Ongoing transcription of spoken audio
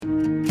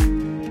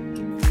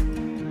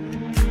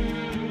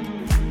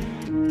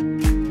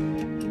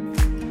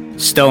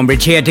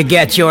StoneBridge here to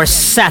get your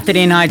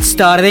Saturday night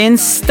started in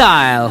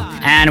style.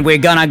 And we're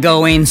gonna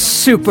go in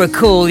super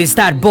cool. It's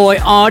that boy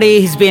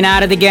Artie, he's been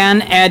at it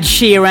again, Ed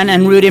Sheeran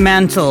and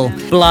Rudimental,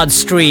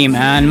 Bloodstream,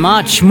 and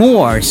much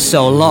more.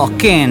 So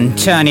lock in,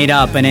 turn it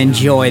up, and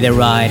enjoy the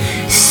ride.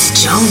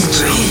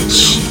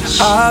 StoneBridge.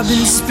 I've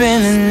been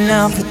spinning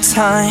out for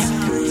time,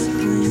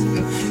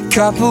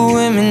 couple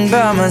women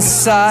by my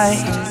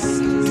side,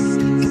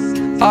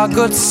 I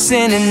got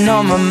sinning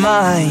on my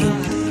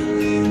mind,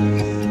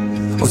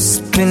 or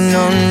sipping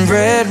on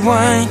red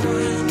wine.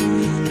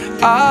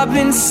 I've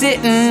been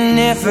sitting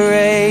there for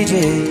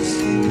ages,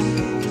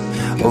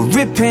 or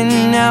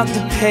ripping out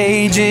the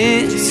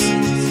pages.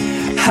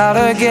 How'd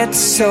I get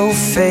so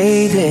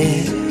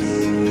faded?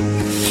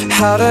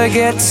 How'd I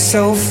get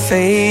so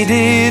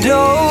faded?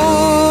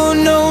 Oh,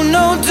 no,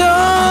 no,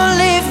 don't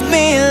leave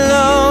me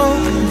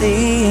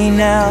lonely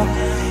now.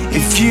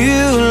 If you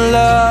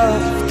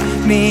loved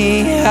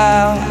me,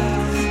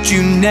 how'd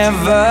you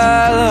never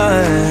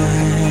learn?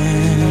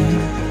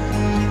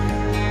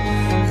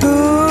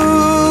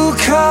 Ooh,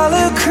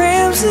 color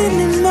crimson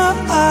in my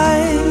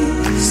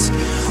eyes,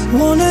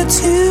 wanted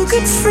to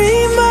get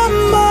free my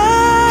mind.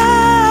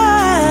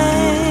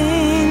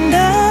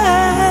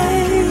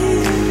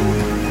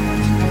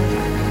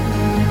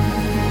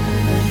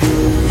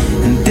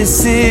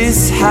 This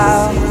is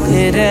how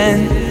it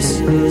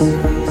ends.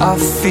 I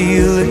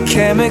feel the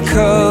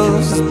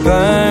chemicals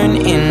burn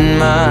in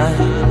my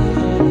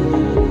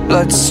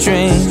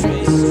bloodstream,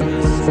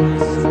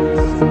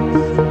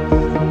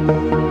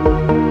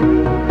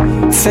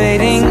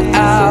 fading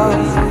out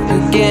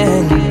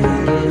again.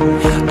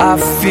 I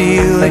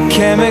feel the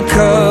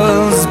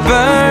chemicals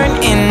burn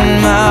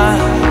in my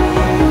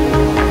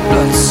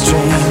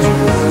bloodstream.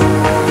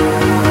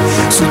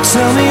 So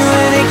tell me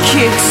when it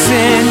kicks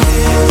in.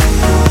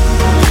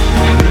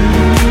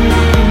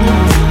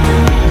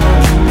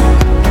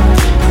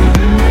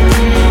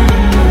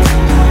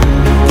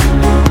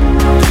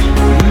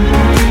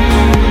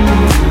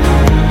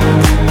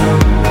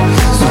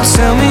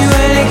 Tell me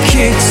when it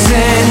kicks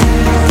in.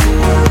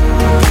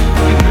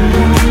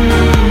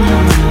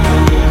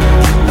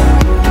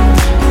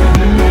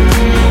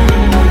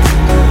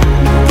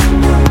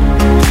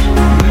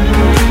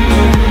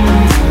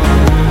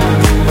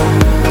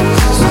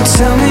 So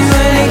tell me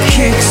when it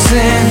kicks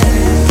in.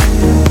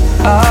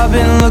 I've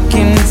been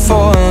looking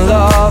for a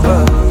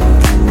lover,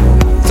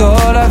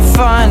 thought I'd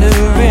find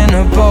her in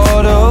a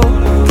bottle.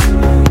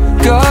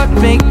 God,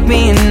 make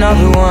me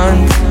another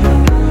one.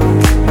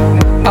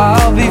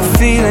 I'll be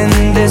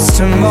feeling this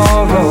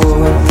tomorrow.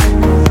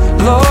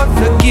 Lord,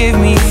 forgive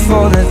me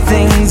for the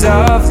things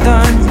I've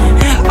done.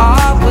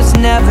 I was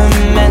never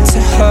meant to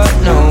hurt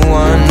no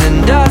one,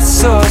 and I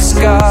saw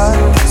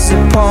scars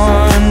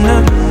upon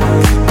a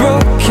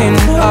broken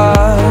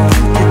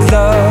hearted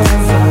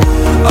love.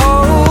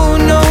 Oh,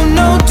 no,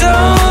 no,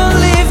 don't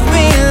leave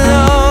me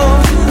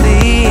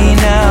lonely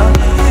now.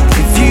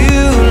 If you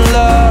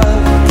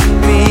love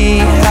me,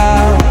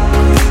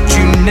 how'd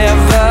you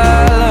never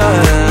learn?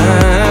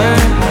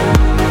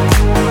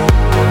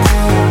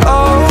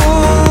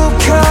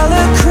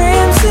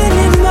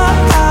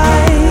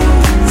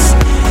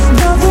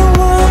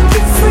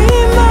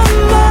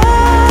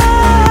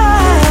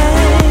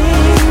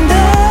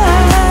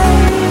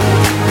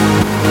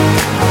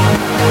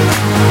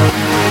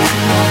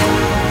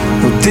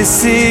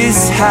 This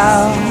is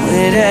how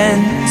it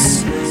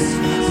ends.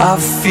 I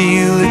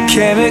feel the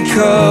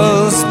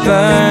chemicals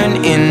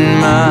burn in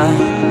my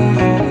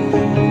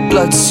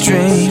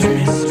bloodstream,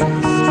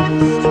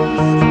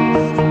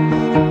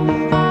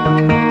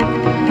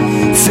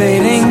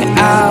 fading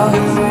out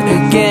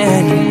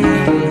again.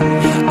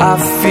 I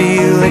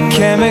feel the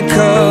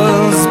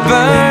chemicals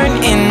burn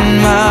in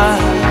my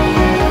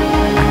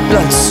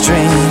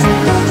bloodstream.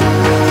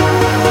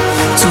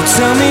 So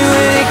tell me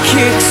when it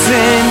kicks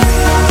in.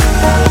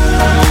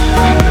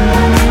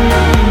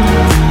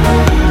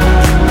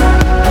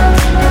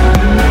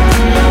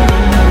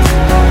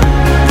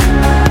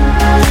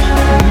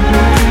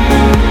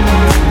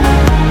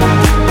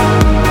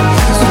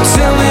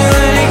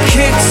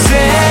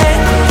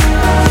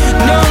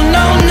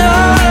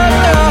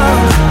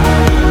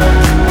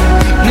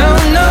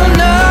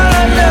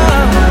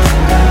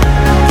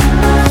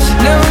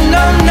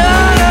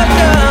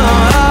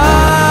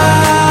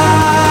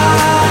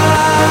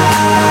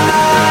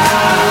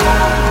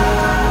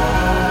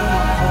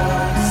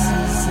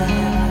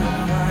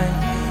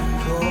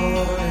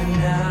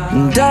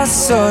 And I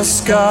saw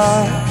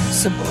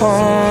scars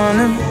upon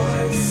him,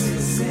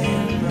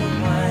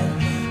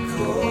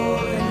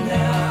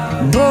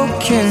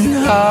 broken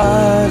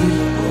hearted.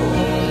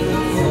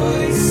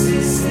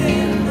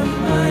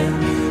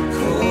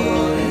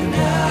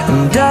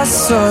 And I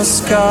saw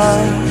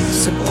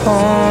scars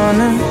upon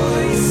him,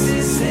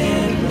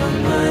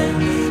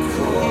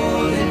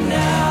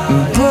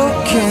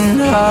 broken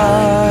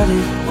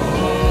hearted.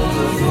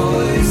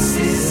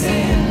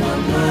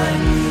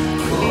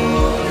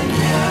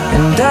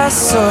 And I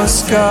saw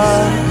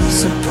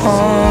scars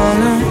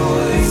upon him,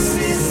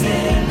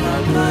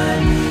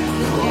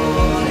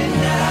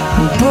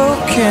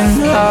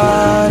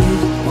 broken-hearted.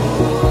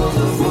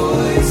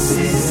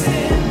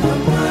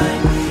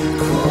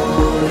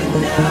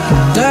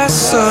 And I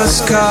saw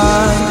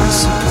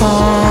scars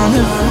upon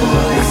it.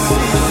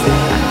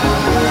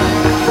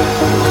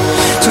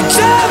 So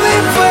tell me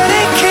what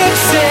it can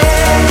say.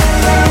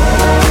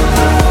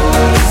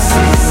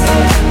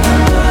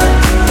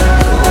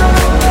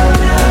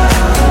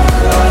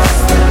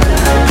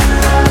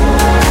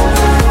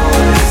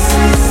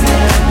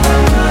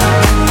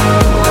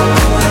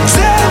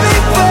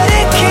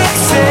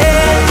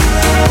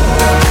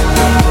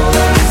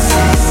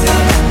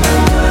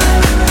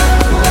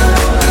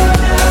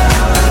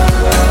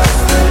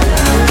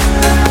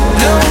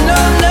 No, no,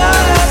 no,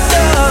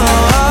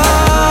 no.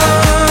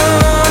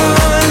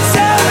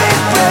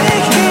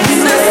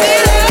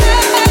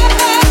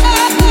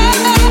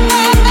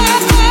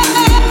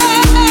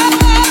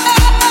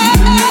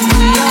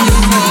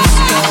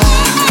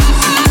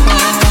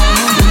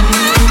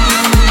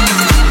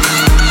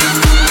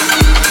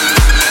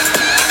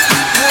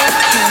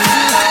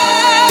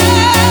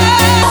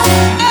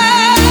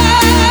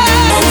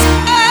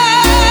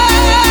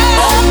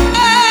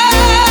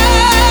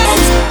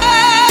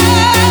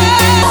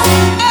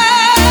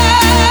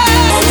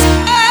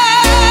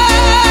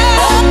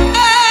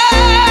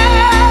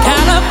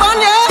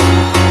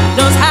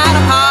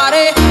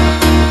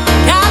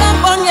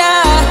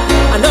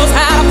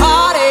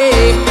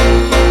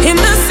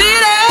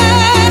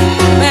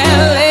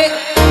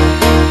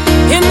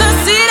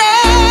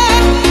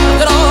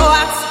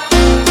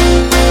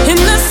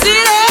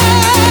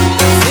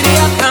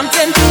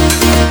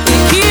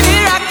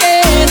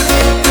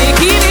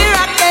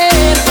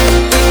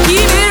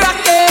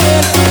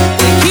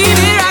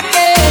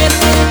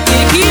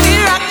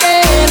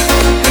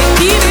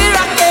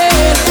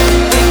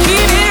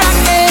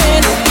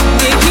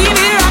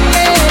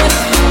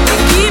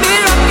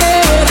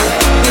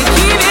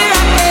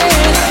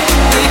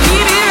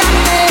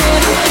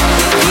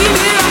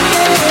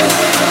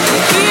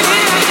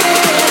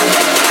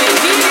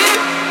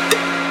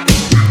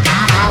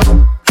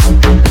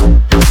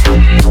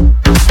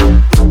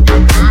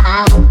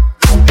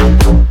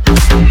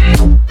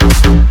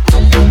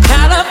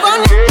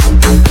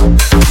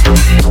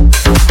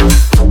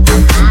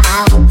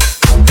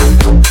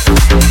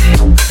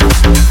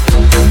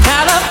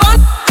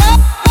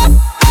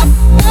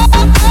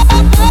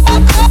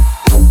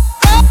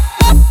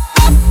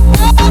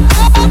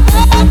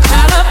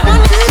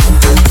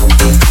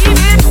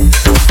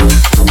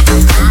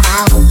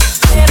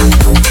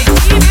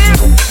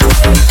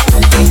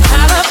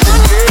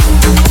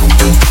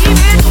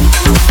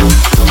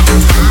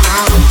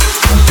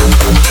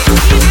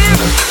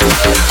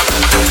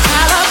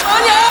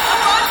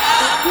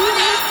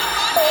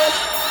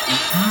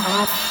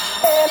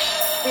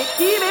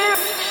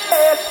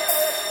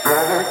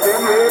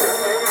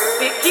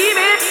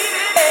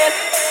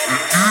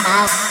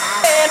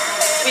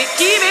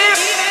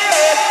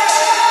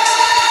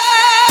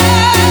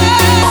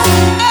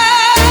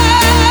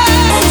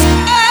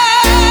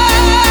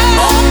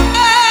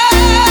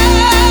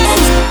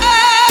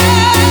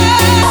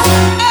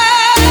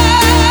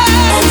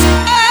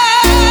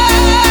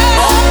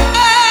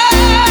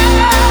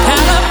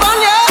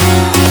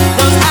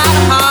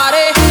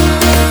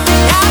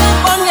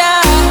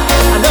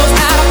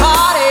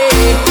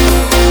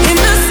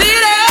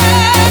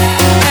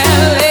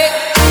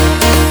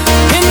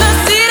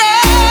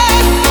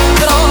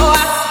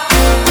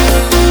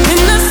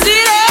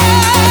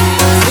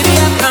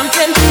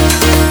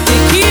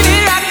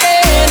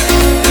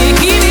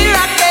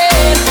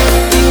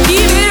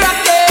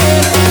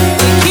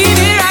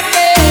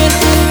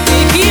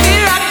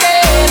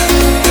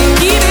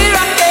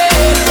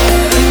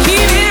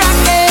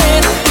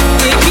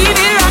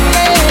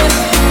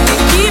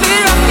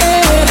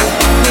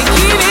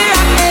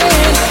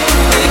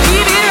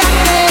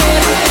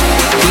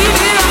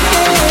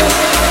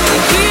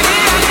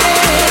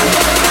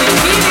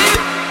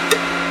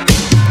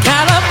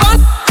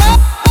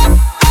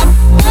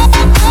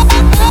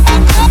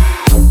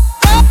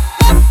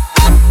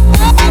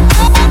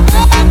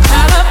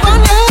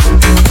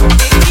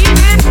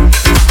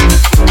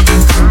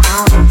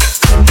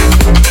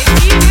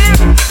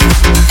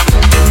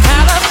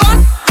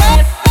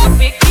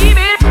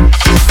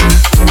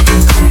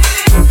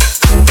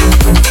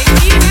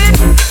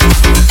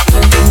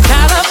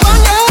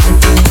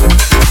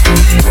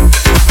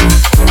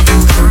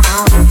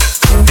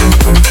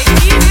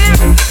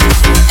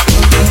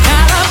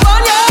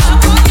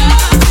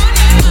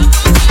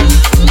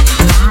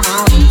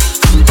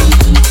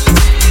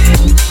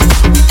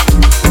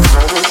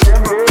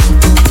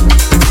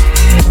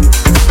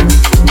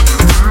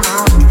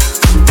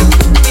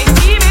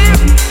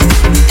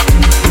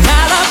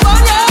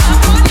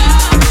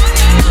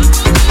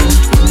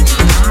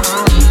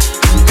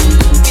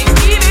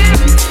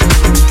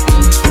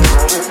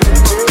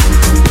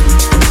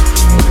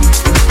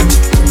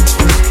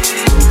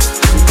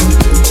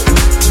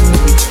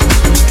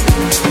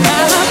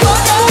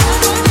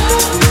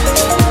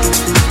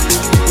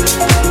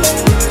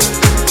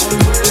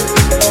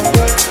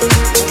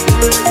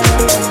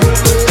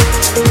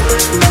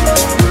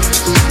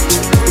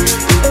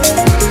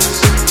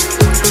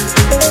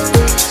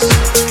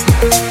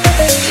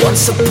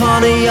 Once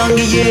upon a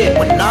younger year,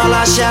 when all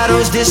our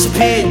shadows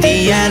disappeared,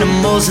 the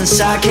animals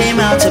inside came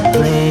out to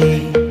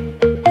play.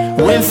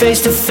 Went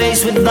face to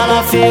face with all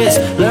our fears,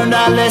 learned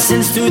our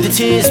lessons through the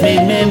tears,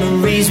 made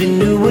memories we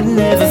knew would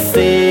never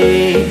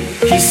fade.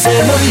 He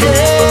said one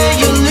day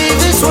you'll leave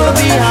this world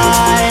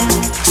behind,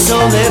 so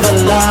live a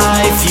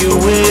life you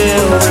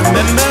will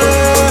remember.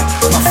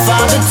 My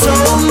father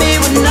told me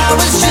when I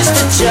was just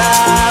a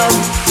child,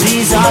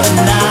 these are the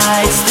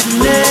nights that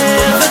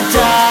never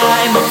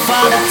die. My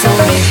father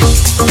told me.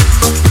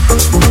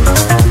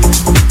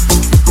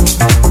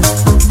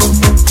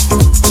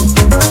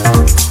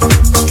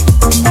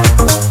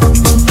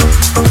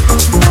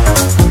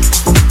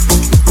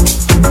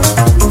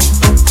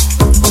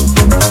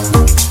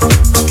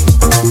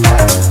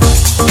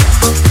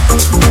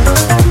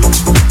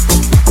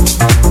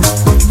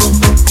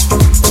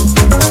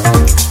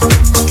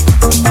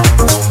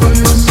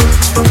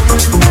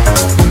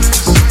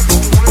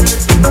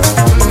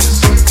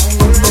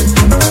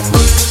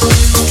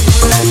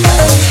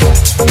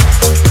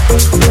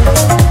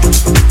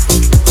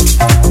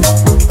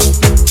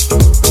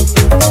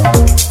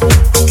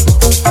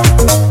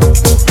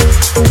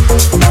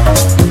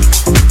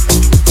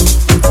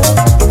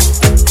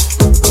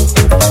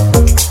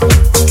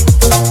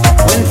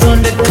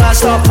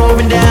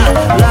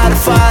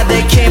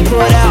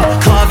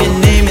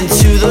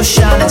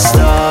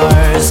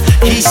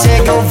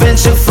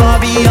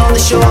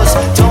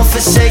 Don't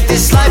forsake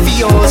this life of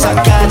yours. I'll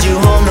guide you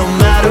home no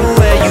matter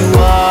where you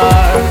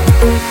are.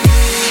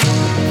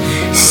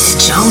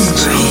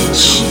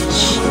 StoneBridge.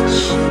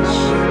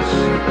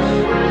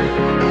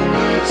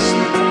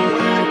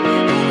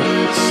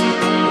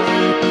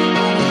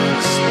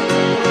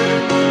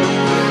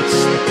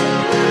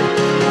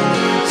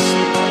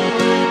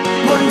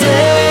 One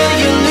day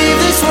you'll leave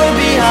this world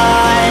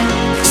behind,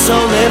 so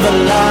live a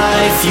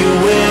life you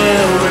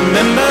will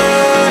remember.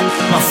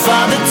 My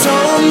father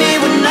told me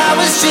when I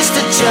was just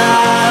a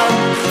child,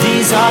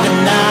 these are the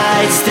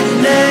nights that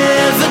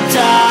never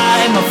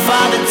die. My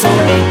father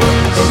told me.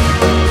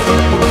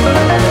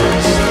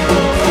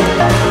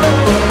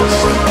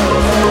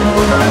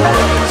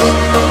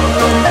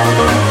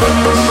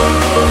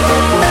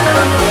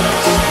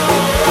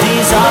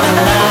 These are the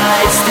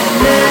nights that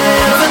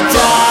never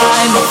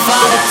die. My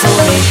father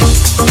told me.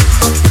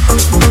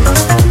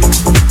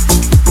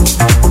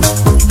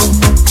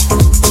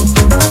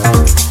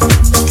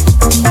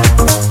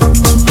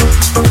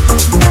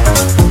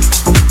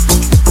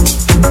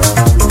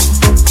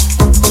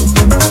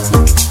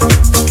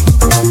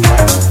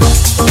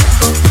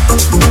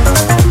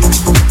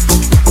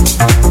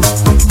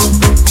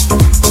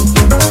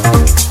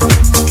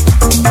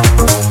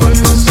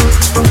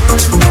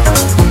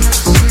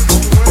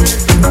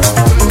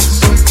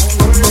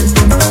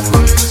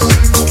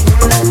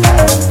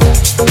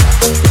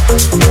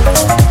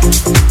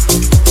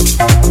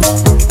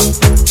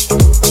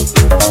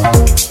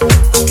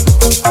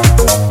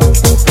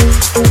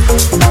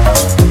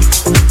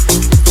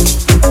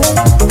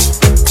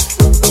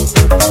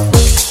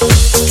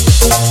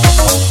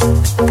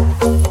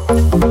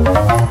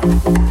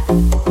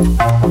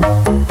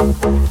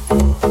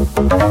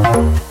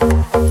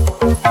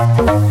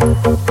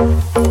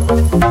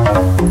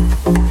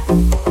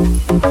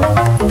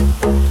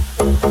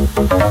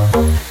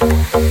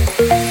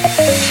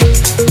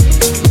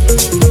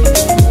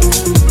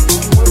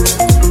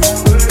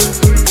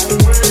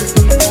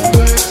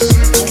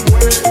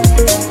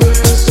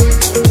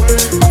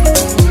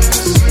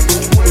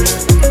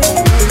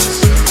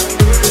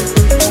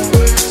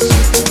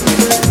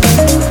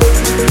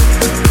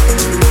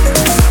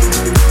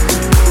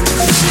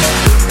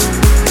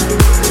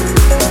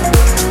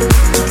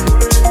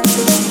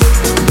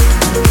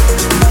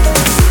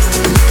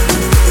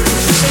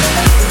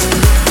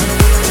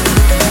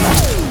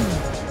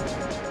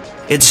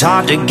 It's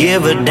hard to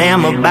give a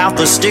damn about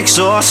the sticks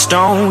or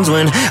stones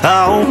when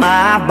all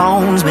my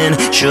bones been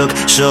shook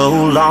so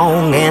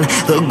long, and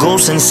the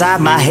ghost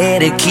inside my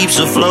head, it keeps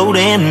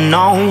floating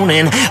on,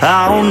 and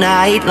all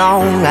night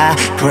long I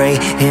pray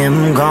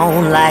him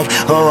gone like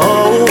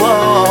oh,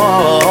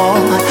 oh,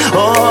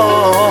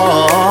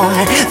 oh.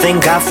 I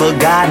think I've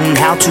forgotten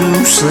how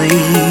to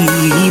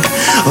sleep.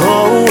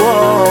 Oh,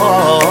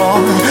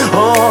 oh,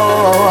 oh.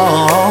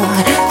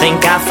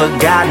 Think I've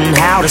forgotten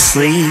how to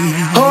sleep.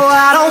 Oh,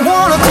 I don't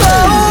wanna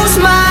close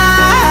my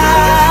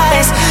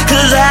eyes,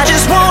 'cause I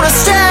just wanna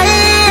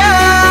stay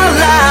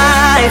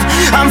alive.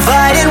 I'm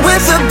fighting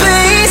with the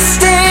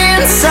beast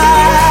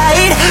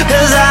inside,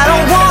 'cause I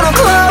don't wanna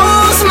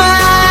close my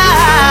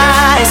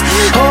eyes.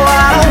 Oh,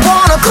 I don't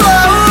wanna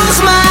close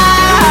my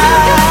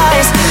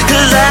eyes,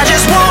 'cause I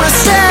just wanna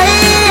stay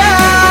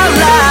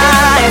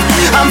alive.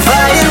 I'm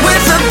fighting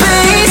with the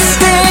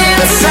beast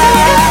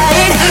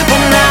inside,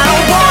 but I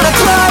don't wanna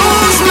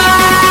close my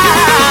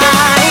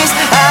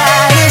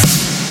eyes.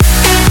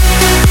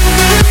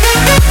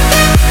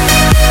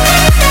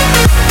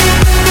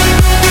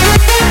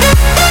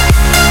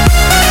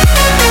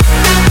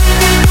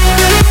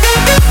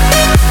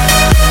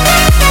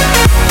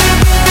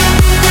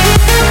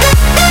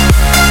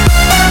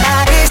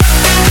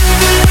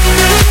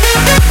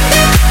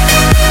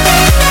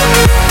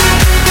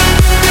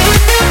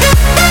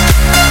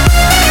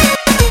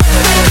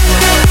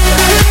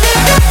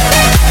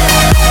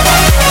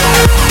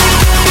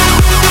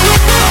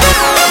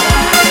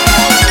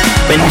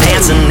 Been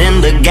dancing in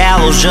the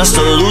gallows just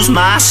to lose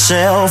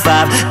myself.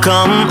 I've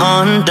come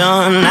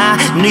undone, I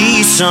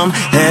need some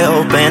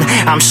help. And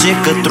I'm sick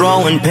of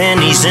throwing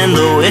pennies in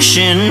the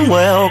wishing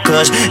well,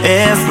 'cause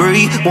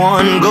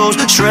everyone goes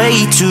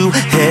straight to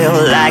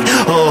hell. Like,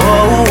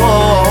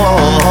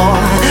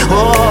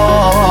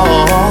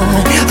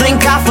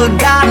 think I've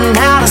forgotten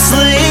how to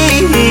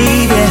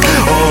sleep.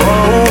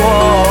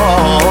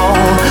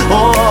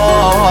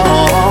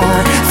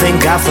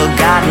 Think I've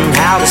forgotten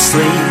how to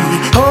sleep.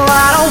 Oh,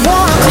 I don't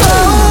wanna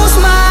close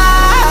my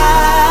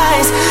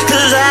eyes,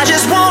 'cause I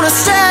just wanna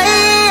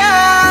stay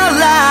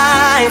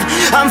alive.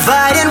 I'm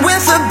fighting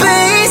with the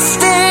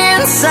beast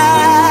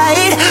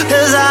inside,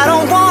 'cause I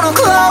don't wanna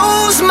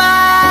close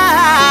my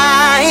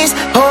eyes.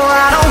 Oh,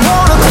 I don't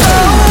wanna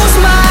close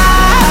my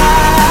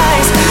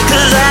eyes,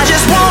 'cause I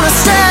just wanna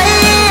stay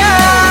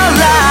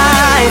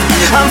alive.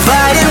 I'm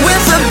fighting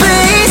with the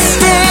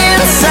beast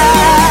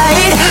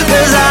inside,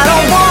 'cause I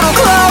don't wanna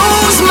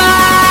close my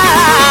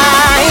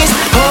eyes.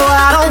 Oh,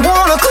 I don't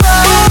wanna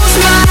close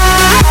my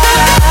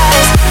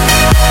eyes.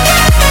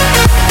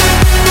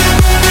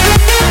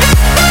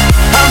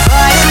 I'm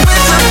fighting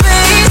with the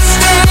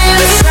beast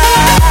inside.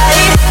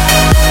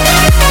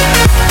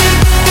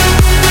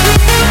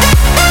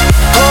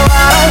 Oh,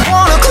 I don't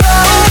wanna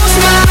close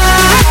my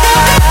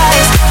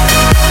eyes.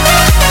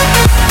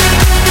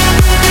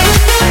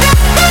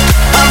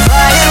 I'm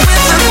fighting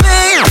with the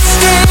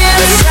beast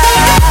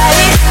inside.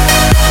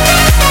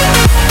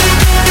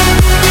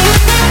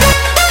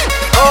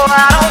 Oh,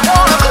 I don't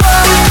wanna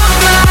close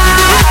my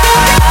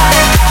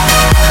eyes.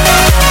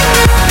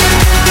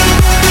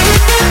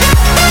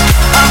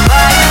 I'm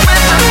fighting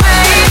with the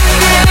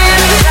beast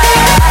inside.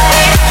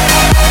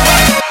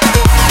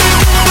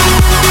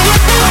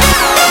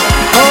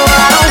 Oh,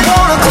 I don't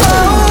wanna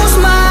close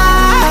my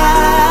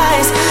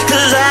eyes,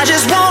 'cause I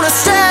just wanna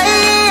stay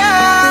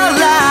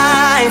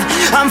alive.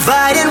 I'm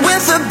fighting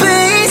with the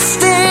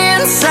beast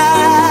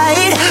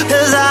inside,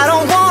 'cause I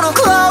don't wanna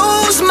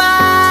close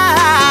my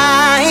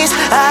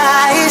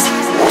eyes.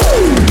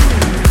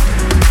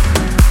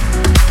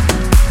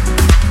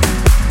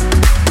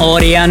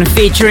 Orion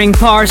featuring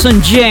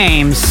Parson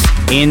James,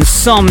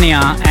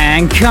 Insomnia,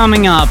 and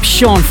coming up,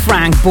 Sean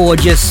Frank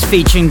Borges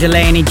featuring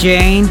Delaney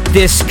Jane,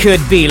 This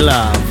Could Be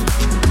Love.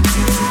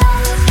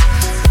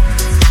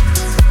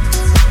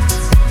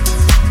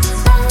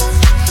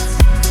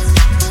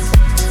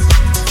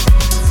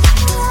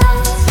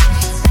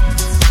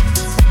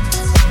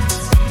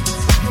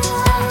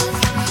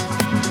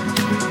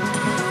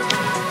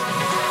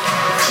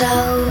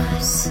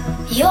 Close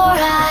your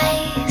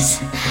eyes.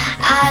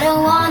 I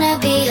don't wanna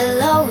be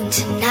alone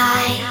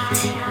tonight.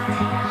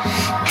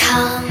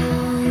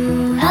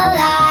 Come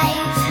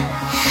alive.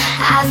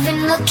 I've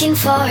been looking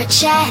for a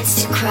chance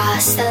to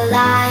cross the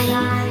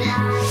line.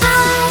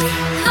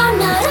 I'm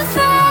not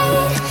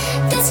afraid.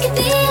 This could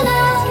be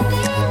love.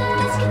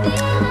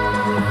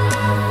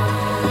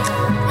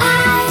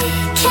 I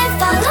can't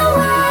fall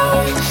away.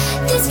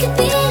 This could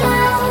be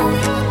love.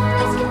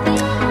 This could be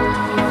love.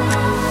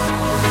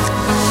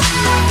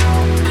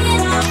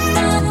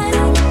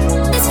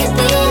 This could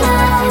be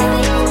love.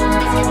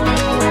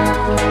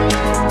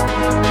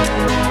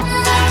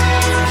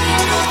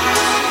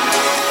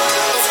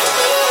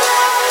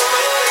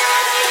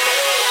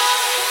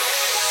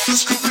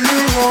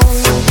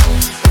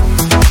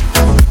 This could be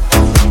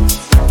love.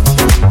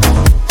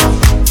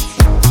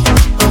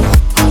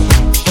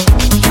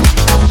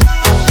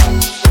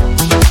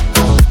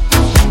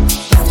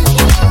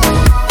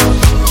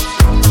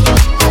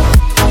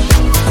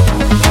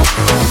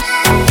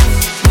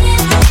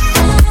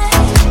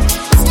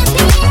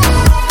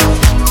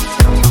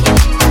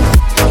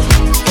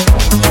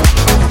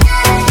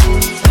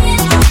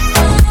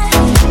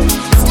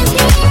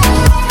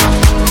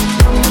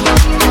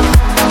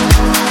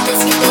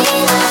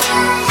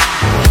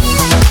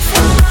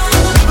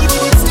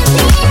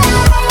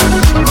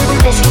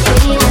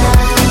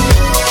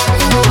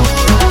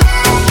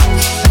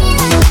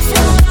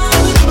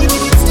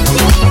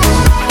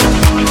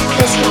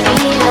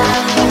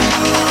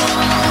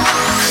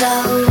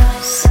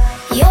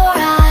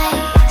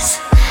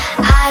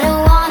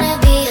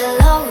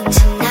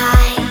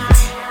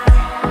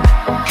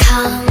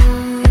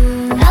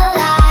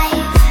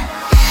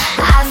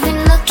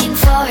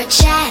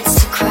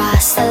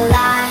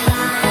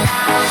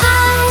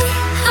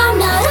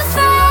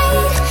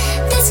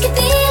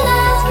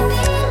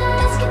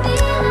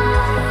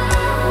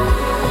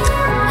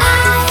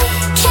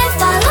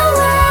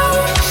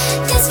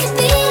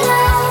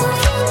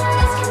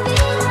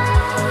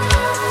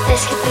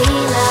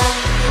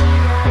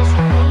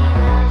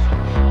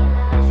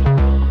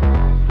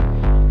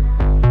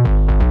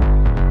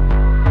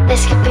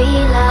 This could be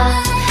love.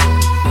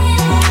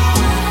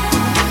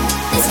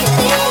 This could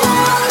be love.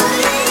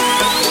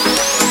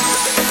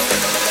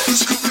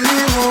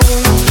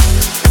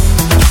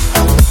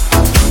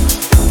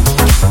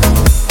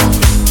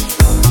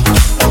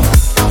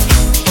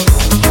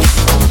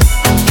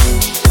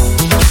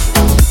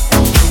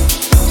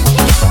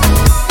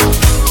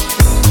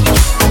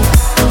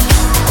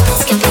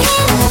 This could be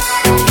love.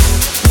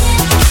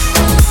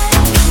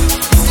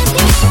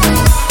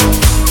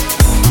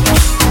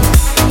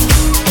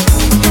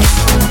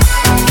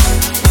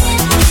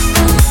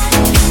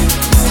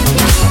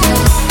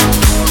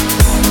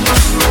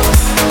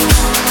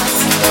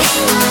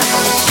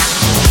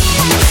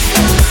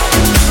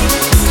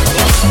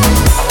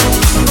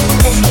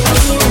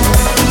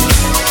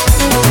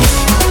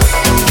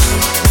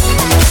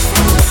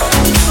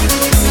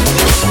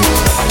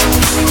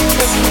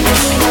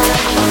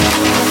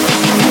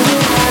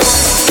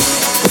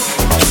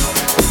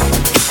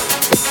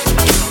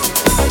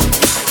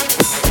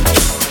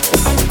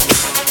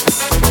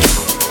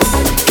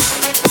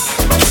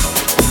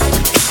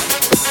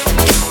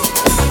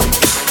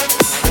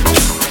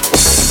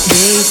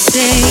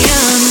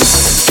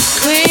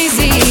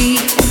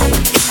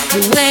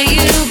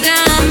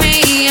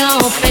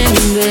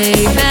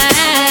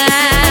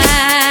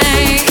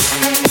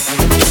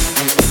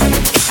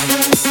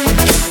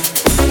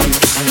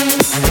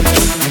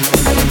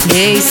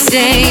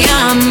 say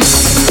I'm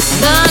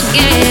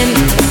bugging,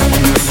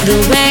 the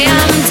way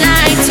I'm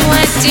tied to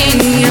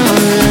wetting your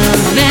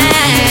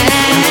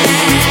love.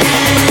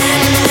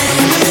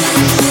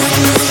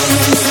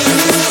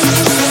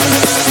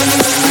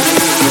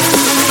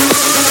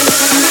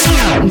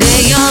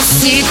 They all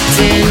sit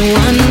and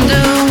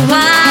wonder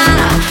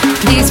why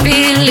these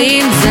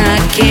feelings I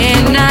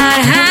cannot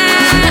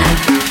hide.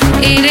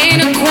 It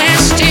ain't a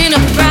question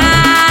of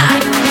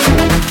pride.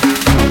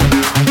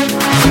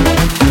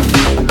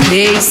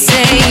 They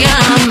say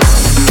I'm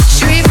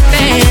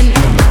tripping,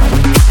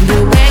 the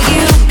way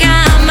you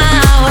got my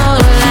whole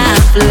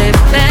life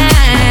flipping.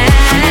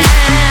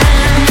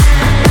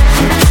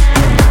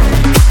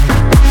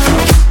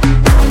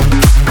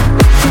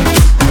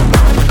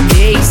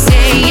 They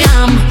say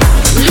I'm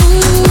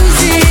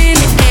losing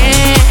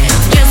it,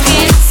 just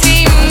can't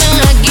seem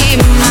to get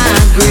my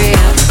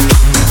grip,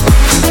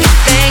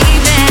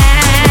 baby.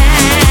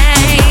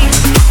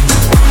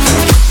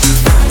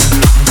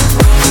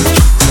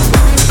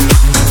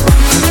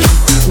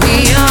 We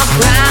all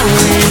cry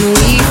when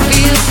we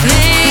feel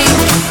pain,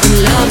 and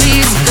love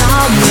is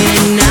gone,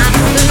 we're not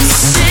the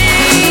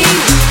same.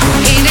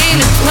 It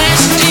ain't a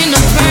question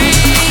of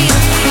brain.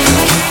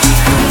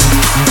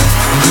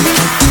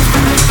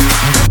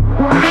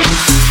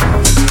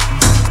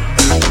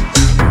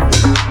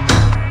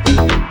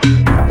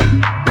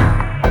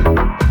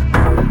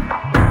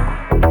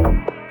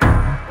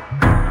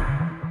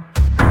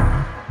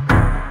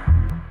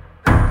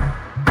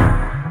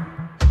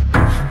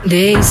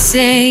 They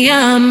say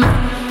I'm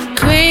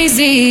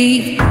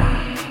crazy,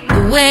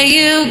 the way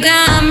you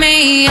got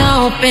me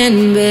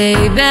open,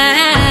 baby.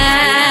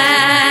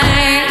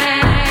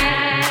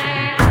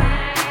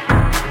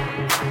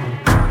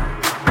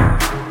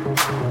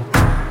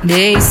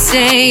 They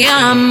say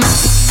I'm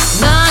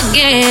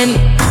bugging,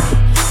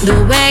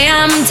 the way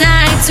I'm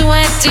tied to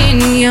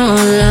wetting your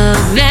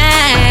love.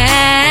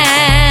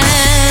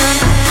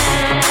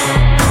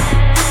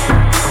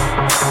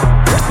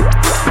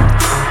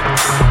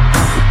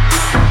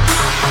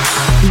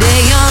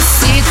 They all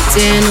sit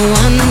and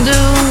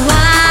wonder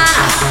why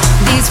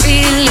these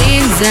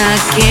feelings I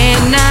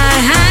cannot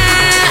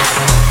hide.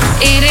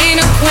 It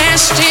ain't a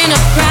question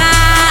of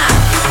pride.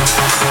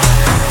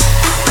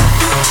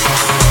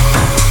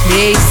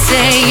 They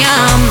say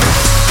I'm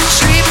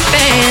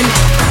tripping,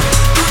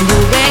 the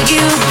way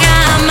you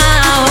got my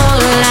whole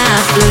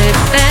life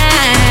flipping.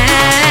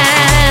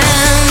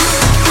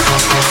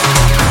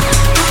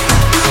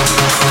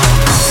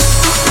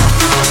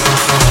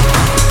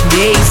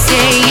 They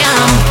say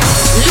I'm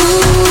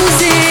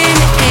losing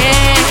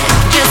it,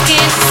 just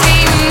can't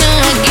seem to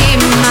get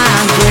my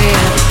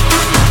grip,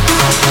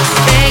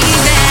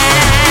 baby.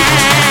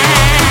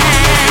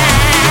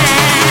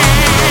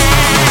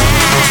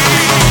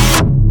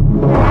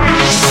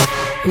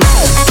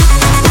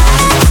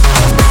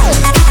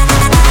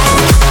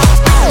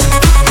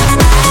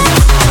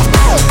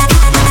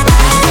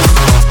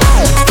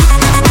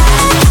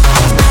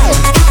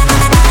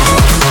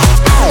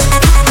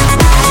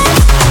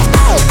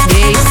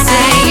 They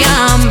say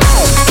I'm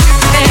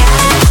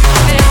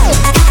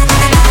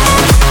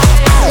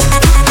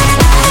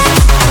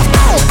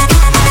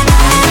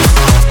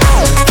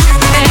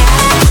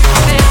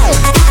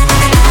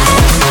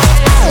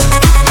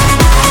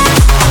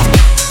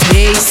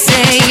They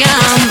say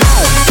I'm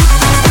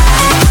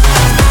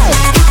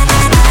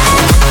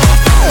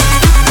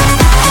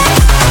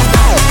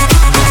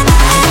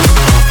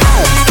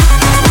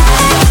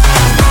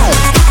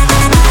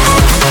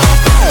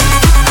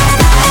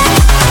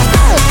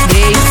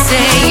They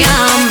say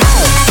I'm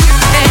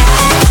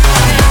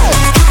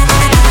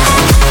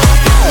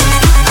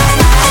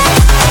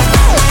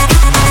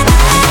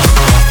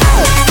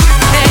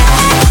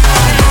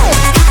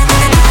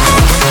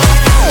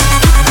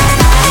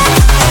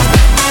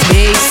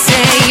They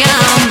say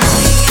I'm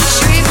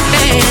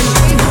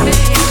tripping.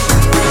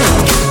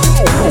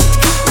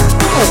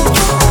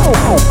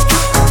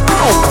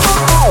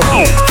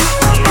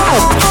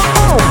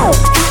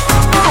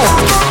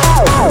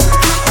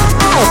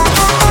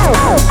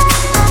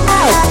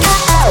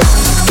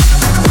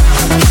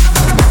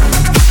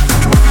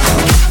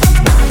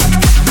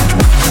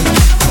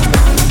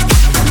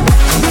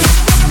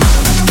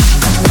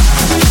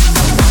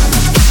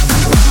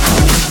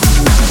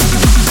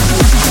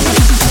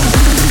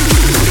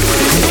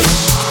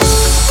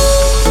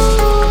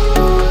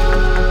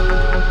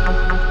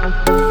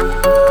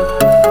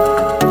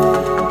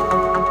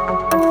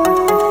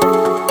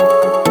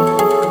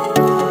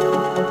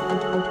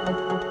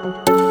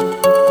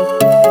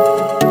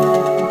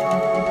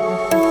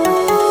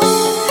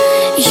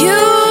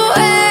 You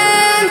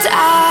and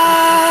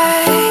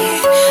I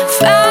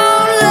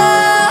found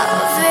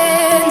love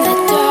in the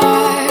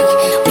dark.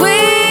 We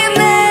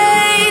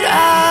made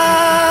a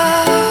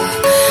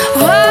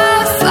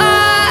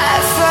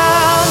fire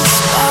from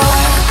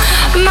spark.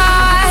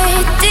 My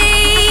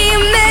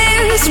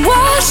demons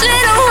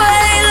washing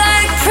away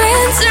like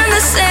prints in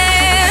the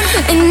sand,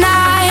 and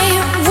I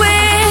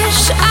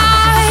wish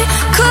I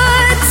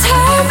could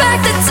turn back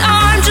the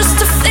time just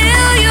to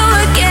feel you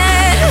again.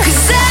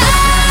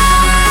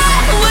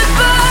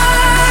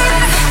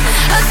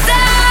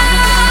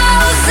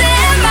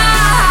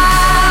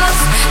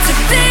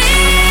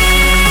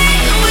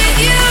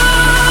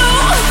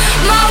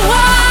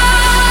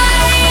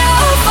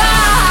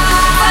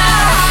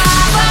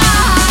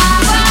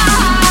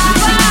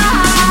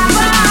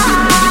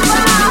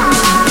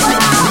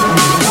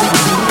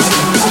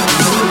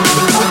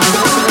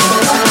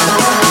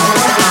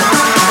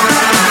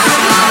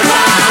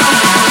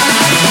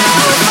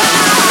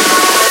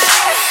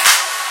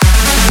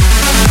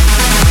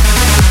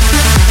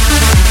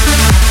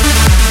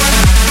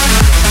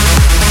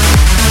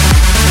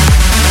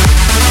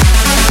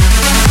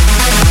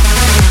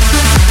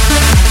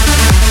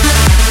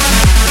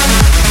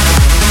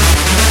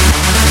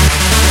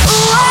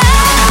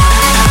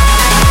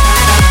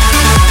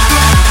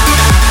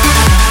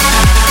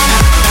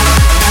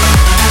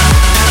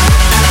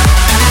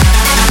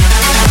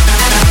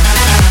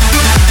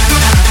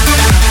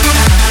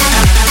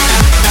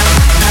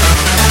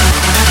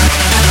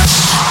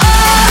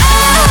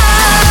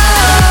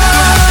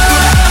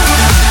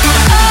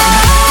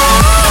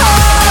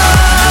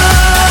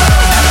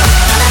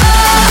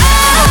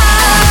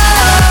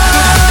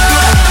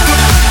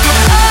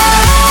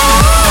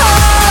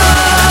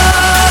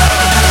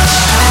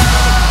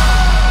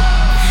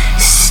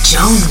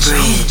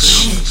 StoneBridge.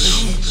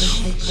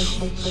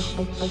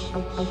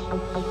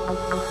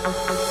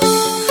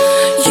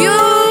 You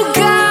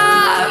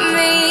got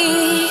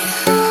me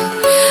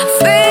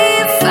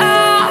free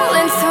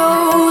falling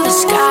through the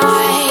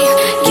sky.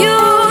 You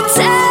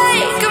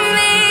take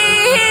me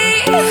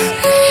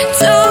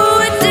to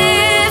a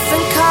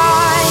different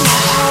kind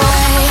of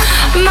high.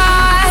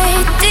 My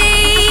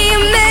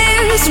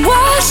demons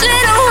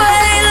washing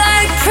away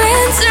like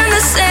prints in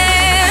the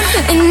sand,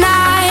 and I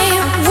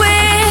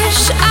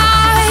wish I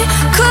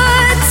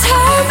could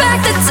turn back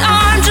the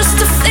time just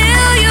to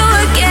feel you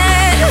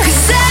again.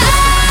 'Cause I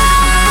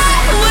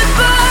would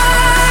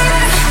burn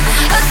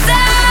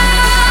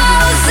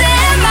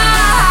 1,000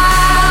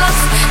 miles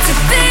to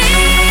be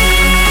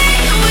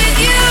with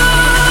you,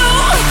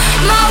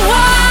 my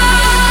wildfire.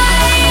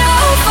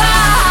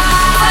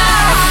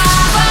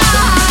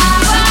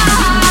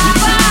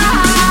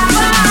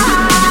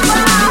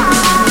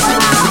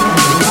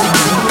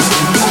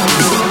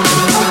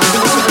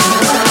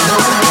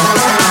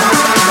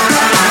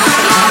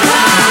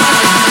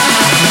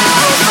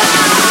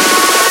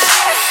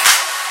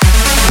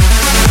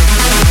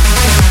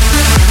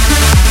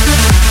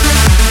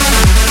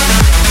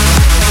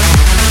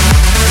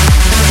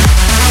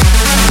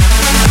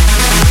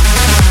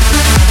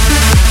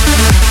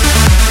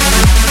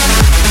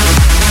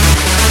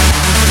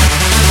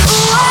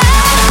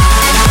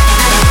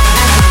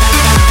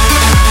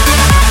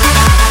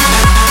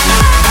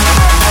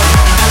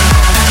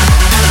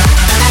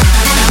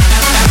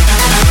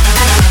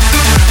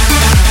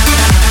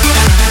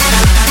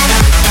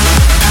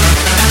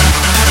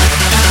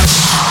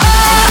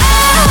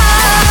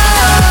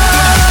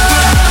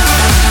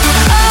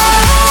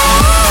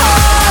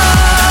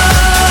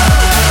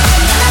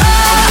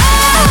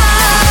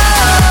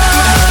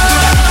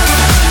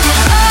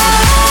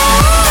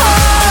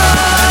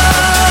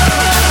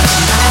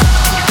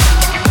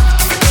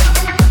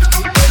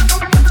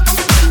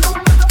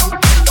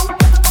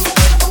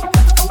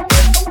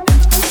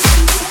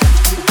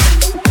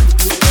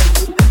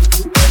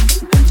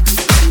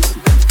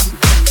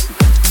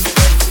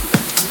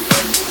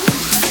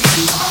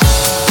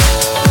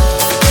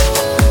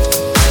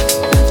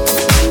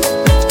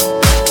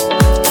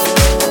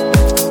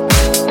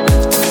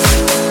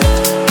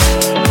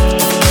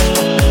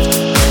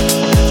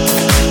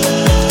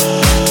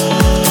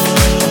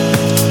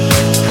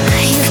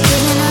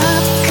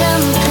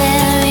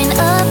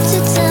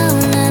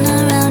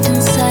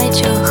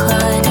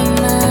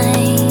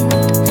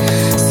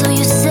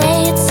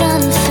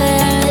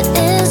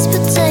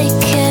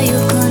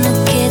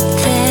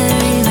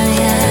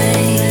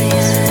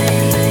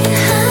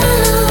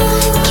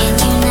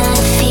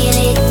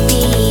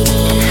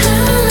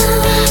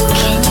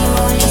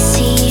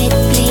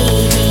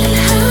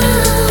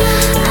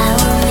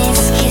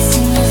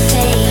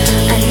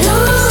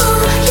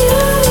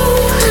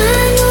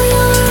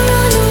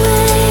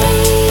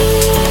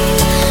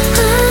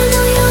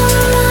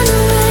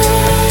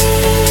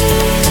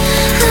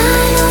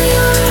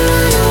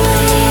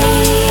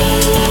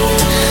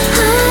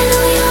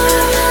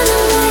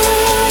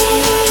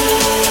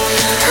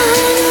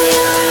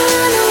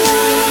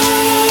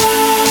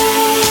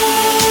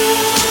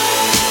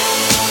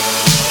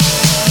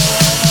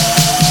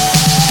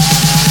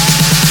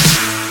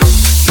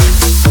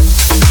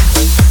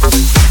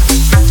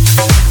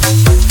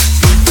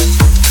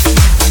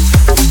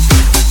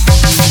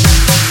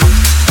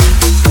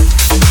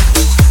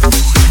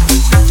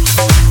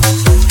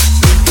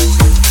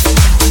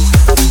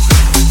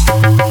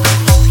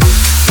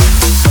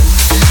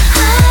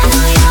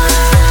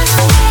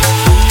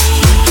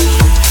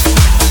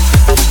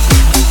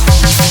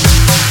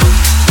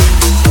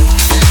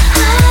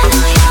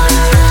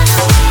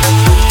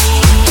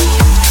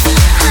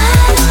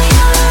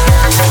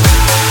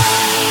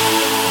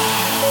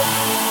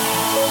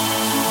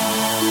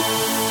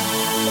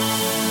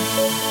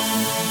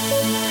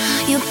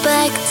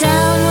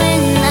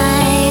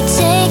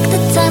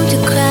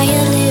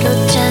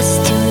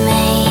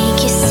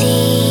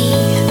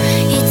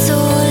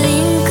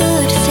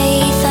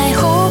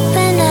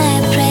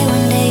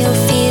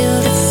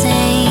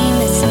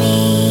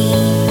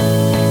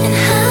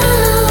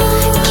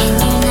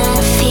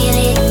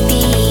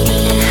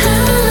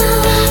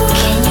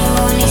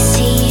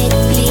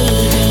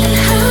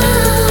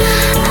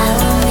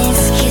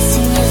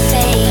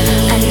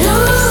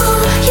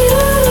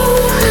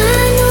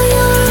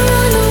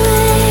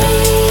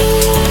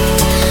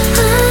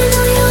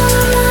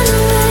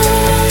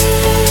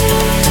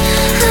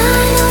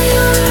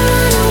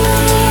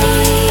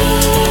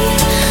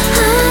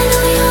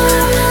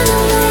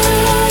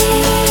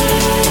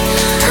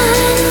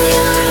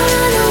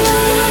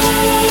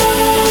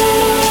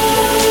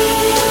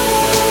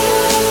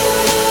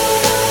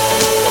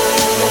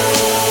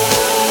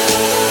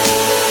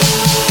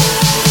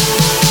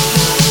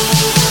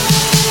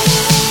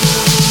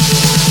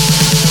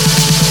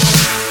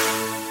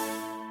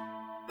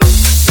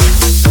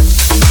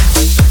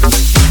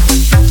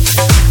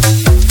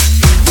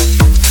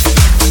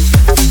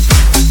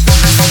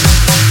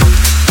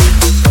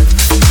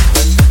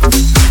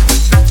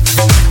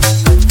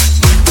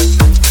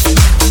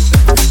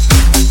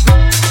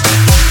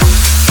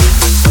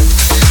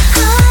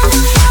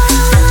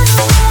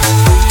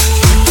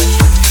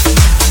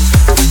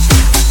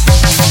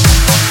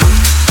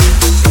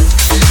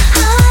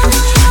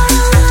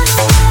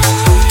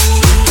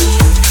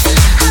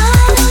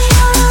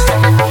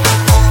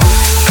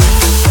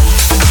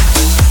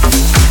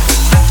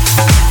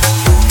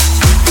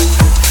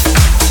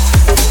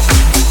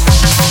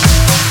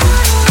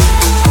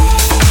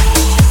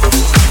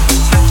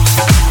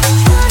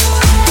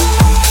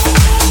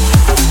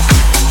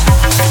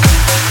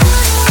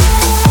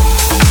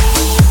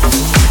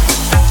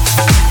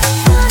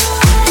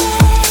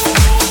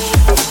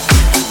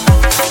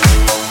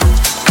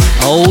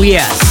 Oh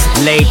yes,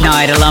 late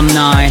night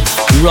alumni,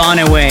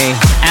 Runaway.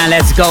 And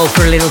let's go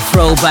for a little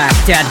throwback,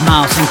 Dead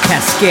Mouse and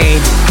Cascade,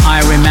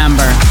 I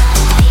Remember.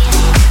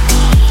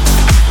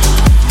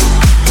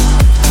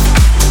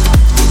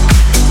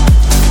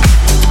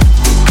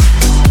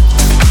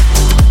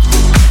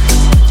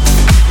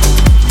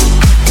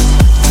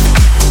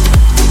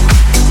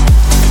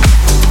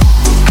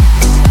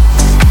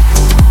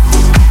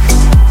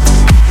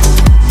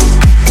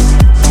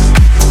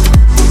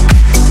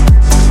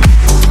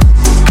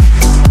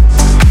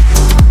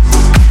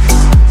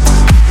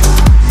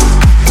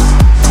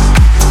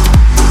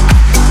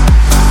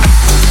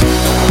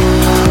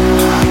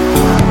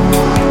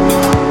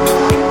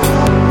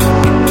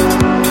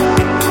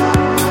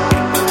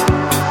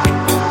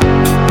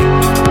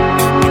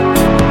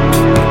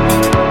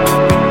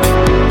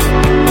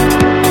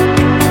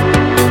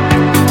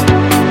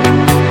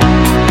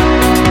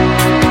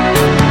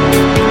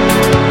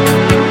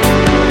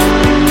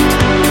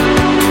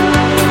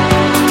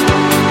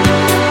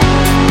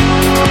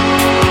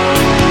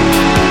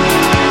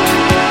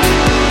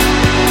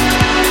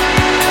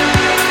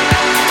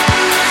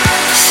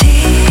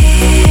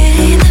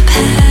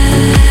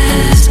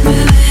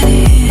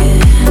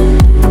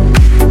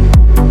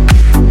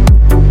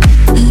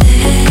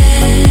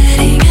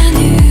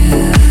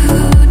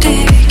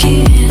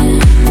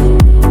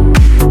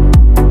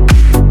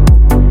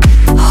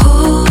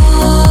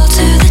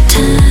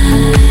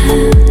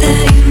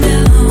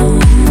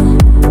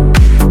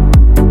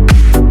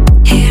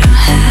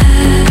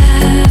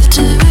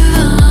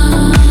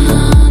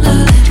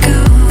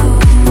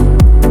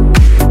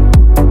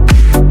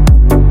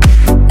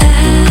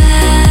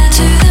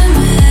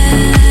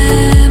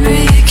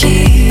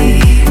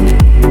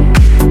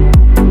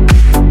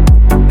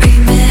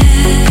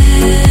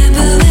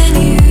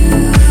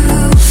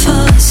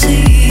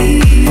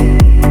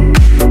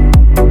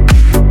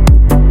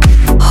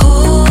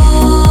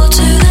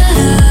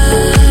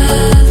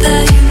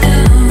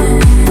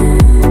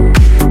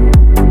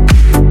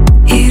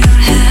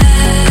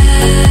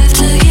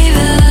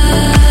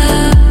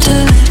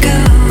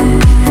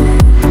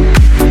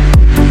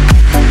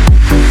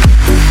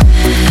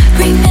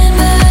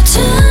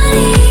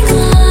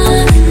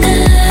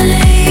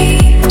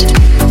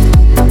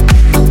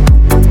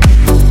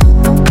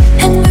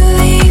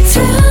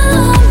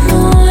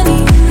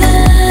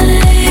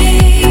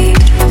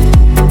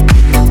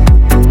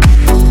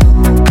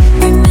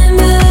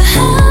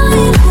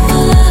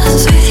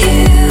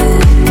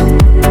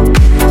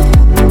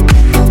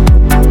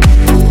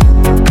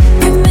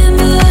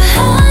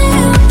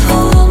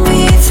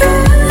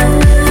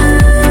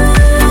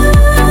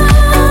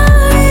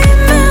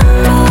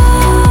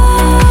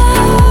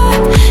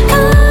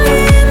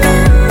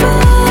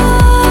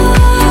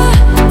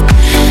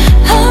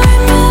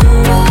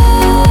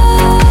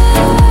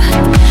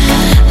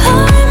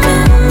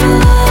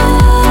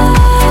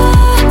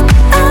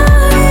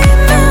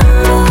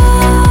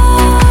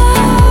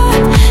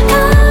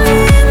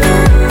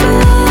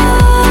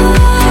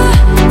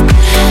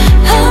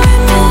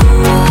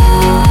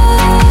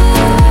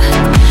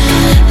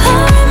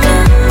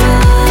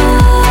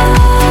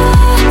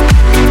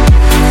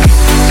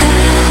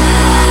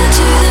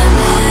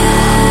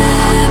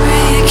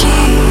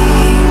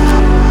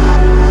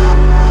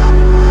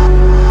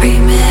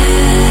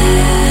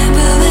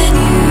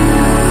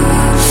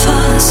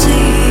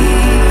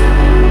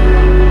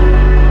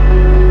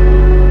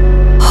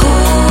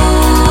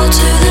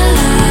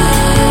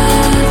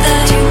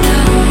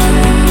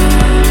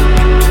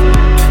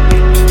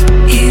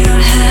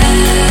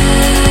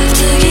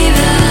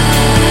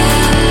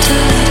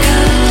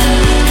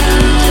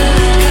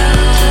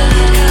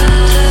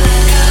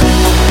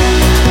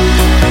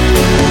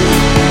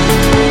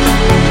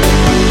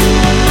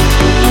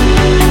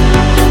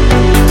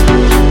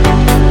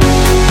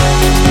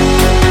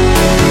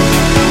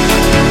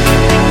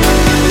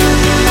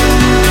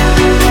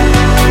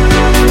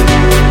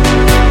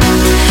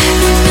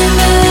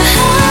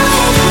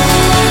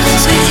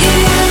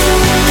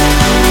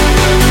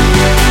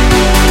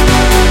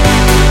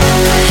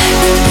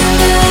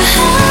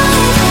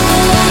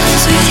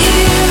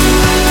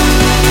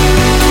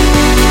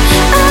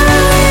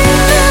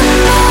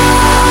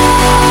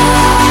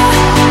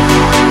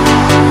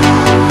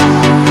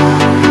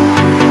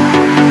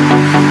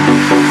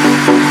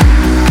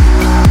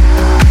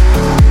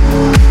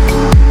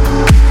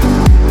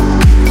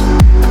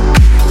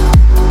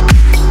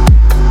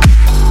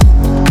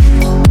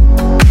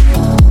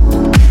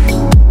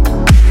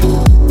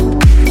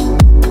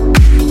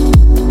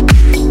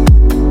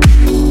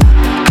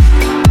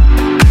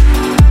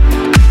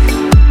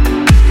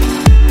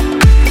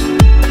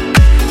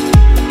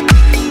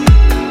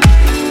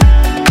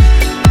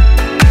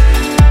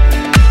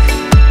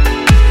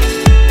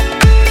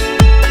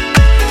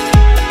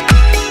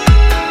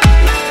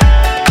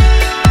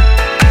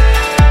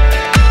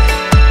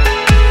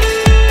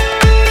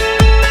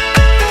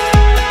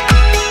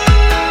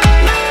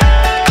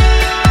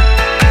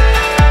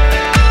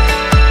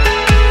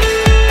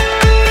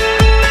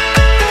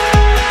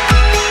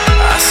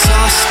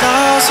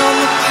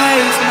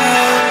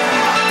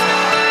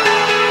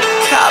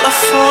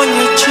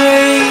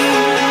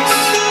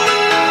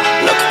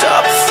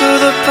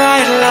 the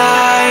bright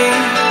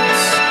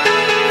lights,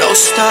 no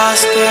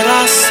stars that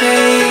I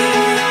see.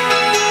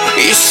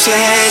 You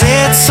said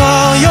it's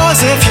all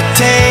yours if you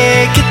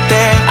take it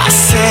there. I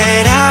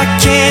said I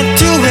can't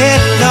do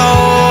it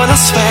alone, I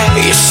swear.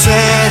 You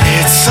said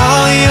it's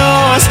all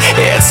yours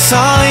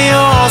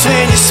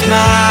when you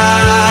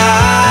smile.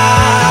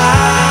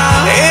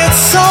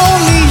 It's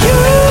only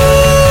you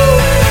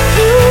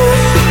who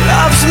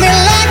loves me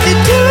like you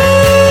do,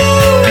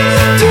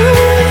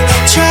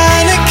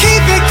 trying to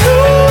keep it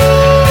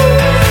cool,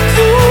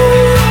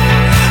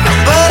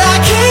 but I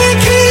can't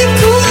keep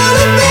cool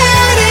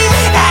about it,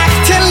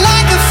 acting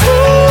like a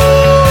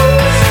fool,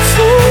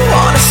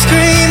 wanna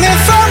scream it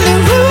from the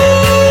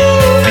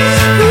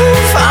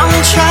roof. I'm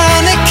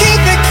trying to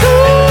keep it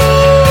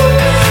cool,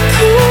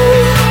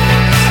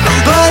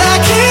 but I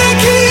can't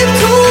keep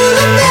cool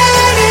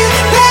about it,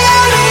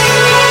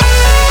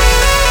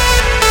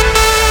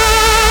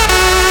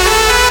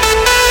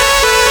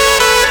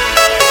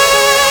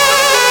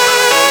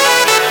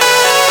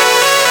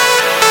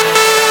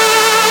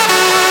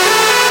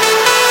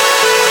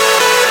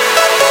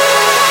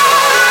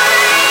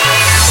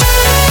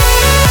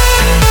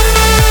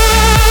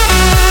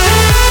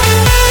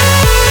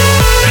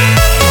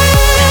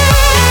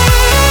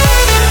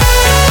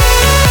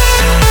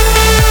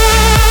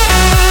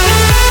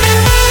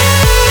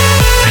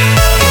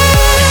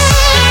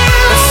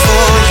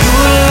 before you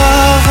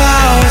love, I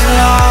was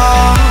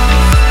lost,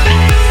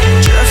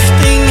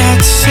 drifting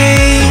at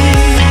sea.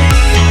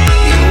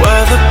 You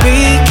were the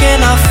beacon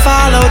I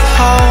followed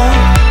home.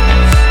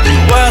 You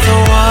were the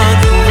one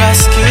who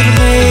rescued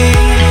me.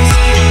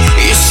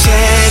 You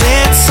said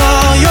it's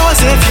all yours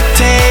if you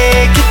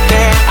take it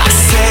there. I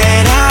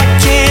said I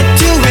can't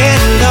do it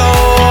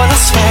alone, I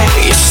swear.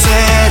 You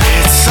said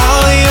it's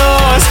all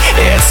yours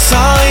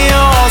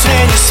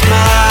when you smile.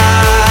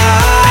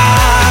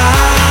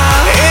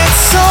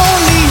 It's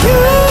only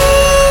you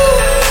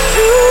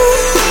who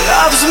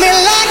loves me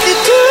like you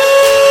do,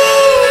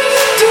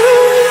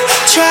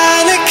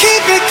 trying to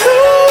keep it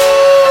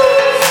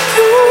cool,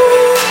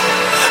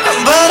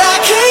 but I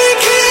can't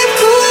keep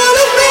cool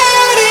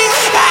about it,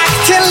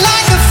 acting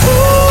like a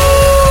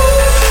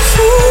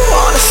fool,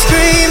 wanna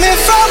scream it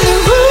from the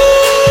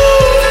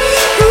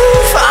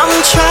roof. I'm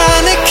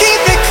trying to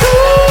keep it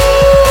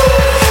cool,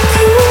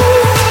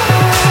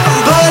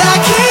 but I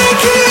can't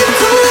keep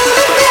cool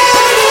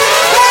about it.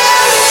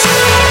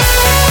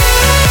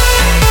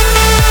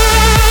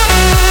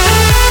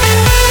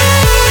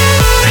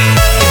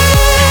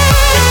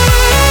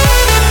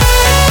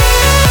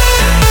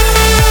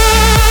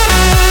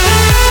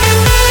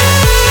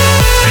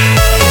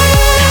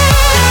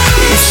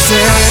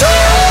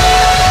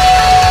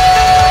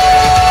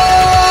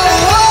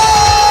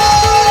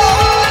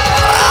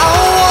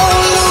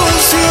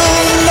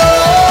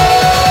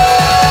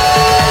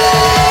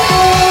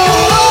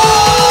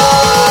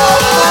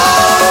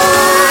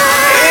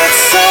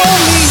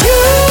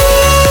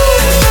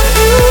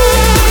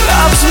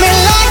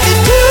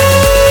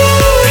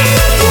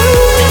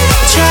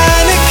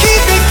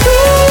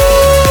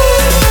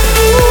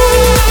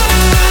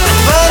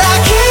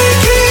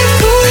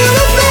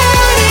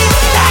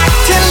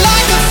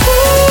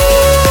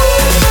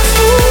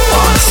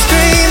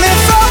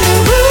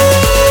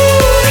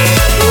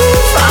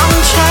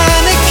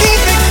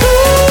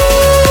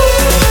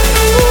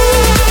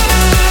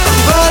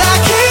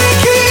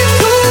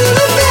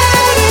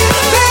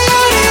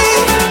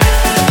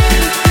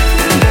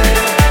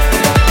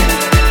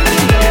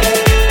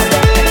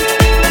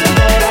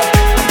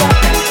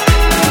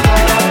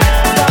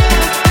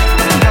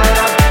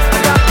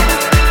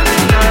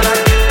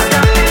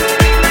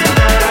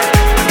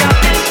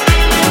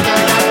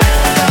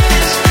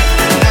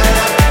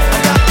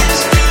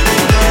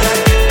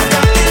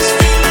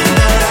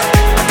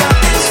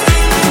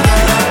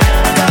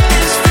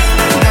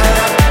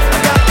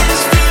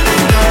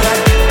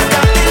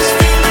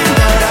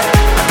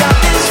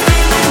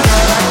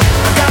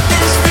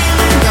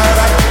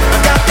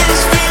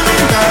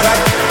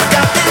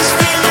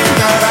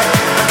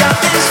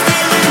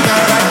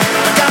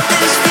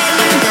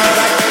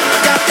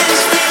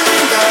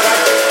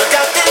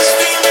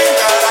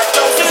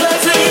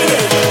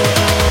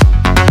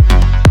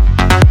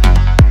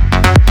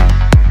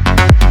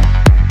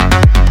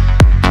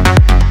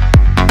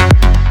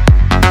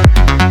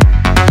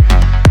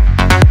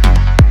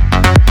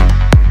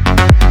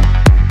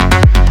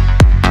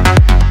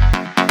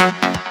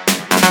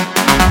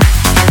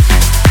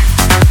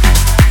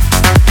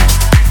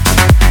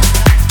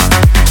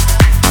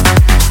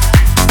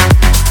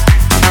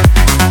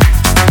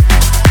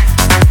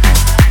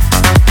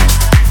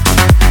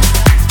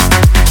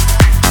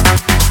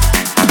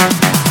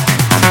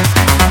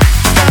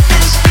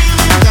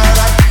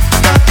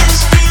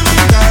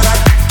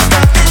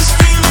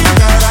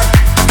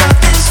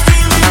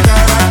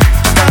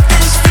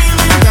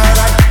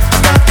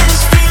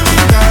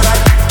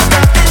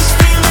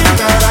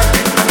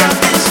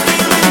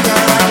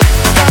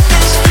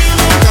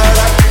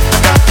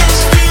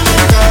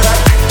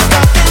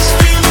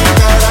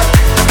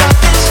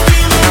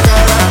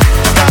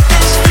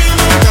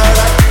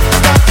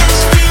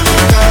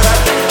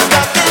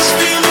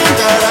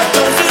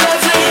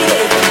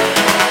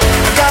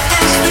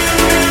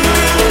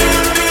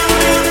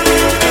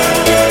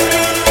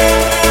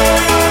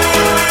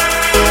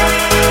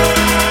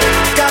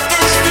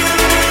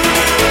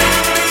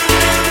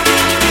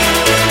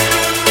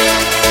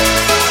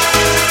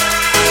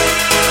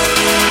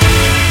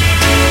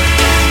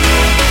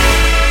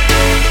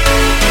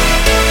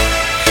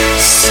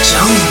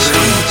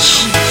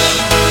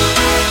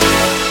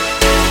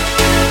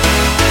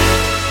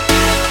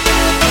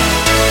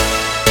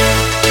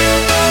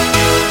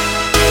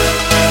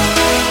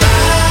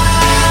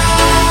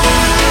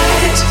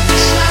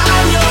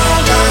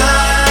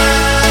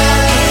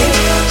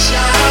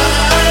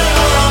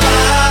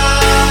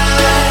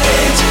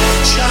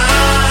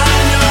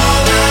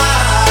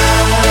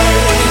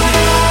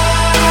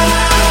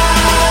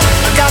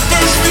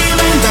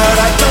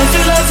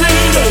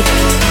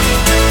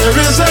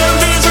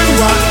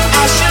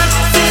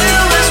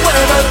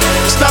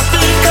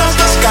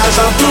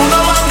 are blue, no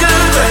longer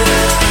gray.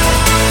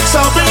 It's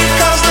all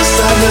because the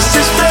sadness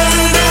is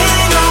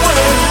fading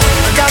away.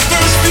 I got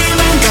this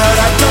feeling that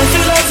I don't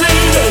feel every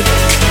day.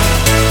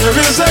 There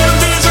is a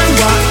reason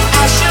why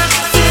I should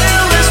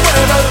feel this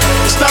way, but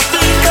it's not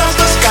because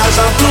the skies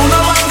are blue, no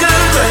longer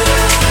gray.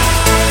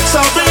 It's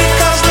all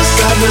because the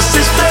sadness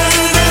is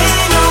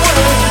fading away.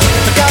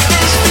 I got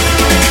this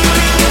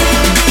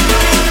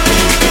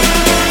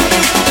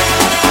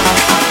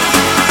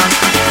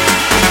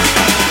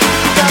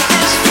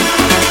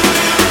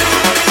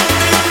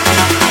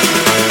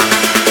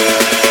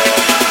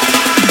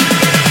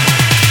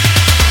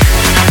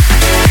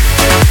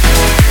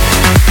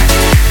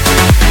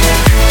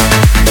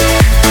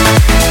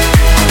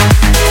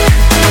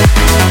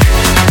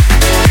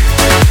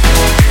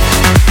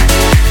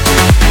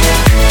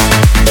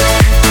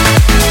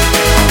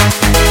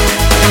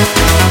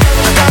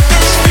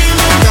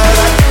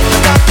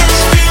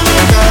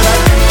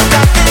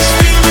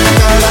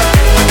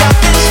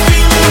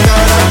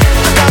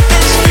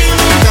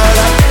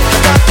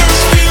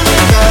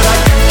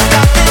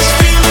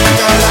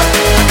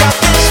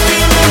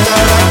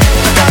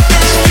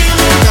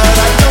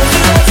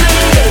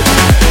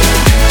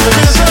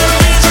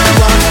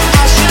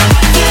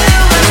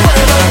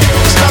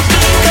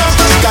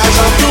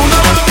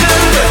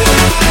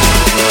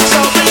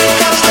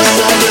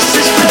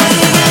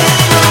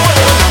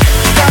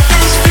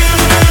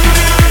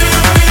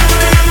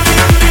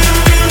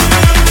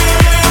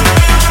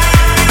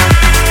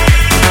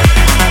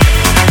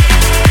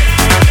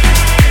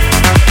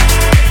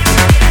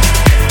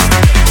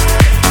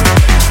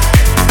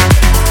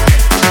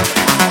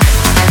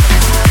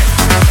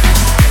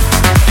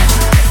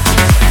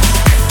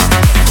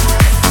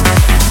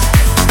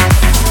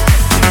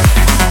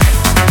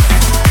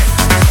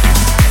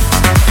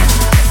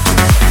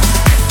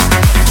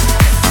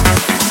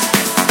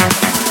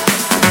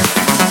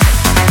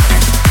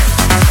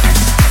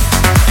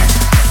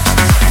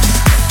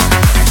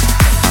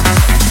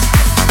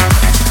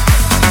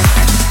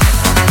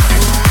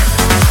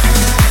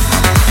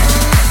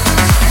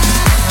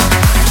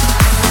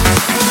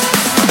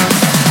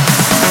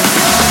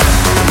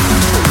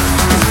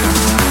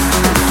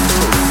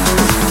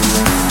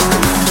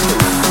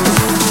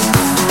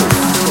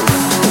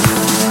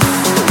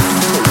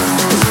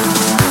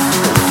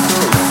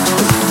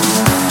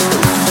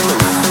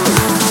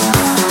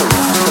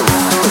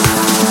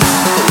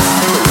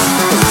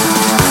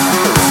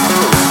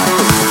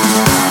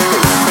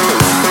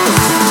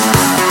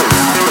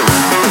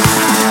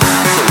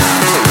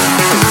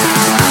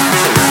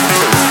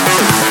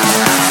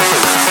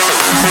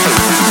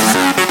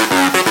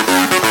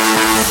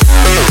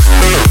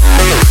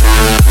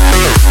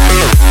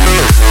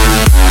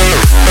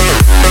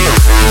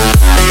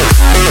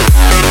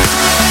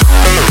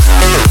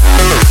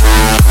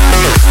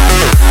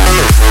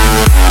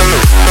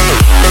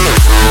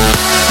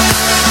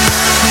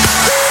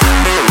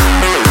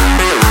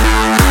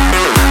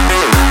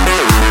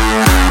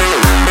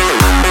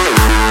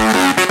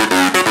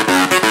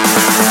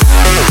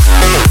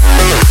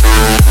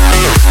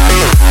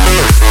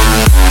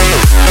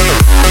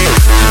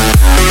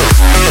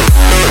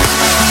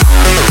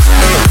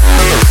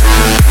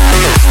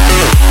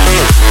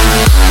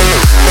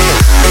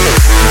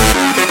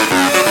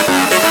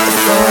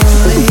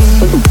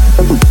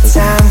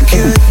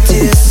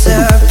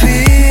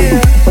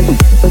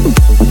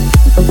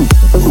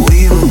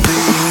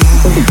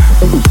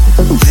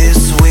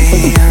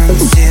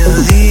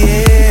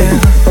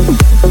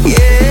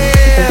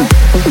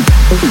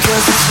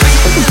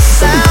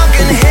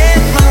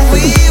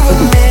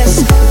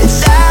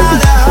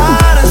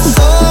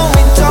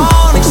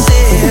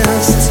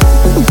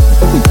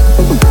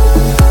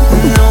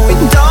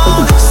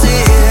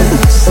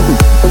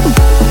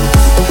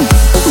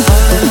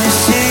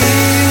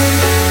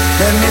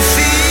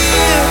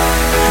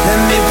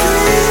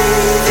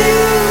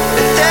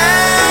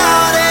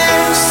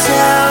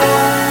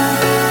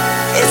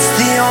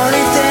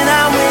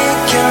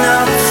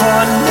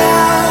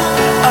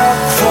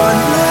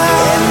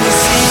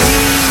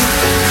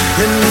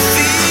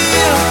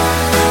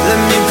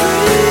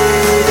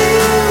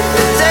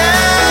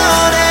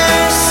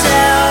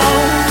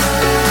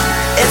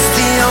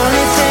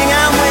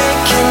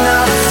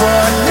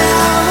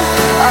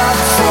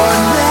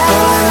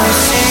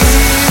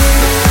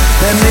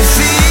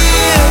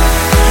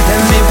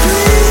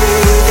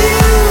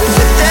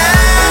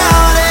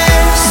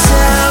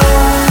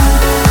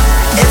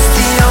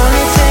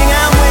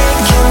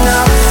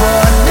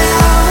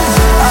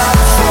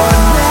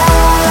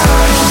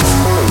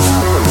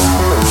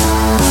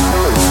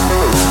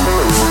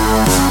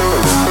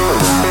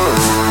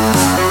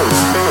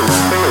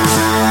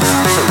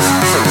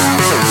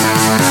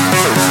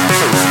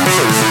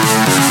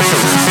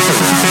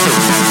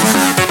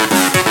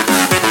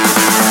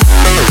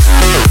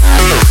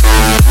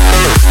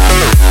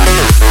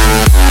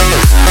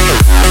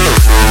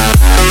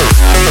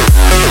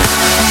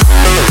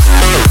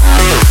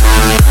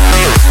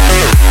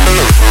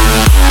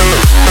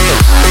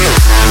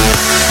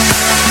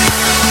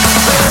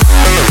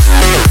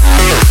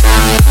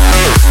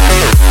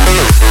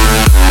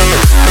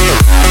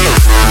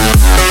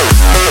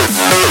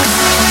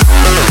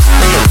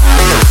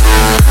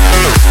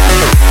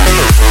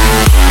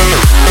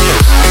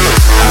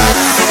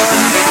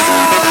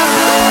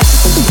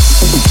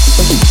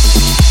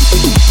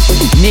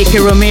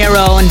Ricky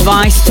Romero and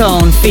Vice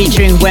Tone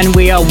featuring When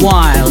We Are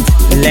Wild.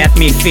 Let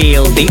Me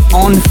Feel, the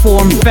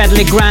on-form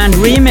Fedley Grand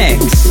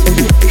remix.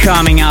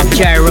 Coming up,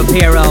 Jerry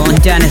Rapiro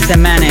and Dennis the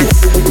Menace.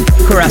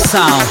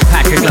 Curacao,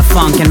 Patrick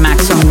LaFunk and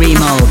Maxon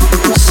Remo.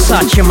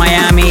 Such a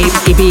Miami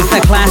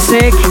Ibiza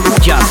classic.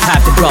 Just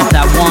had to drop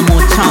that one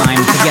more time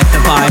to get the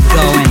vibe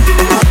going.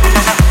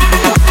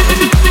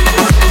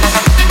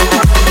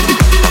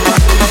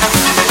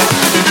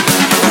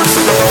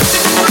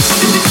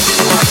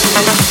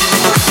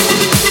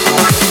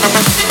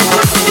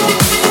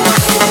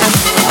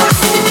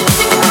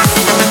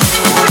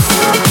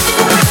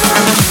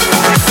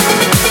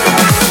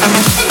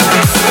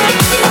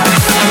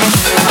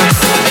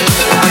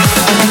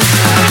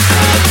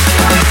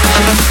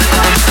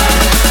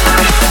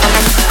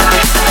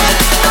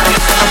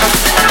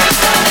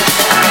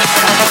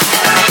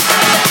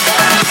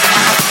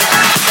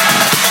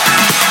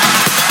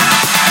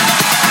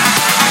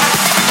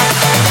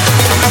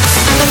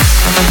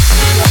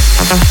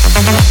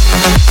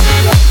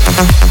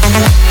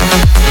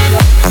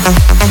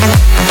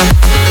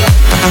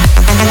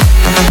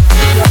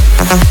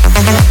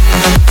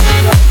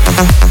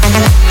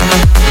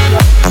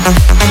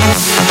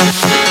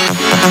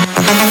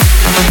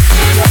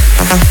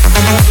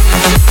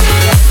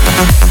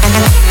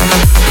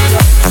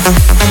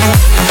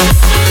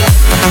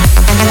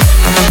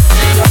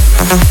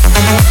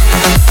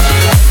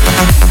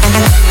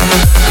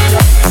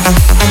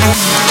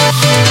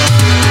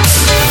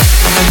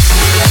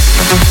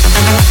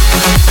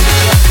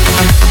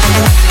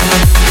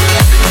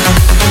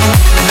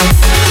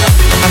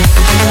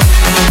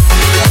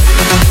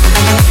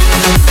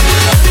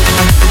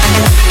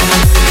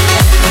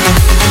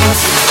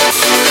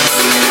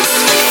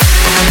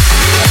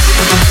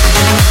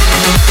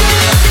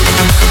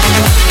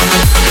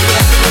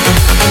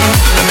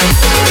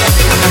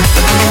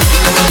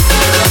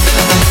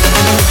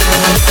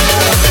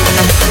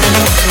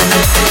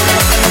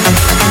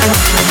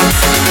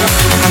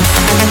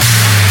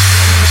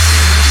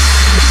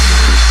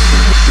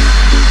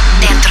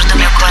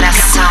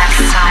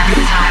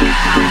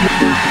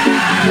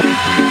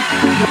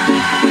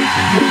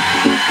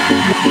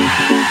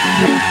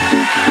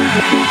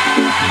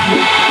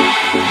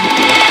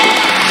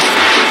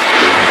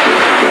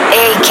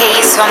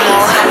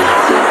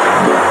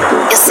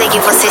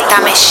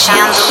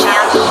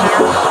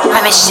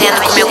 Vai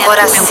mexendo com meu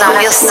coração,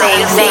 eu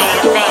sei, vem.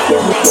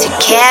 Te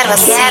quero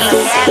assim,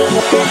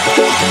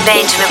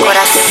 vem de meu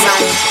coração.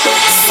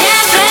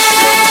 Sempre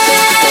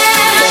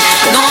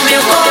no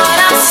meu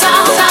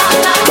coração,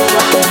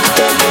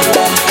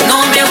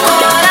 no meu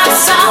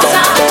coração,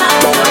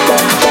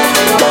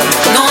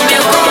 no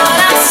meu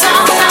coração.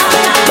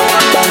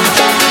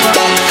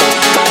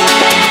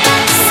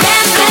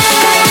 Sempre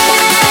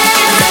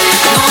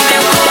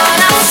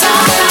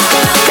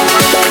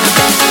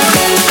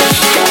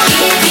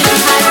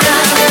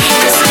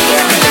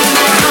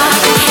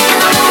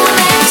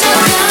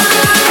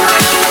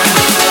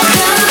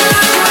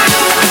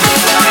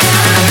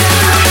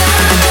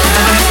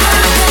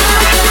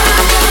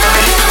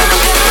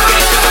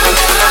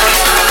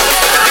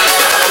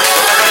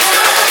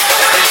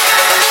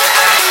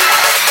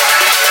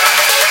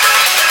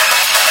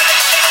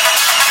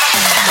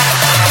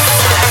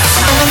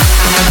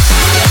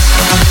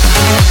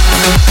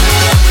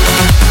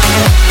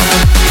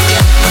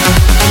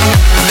meu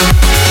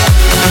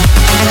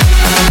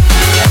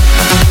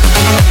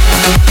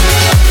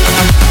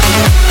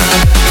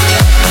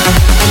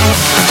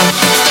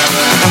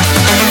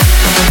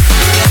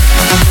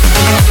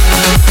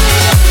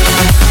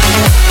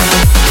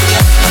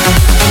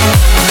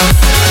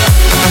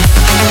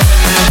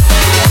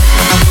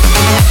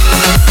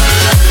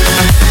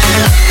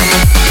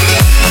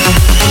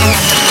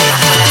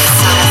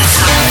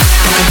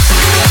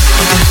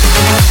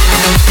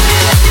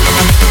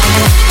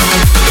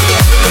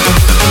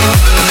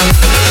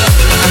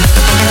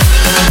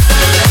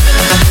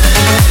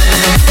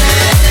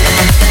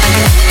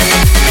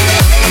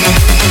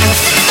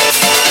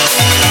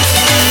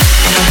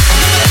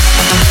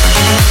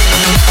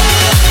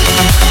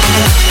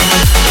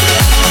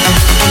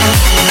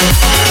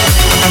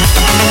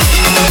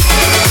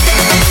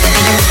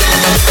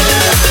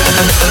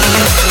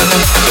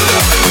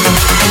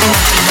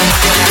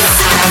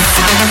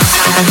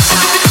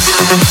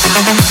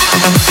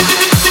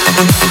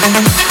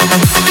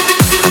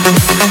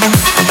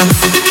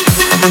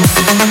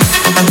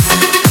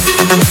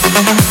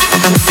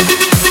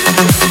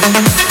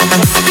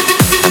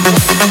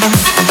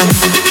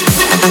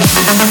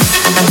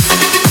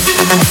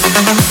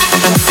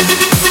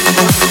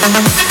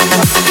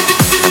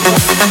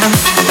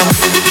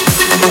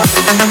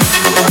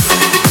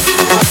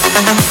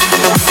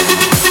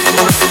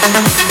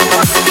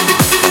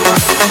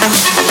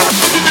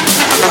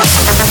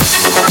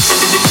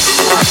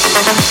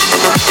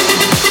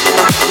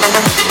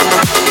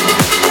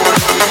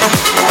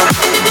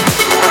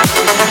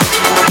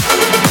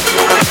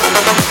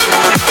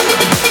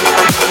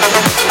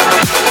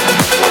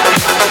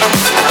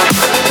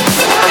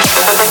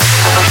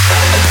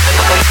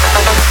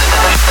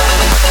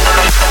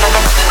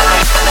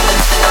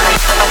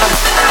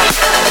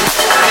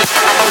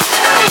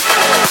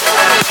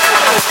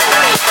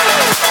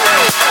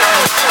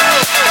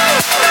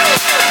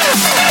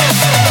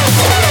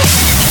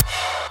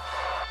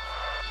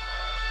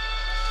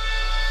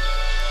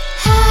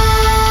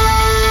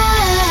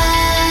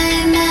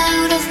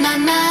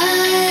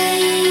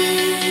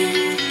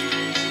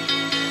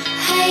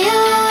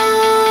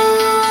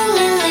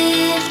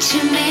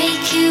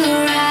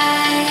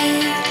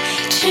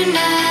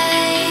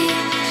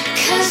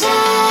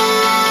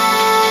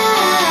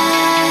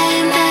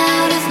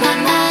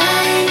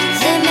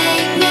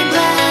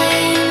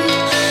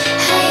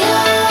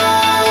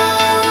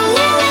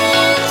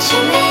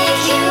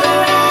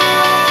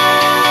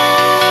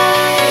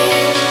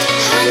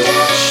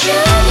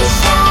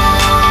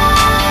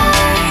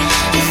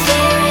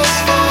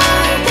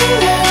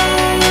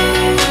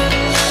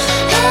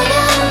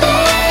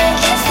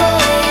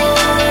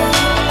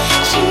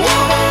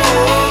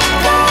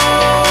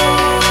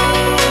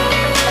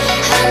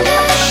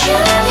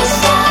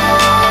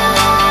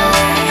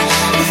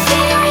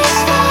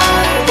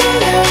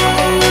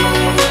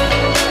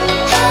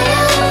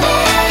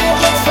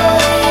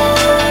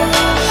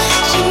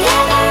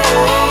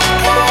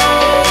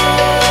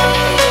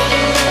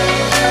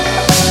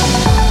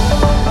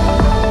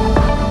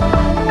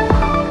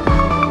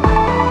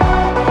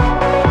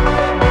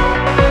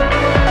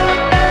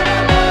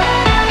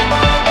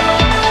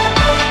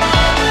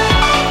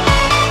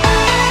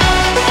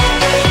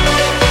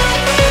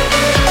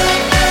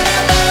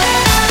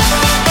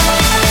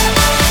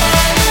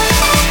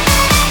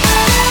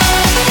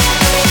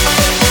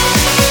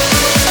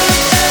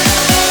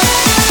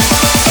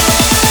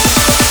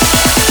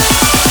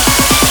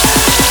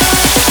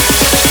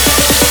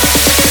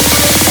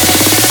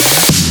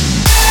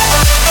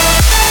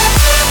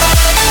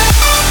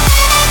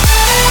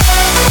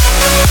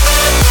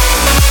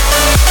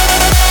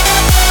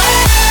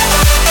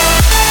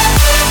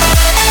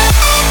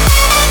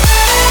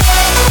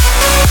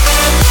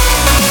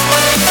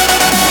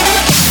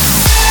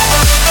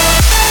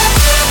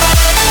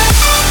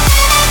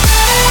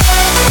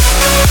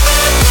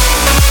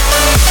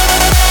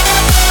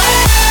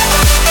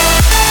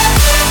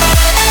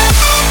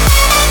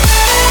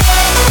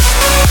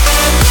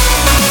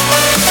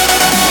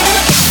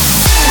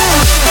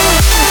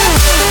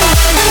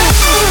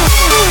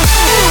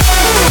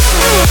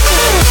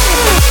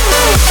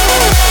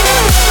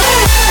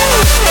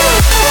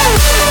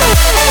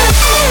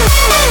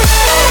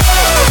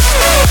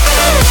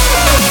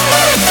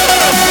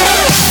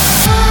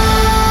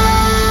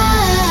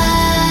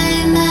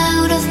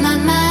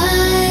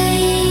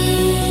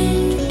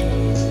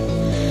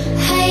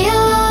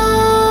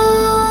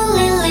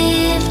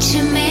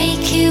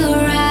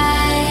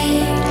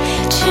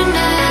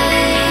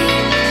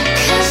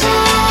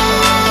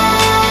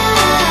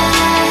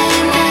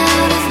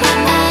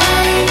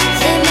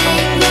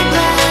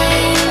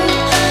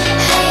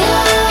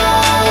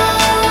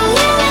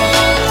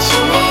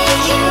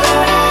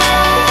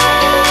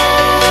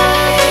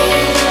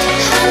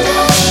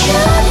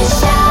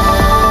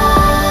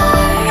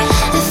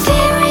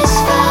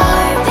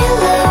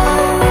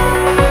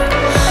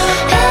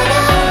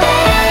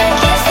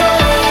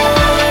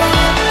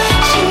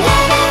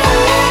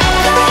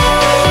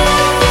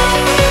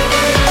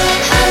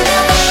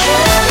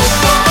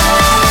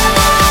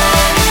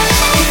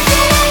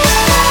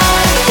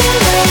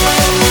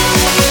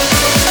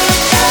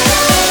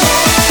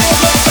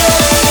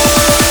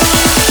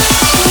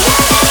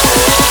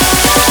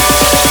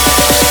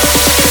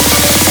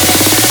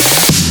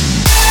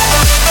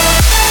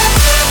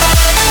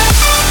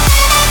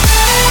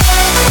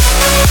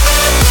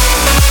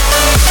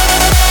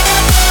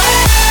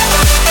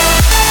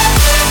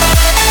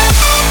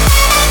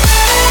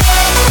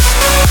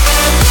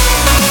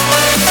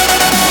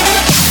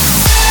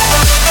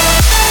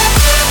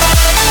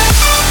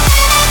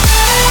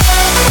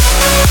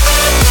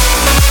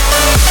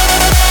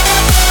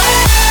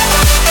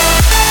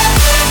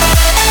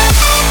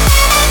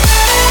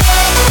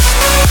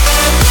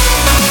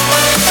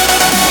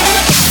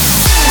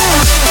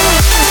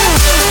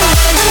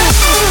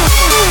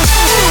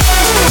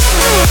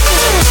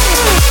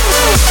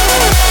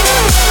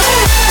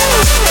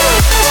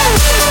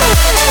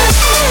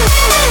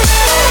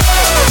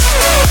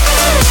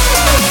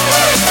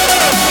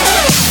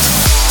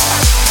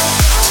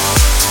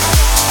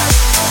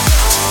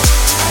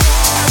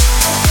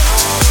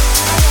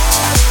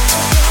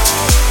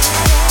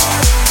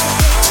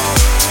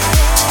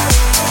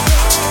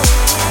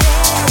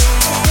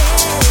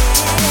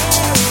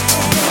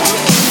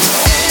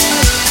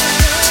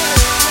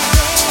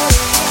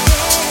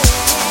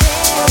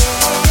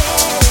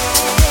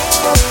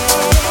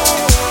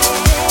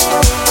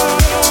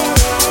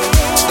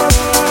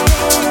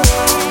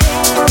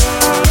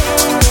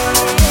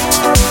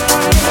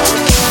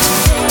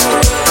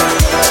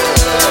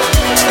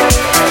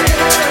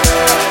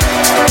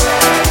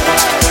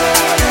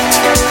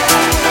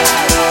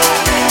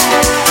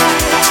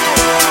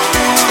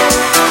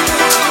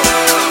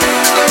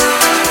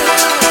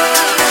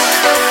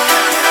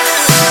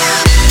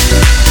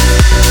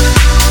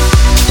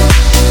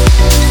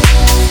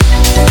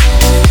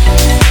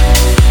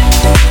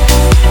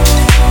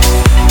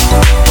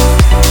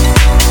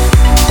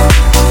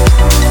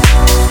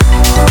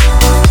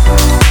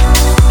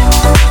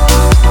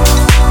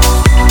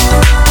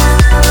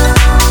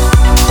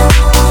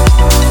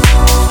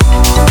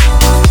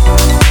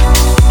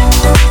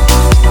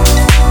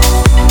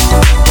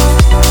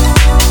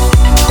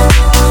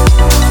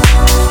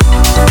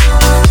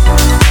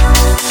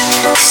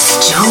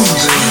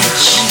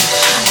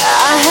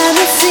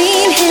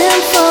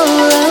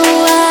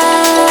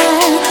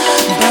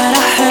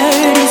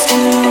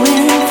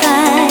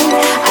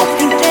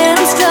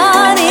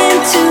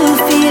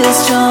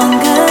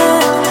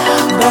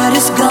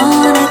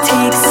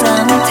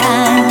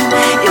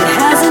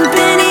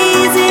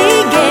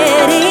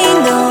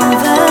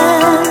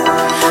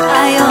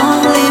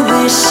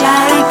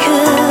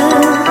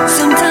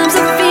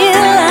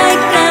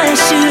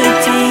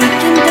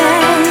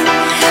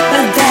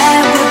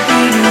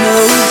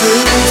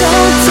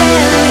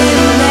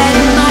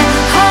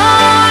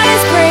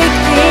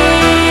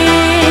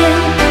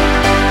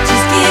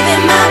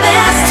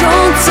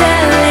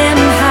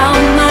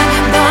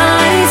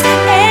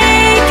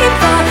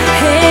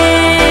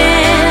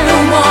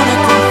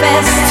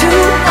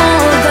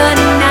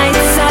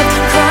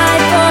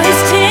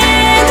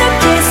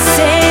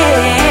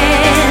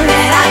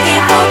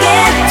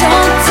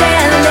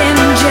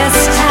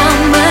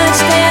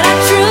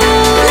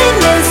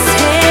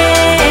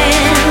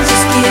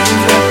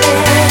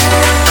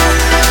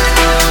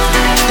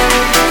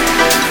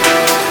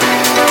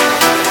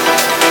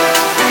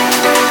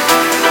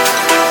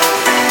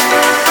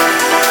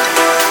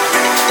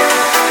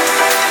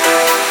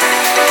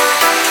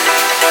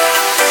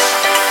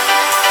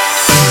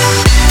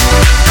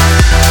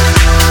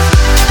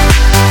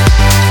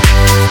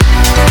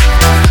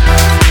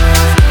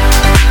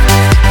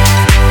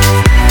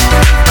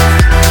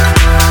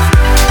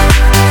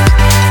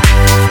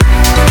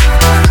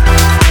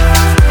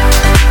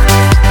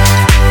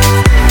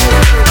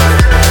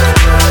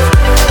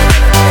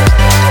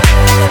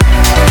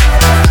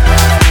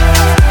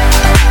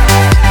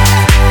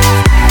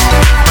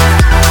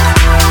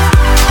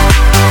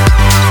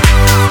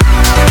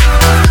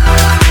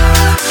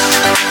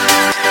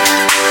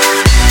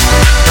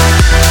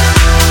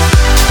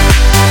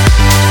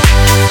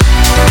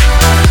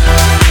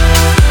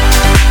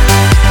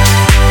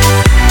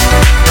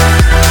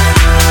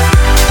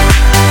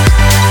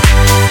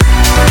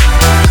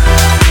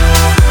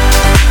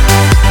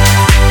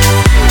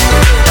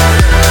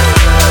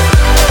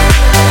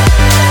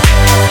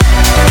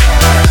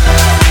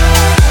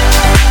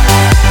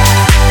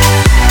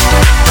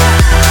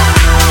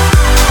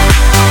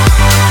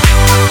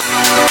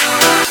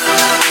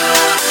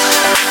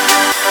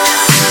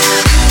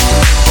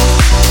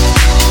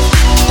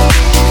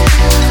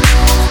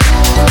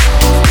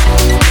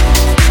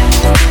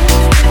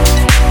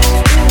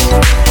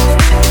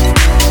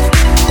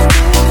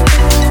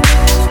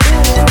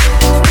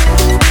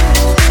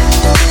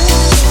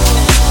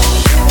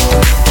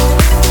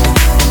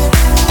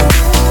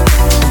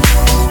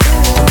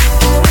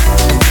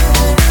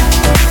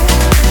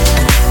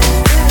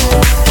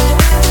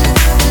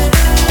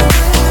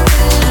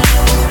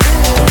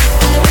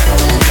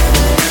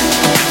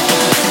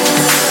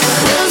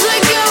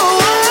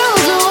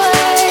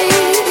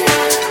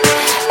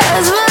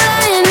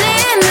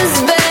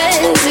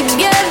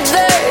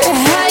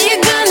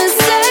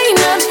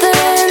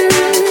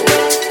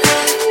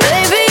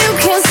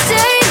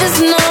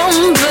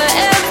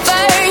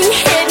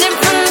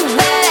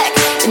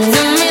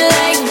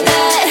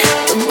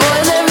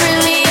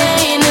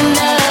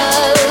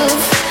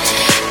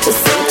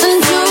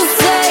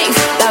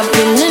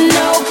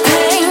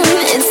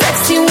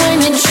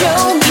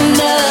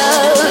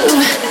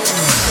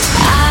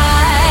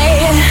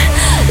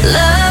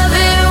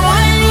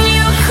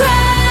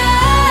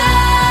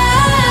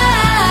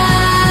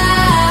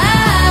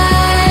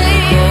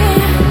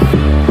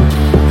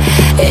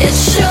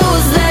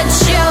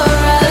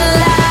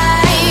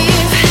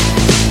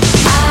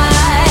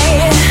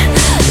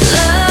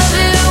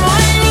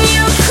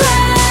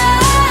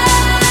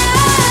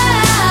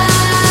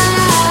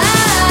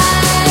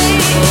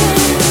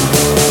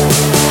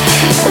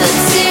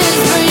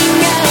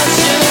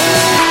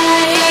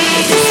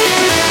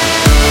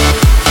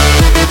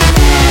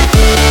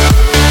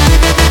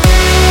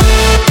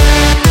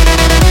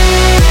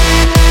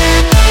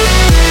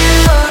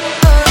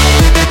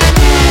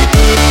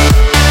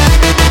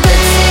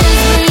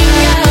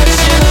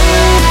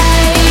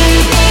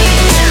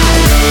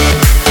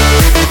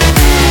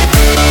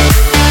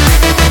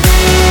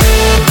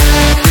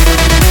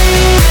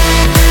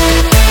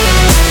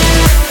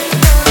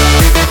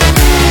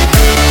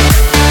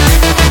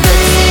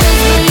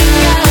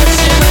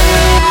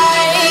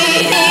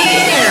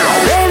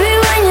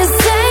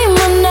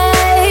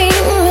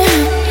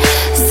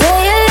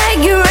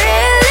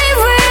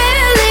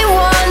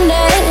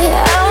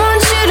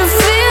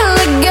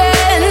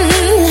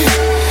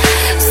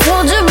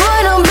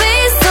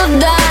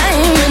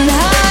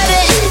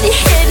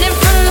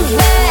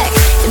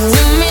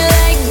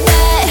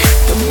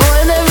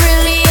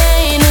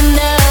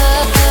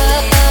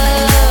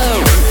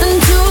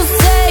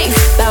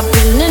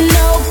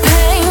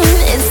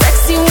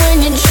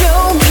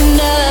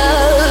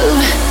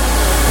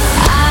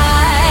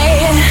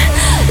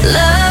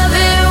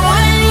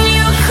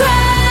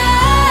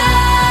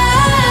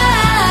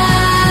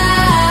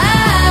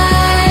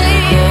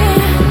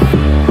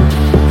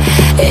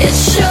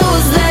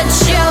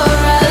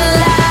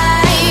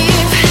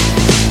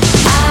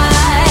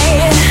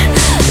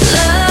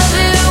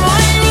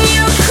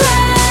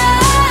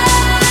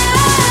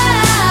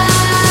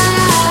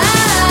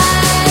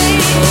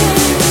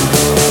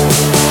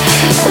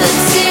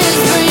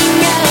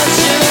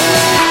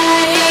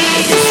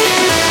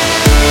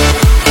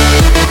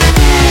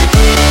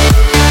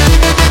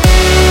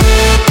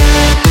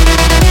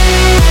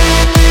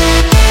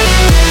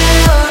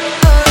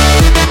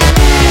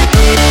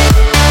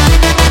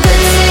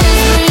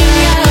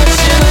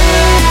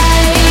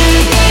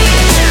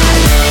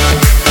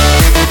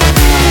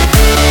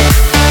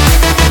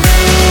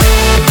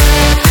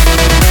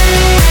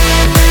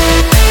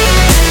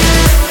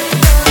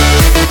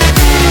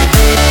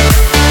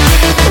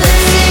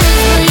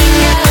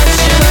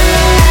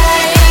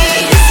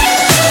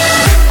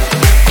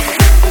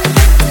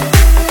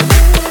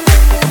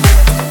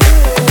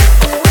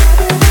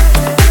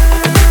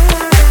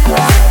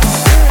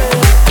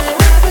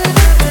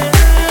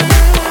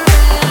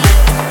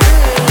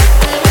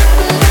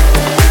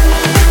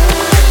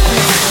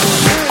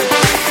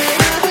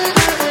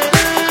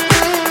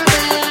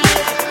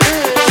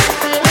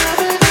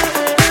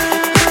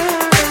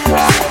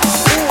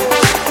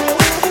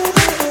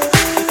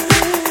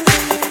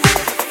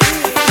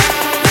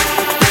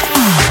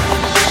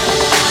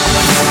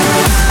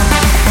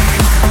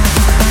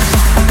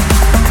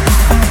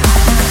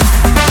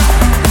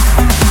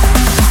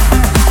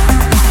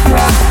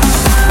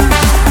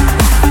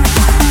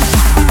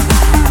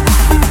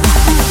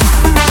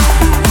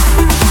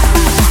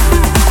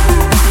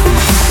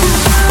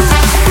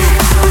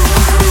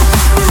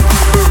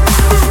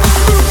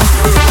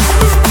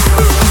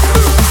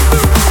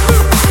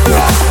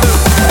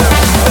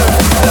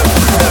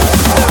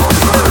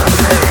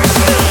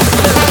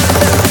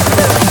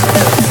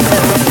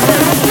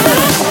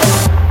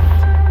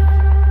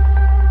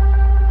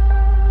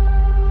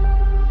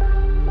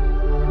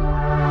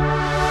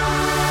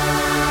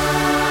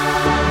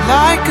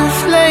like a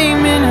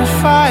flame in a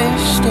fire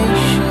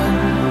station.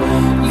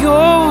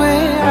 You're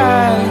where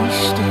I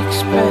least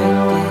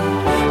expected.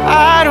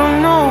 I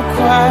don't know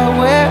quite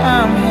where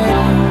I'm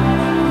heading.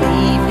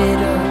 Leave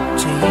it up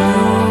to you.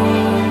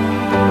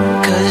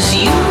 'Cause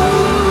you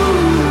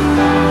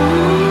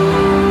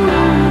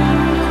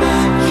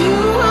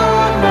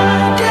are my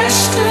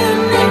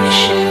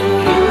destination.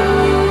 You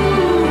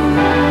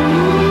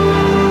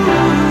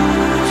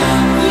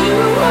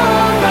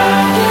are my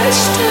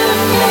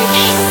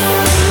destination.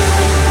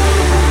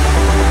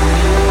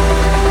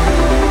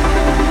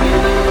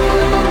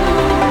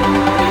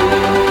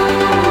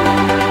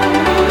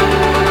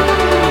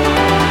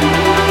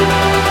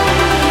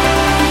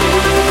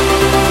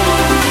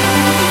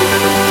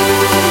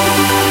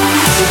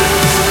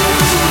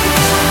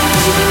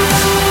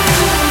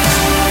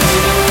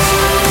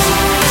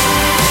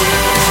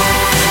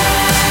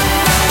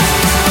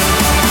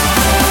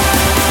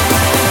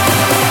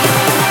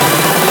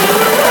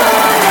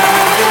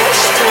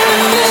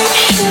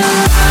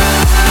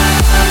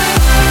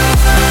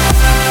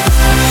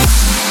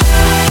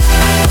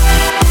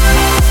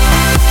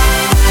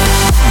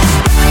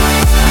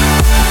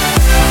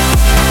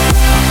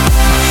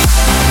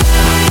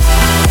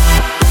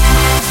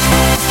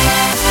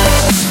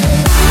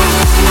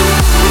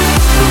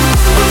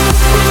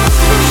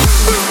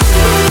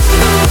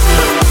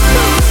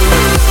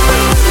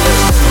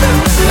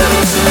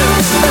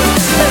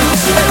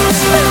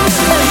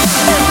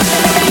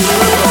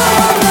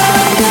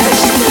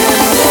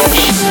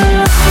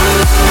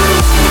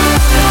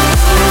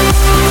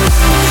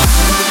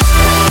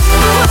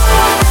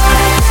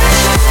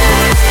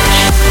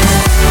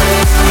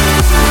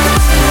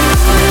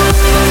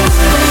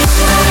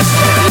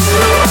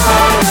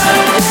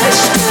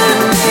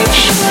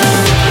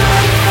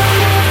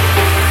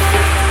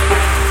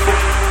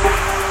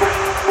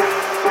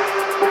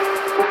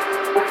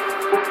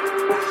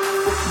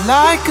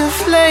 Like a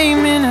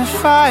flame in a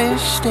fire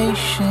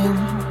station.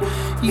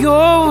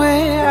 You're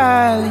where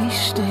I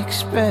least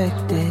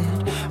expected.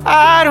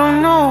 I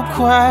don't know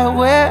quite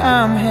where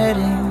I'm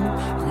heading.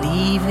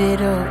 Leave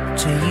it up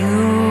to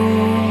you.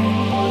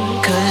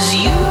 'Cause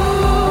you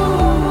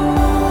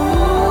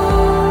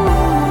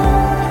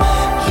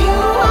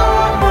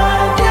are my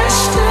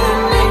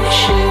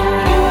destination.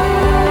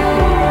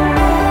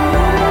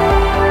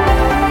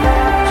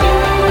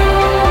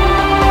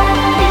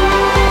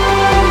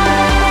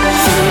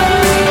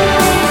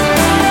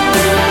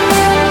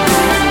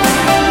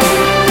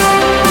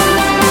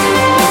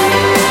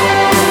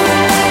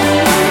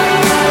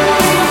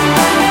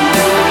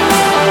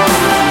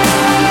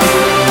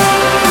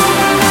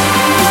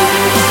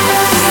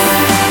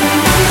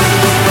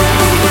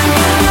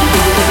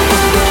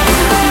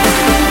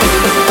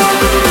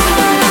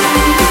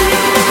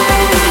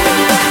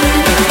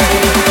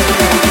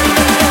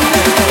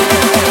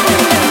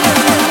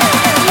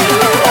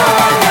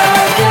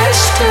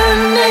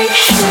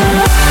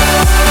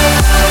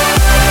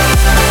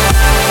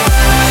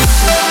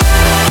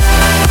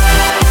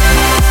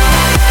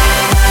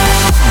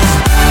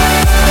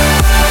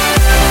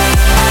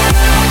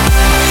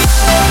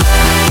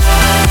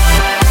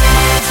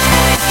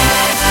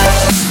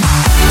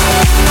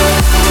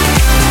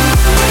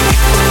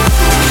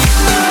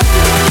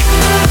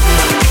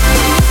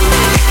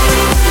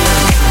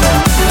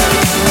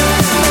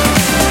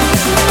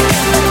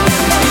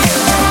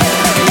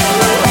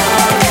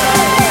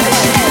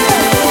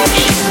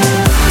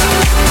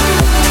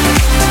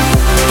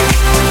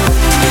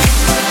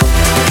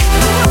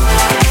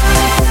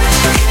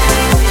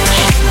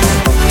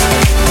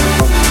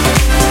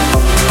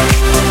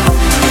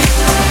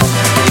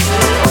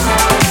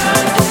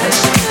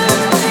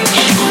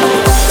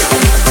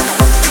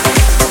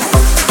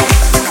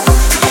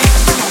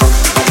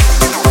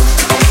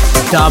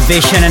 Dub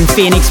Vision and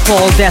Phoenix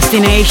Paul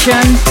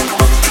Destination.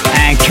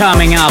 And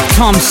coming up,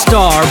 Tom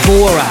Starr,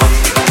 Bora.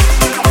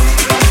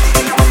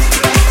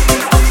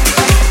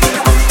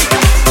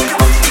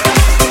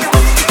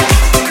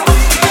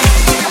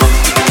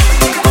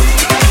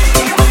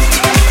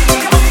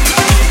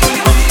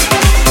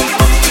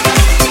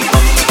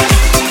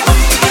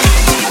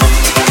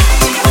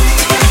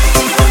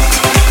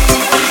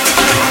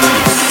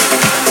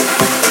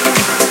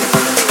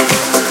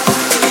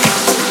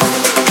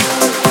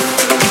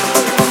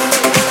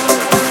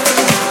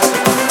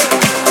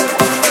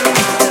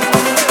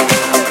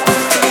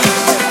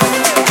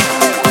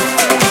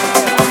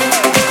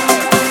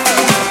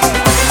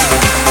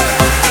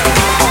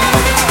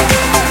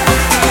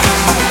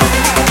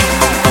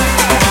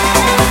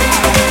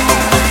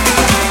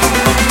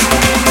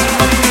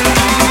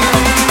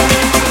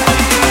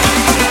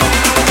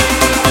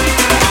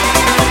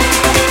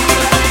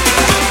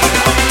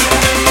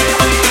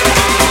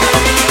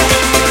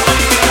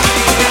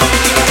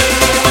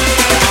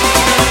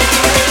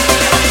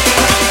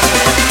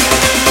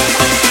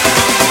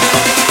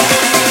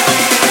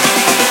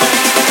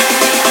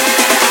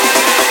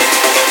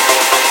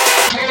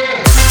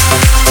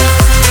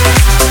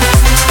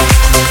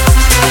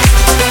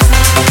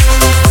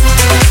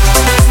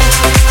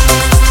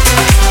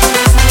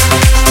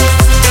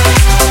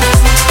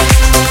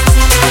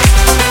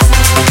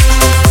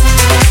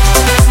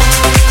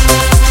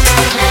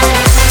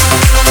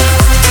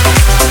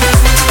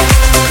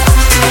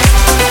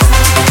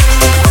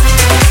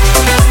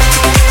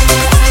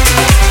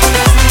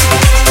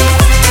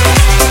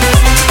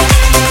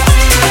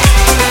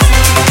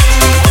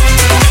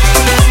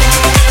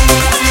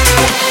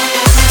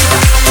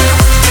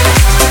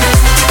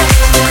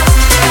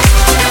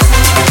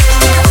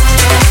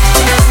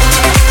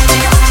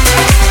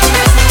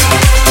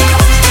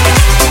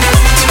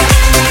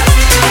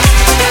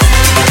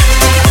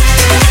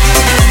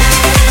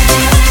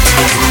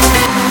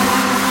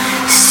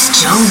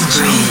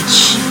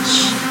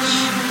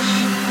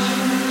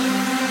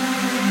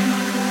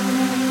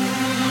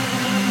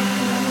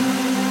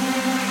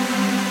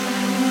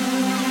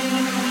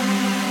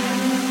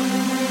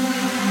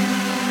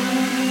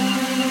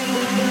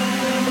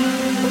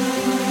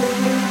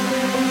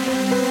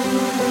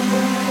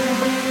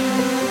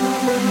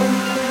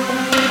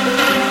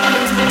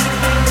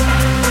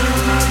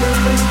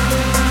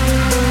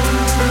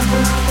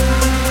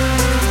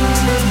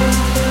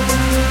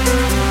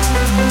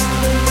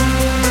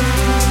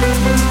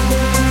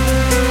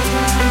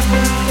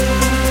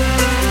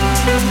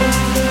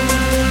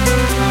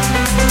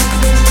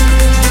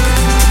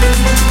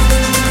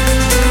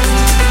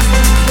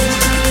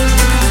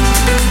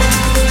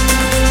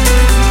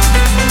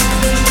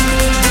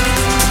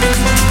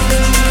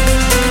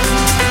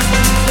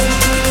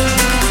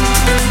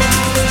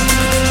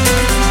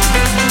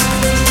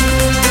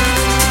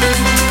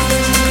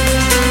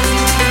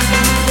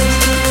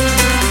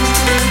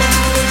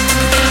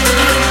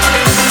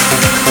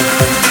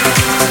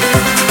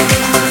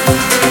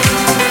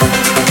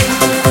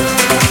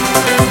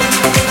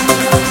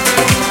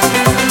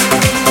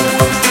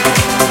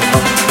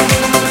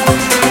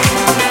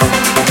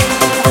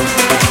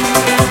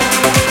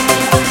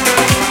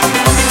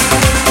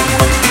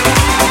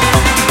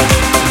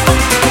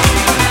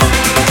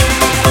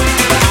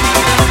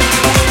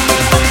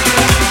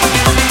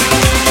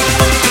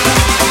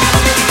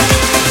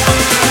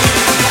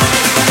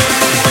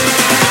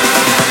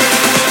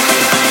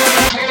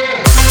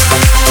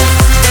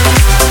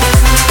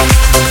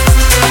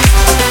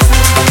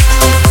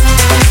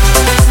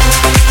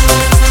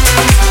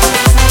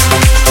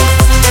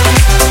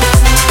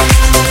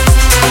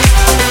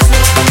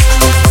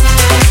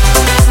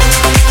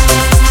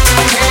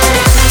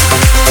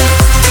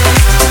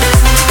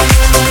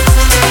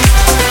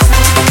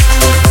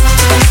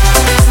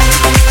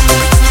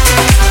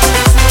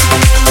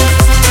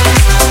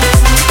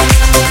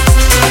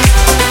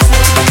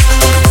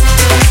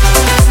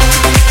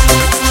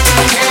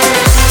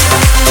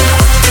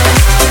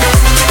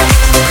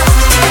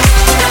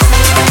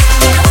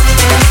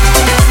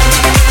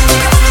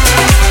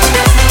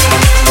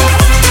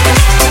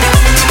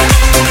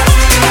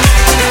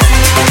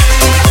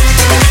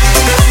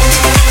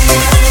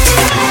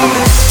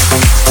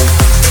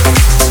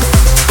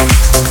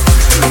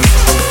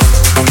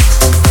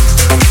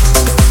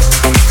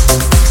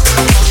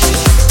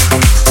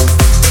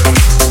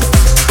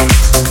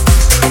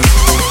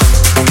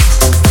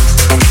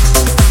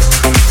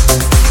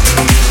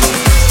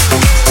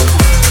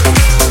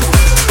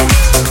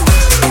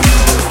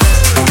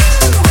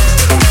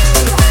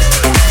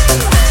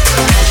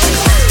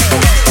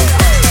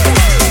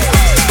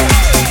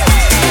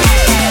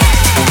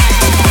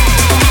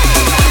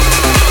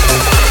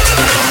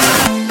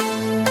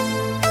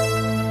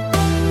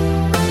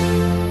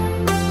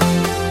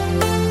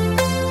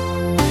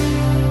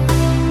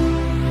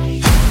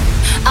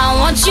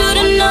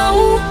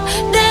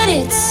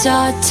 it's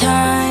our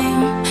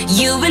time.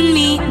 You and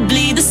me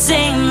bleed the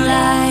same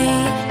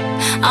light.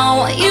 I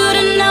want you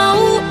to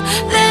know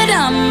that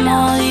I'm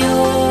all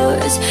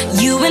yours.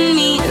 You and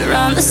me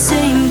run the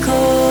same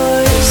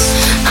course.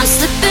 I'm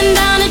slipping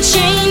down a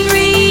chain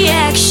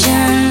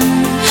reaction,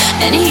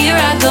 and here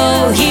I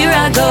go, here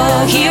I go,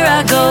 here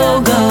I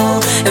go, go.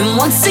 And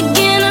once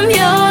again I'm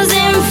yours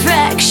in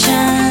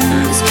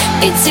fractions.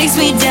 It takes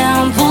me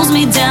down, pulls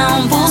me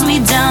down, pulls me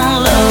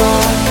down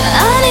low.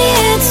 Honey,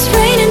 it's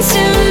raining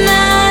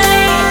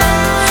tonight,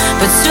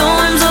 but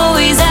storms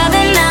always have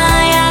an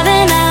eye, have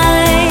an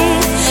eye.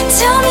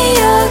 Tell me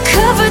you're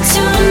covered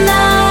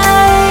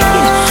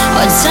tonight,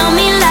 or tell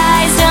me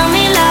lies, tell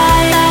me lies.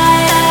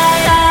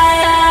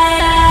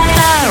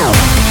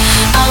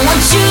 I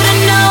want you to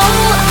know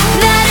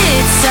that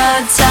it's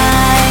our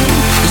time.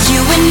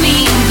 You and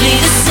me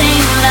bleed the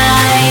same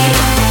light.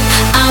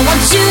 I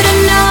want you to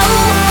know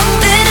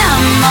that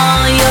I'm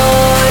all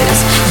yours.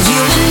 You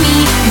and me,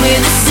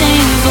 we're the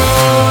same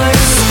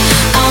force.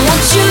 I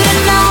want you to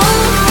know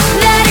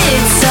that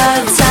it's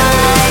our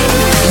time.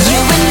 You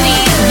and me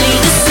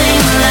bleed the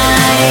same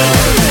light.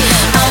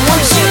 I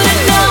want you to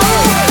know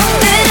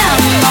that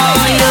I'm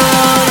all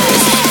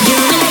yours. You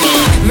and me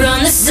run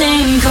the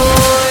same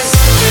course.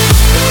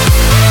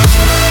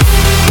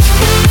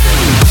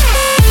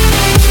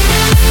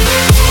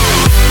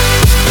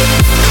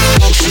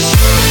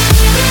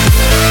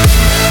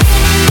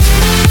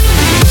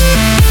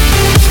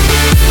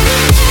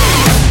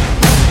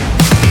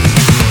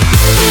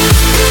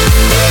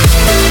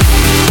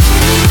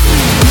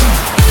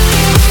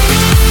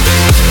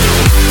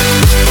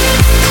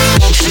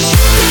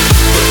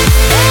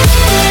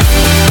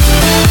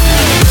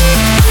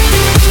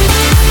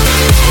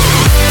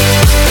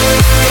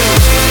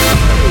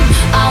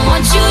 I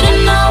want you to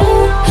know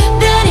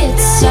that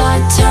it's our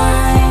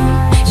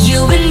time.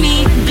 You and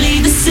me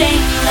bleed the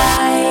same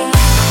light.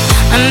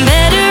 I'm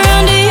better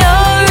under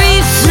your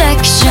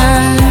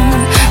reflection.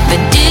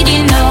 But did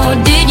you know,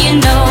 did you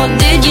know,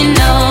 did you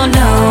know,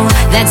 no,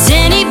 that's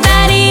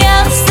anybody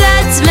else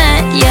that's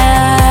met ya.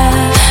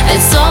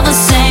 It's all the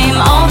same,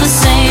 all the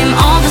same,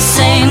 all the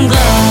same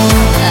glow.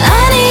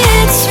 Honey,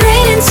 it's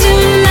raining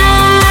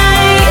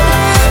tonight,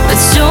 but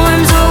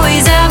storms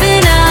always have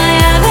an eye,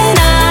 have an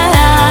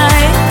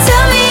eye.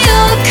 Tell me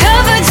you're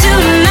covered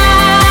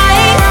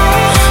tonight,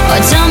 or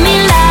tell me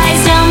lies,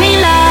 tell me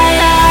lies.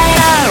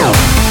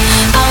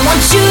 I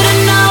want you to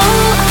know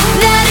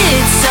that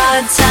it's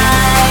our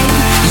time.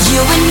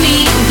 You and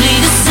me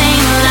bleed the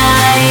same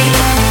light.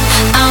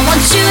 I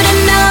want you to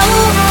know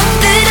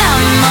that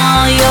I'm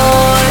all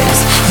yours.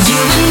 You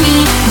and me,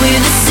 we're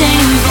the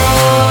same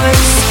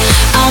force.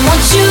 I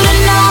want you to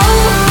know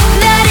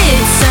that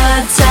it's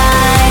our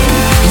time.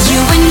 You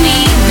and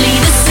me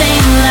bleed the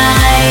same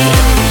light.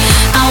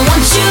 I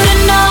want you to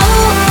know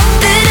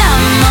that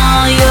I'm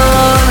all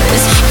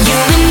yours. You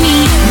and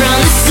me run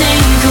the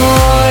same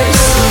course.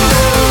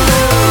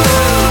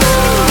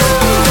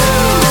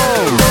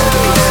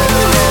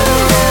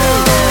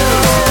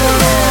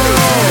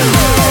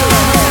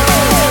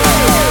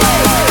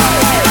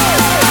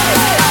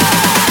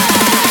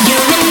 You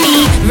and me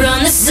run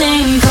the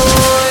same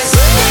course.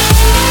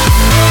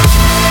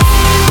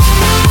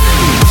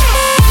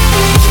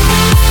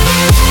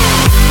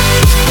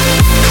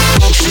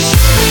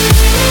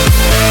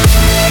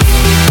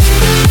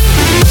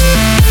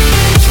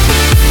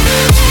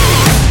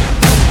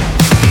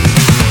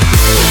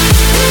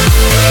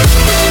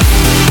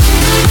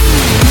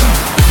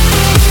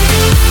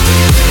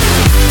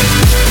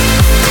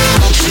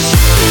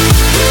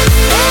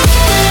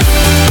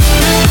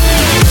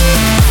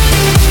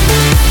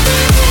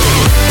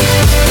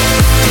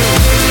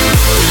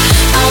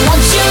 I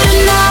want you to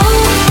know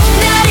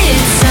that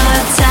it's our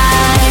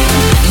time.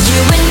 You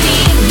and me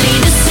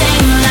bleed the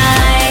same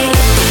light.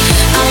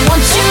 I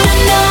want you to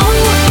know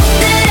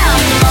that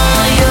I'm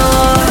all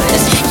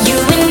yours. You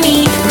and me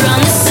run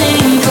the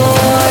same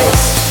course.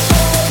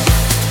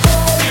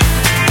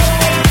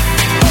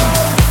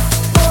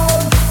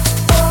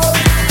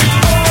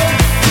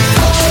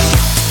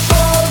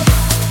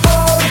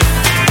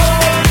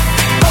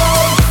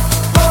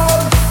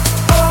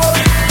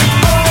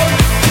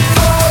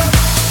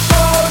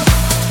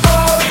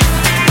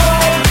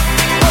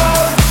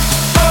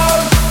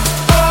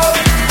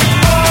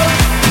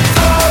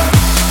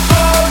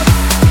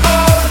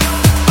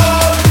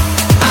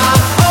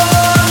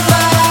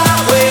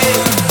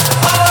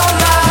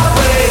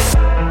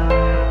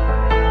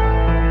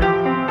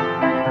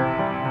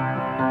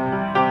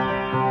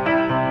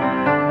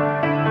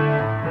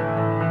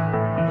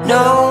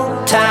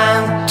 No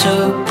time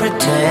to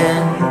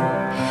pretend.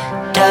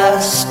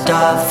 Dust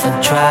off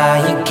and try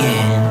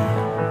again.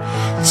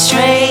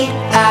 Straight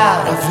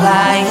out of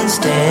lion's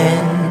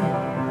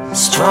den.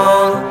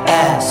 Strong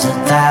as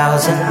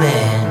 1,000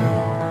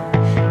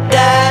 men.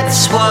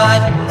 That's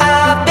what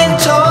I've been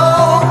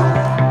told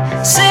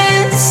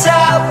since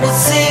I was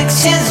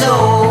 6 years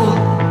old.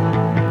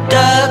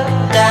 Dug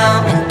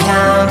down and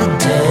counted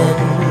 10.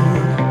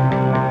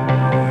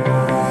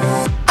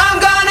 I'm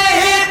gonna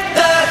hit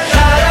the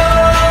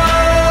lotto.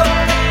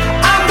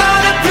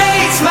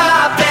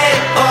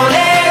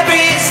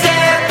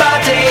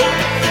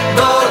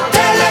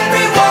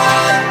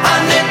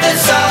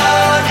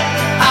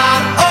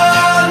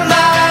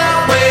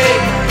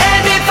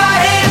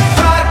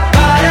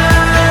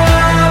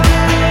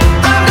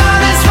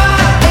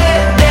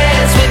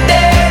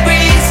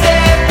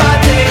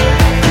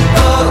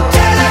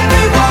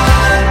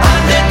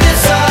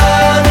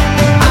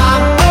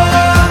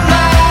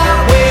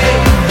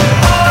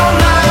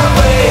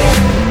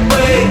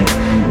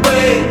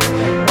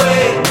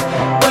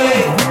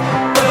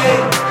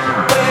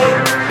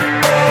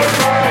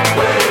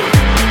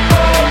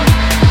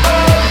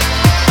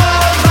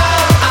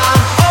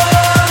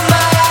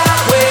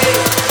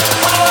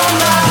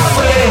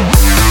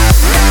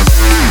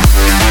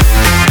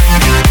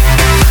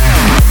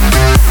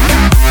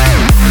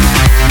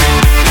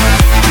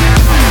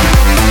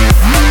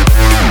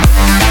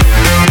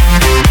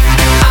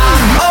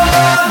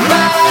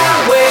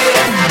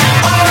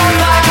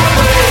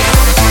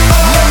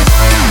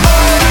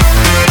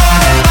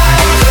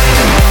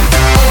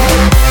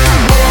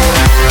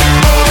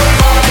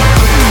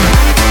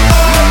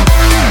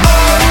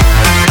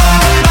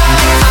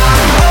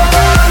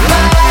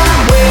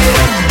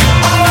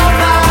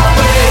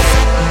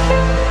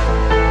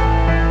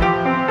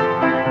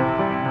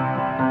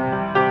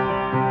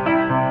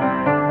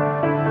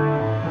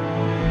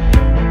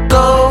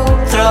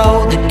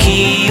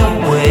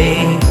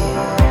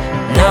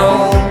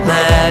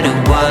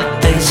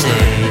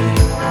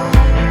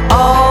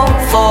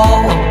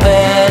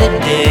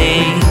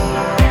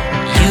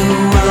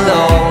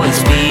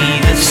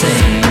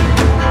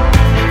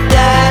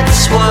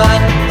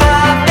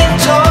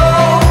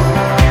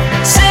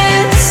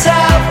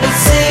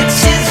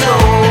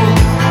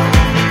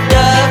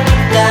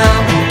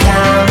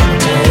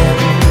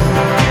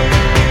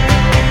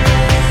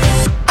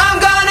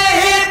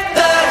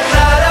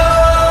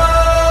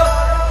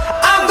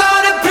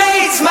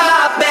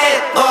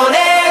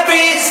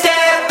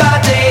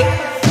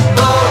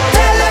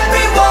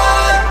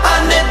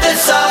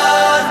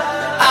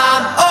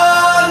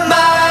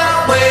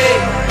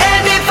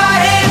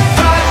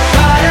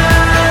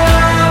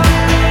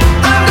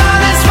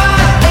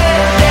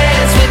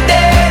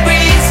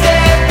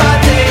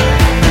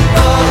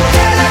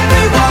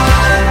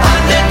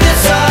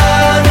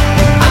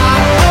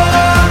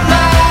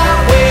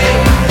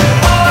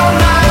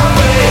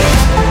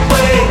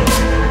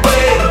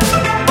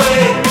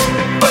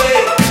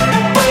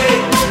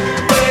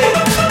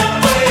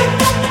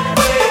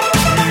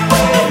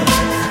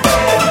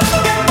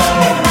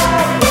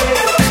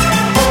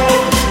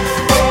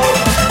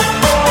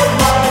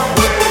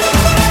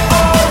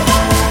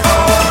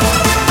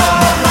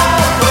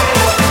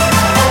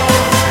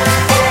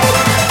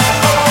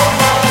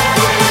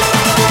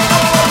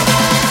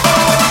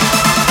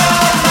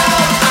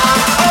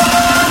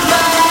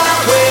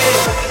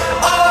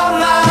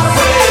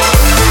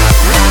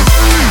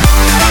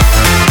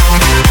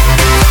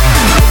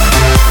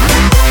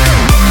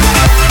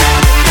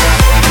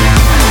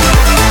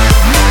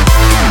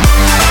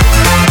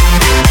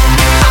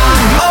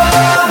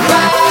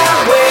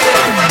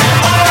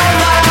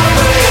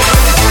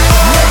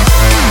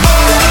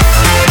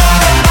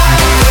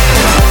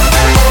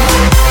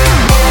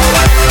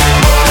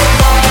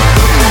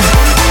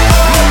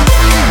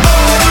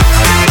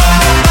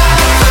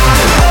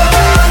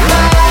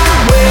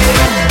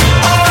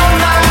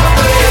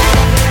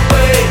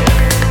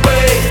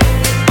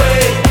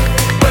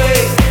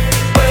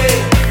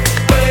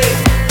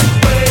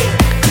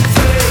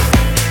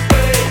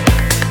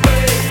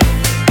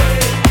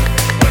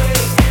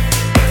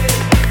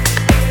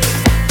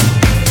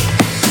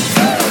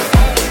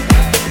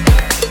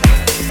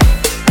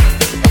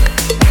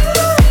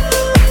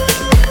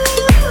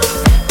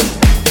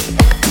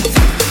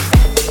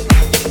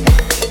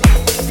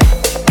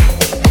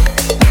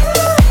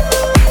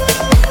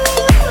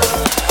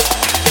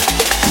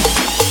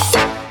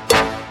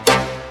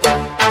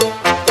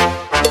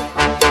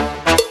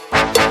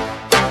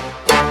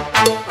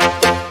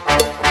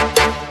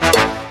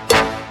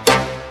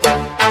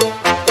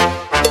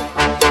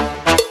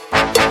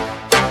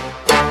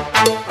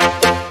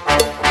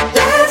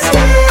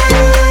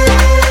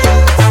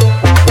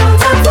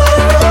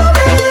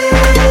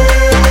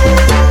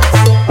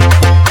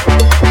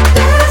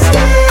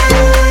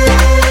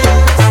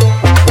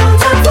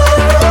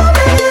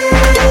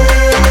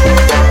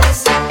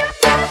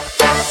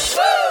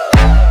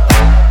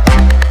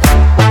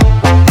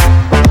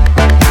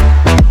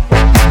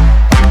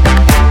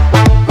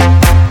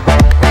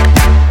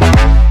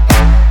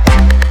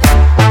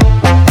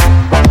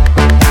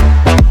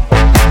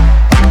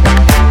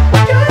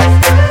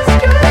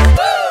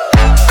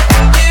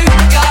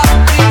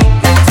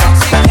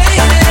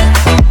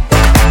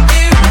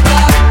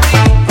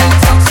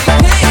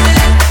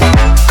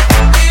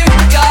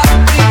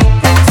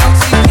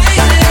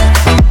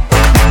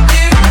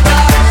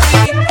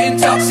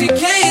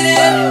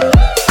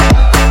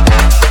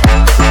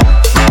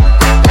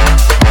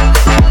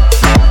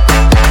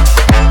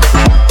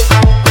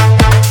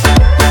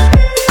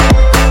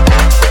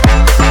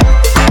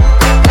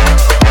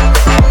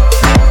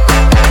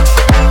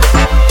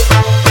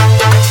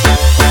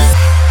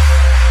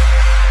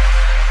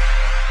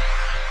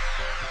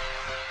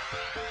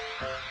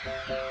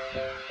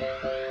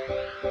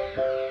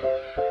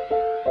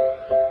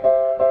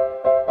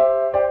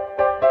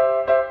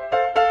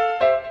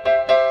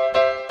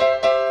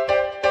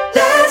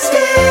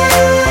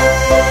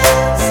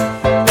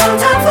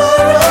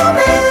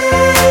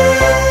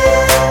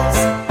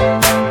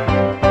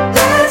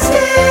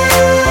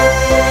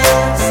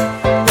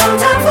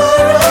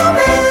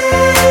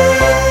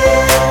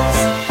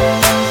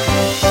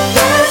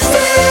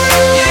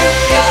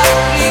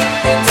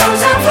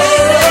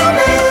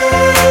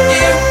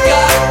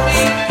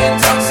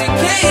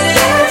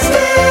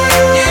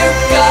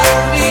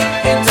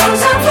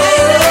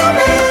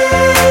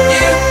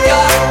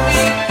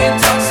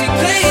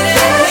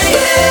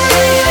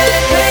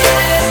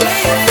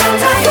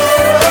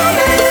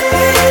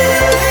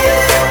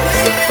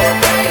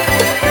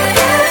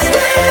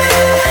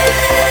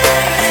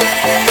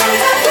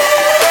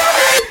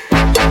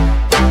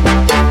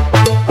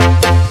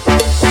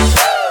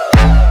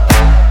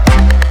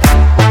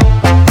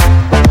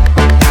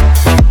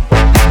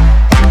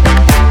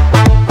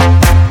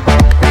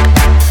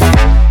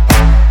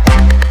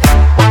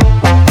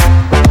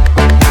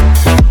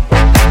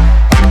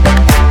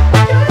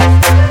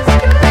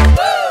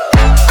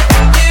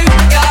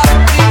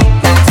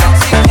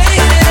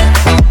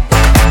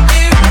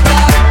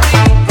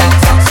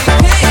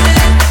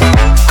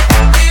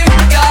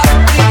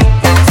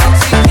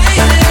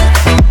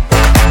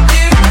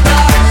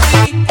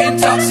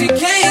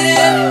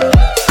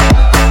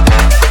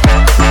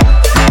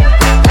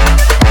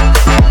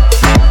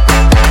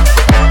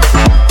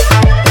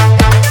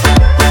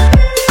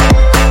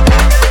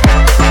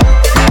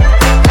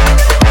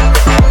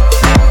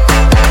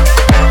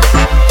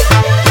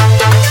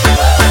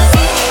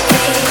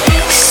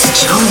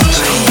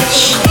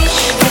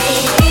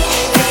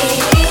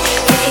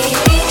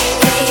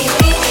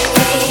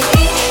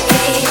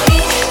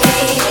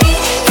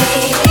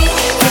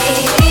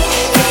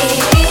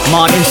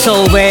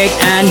 Solveig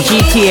and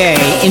GTA,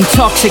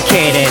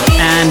 Intoxicated.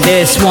 And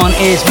this one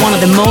is one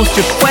of the most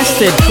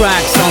requested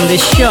tracks on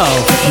this show.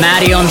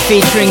 Marion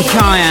featuring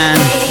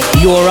Cayenne,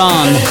 You're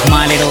On,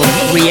 my little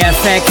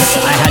re-FX.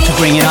 I had to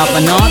bring it up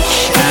a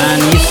notch,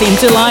 and you seem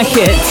to like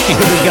it. Here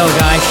we go,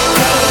 guys.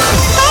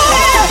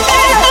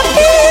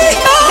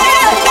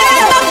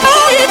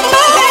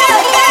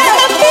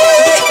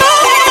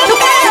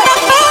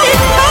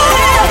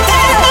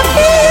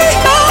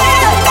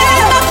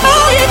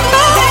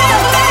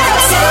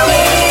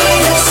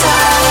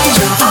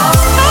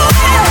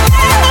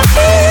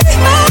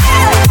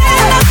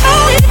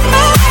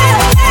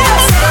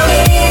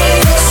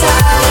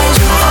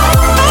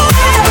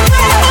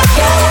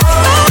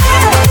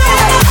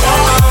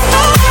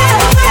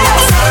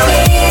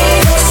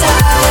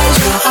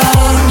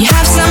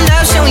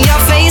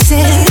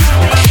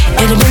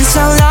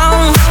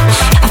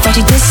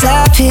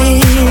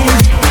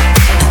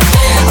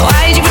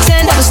 Why did you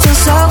pretend I was still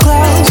so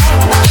close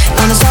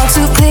when it's all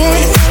too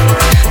clear?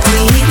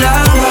 We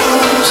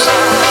lost.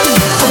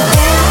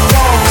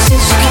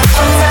 Since you come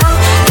around,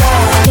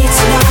 girl, I need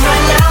to know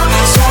right now.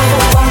 So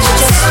won't you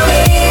just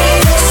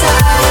leave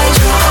inside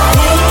your heart?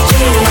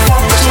 Maybe if I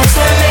could chance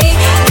to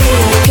maybe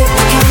you could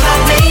become my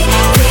baby.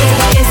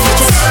 If you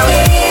just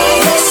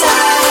leave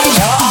inside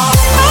your heart.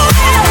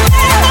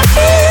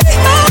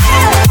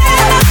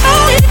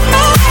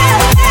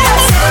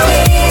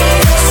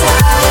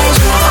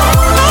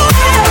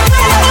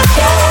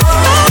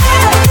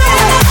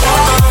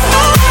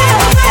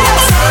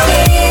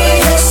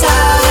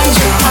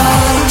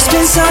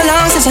 So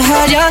long since I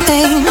heard your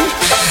name,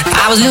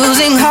 I was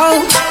losing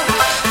hope,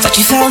 thought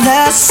you felt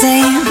the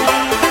same.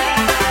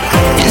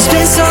 And it's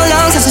been so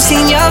long since I've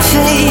seen your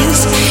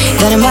face,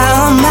 that in my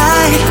own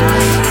mind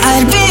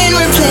I'd been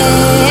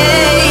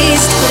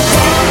replaced.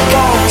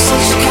 Girl,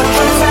 since you come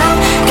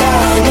around,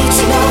 girl, I need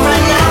to know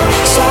right now.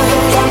 So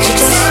won't you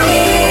just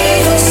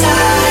leave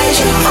inside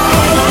your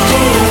heart?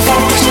 If I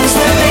could just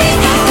remain,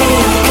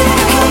 maybe you could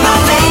become my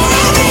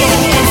baby.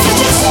 If you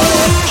just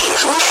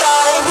leave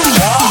inside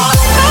your heart.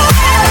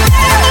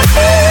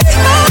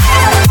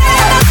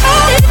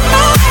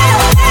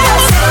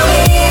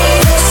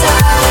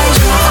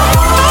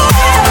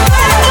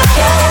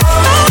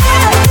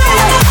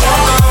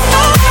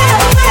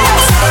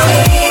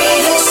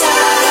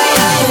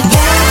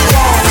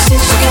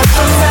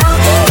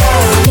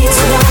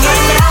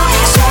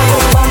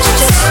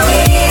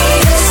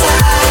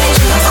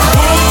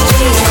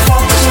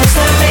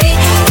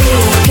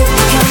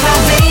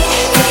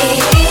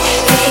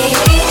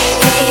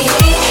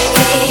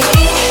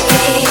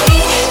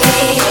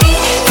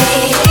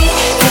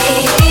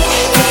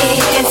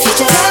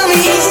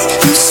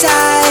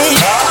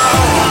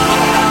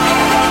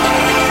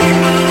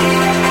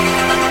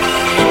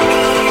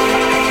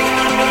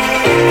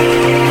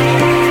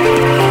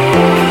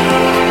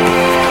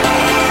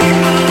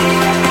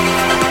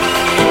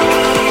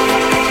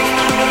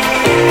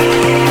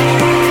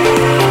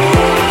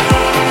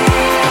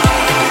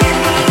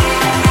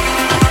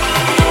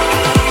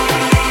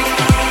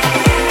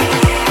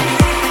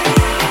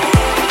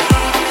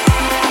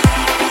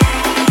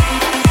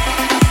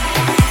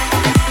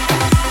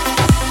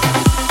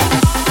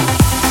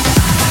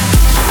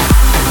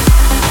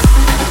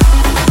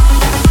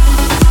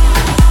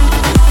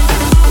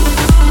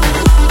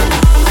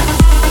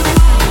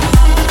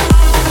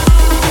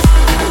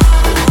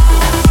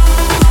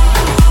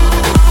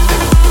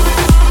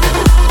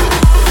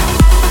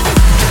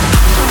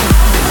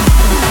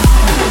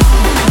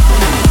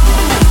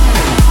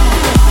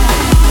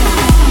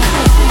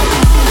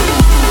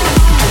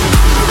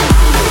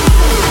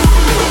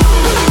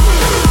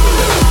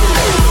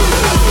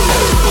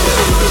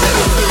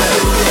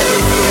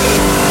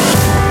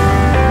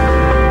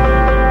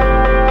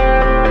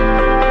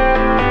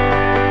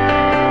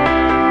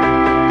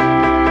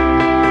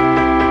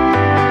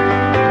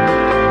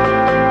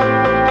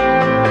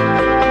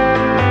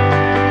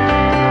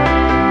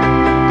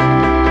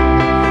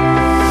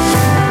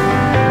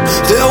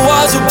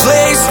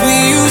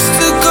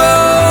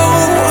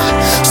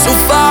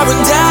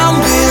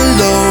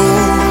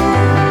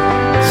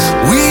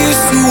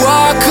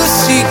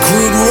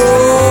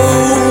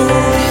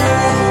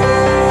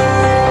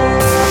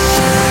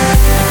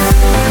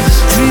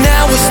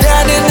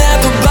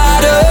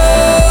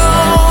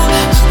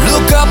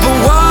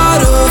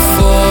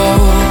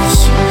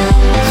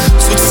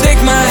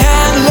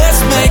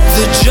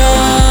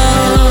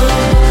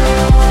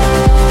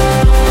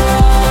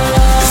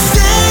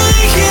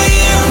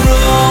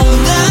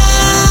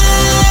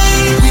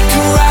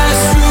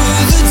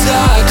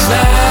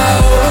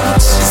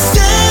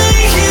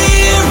 Stay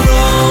here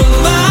all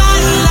my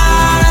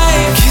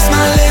life.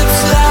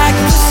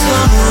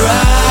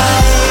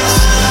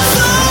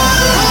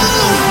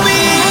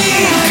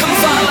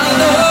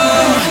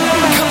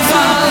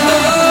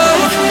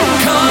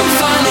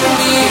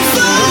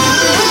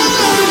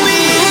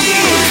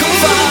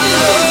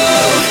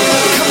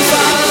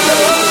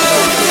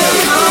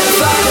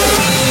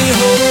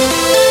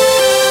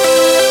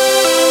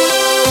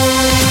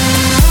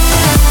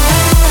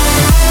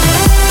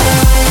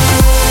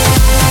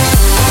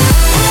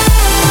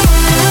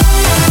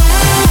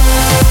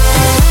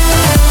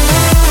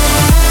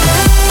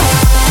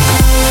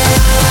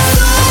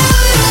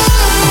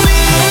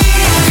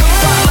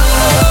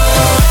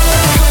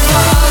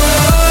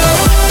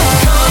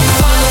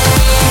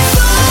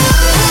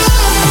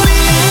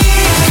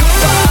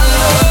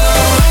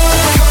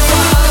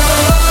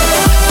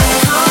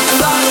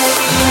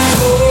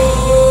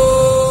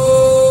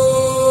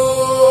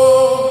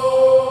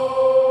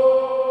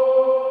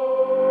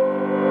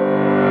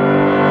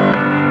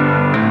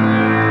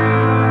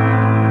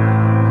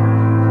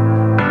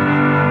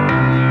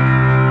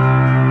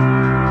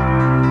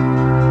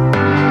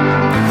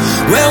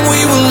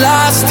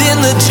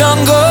 the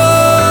jungle,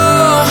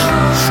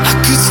 I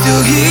could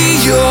still hear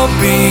your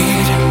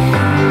beat.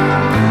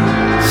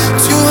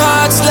 Two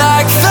hearts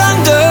like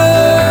thunder,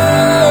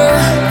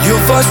 your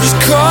voice was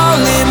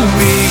calling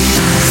me.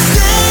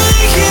 Stay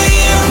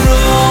here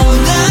all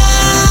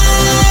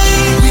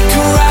night, we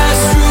can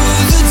rise through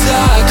the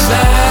dark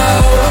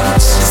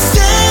clouds.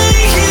 Stay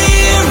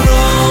here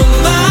all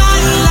my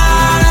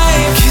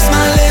life, kiss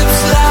my lips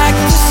like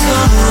the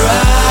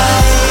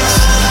sunrise.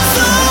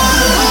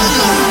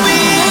 Follow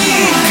me,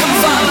 come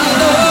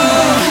follow,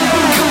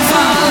 come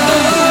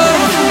follow,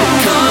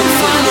 come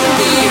follow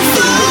me.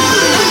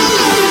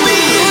 Follow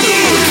me,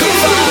 come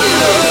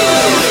follow,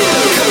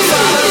 come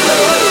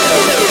follow,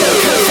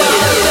 come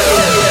follow,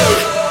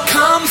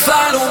 come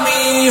follow me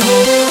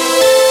home.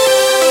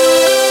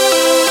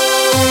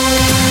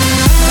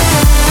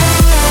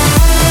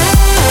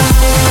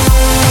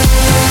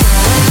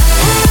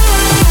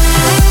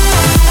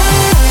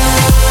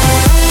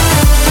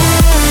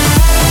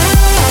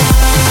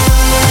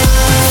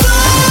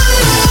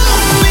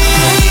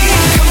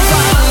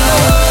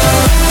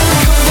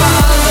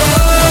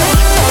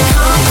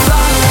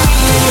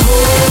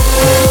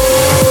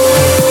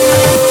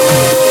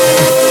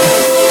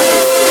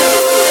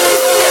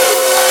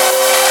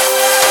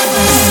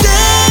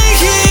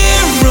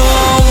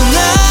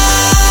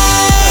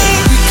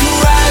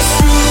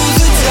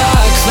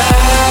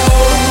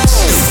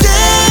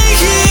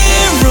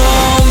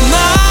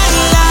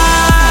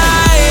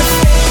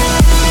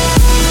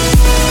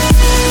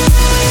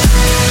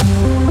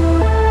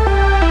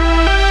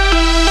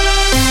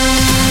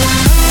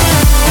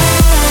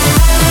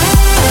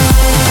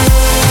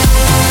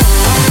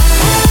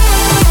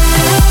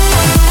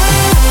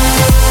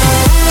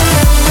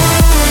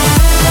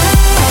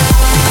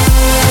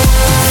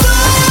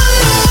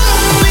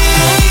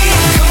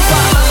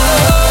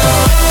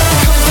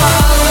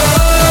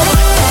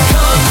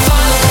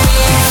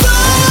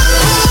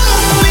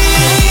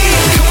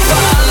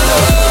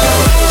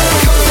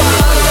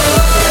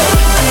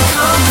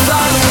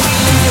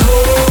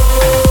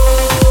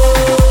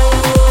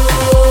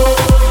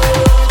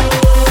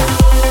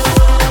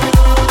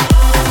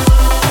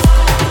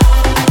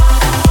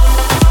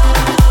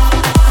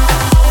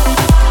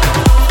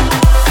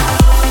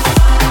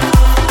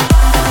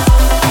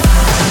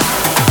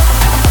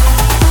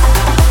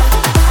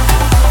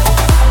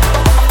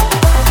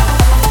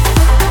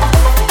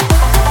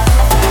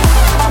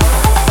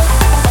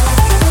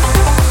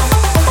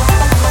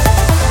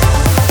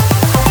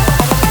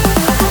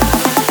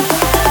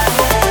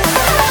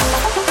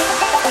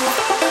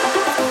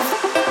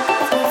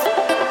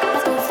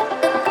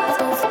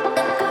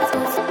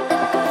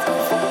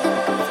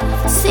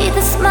 See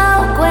the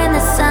smoke when the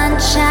sun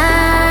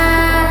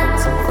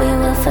shines. We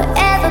will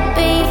forever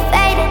be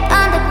faded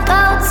under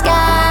cold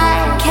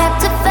sky,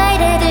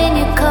 captivated in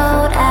your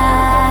cold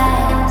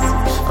eyes.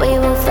 We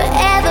will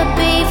forever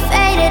be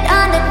faded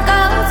under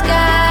cold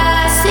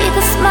sky. See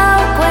the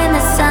smoke when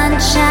the sun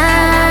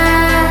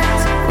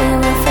shines. We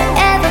will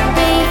forever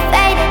be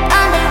faded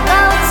under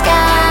cold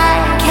sky,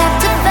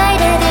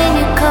 captivated in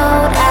your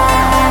cold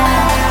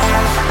eyes.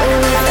 We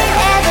will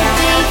forever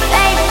be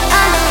faded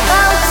under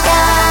cold sky.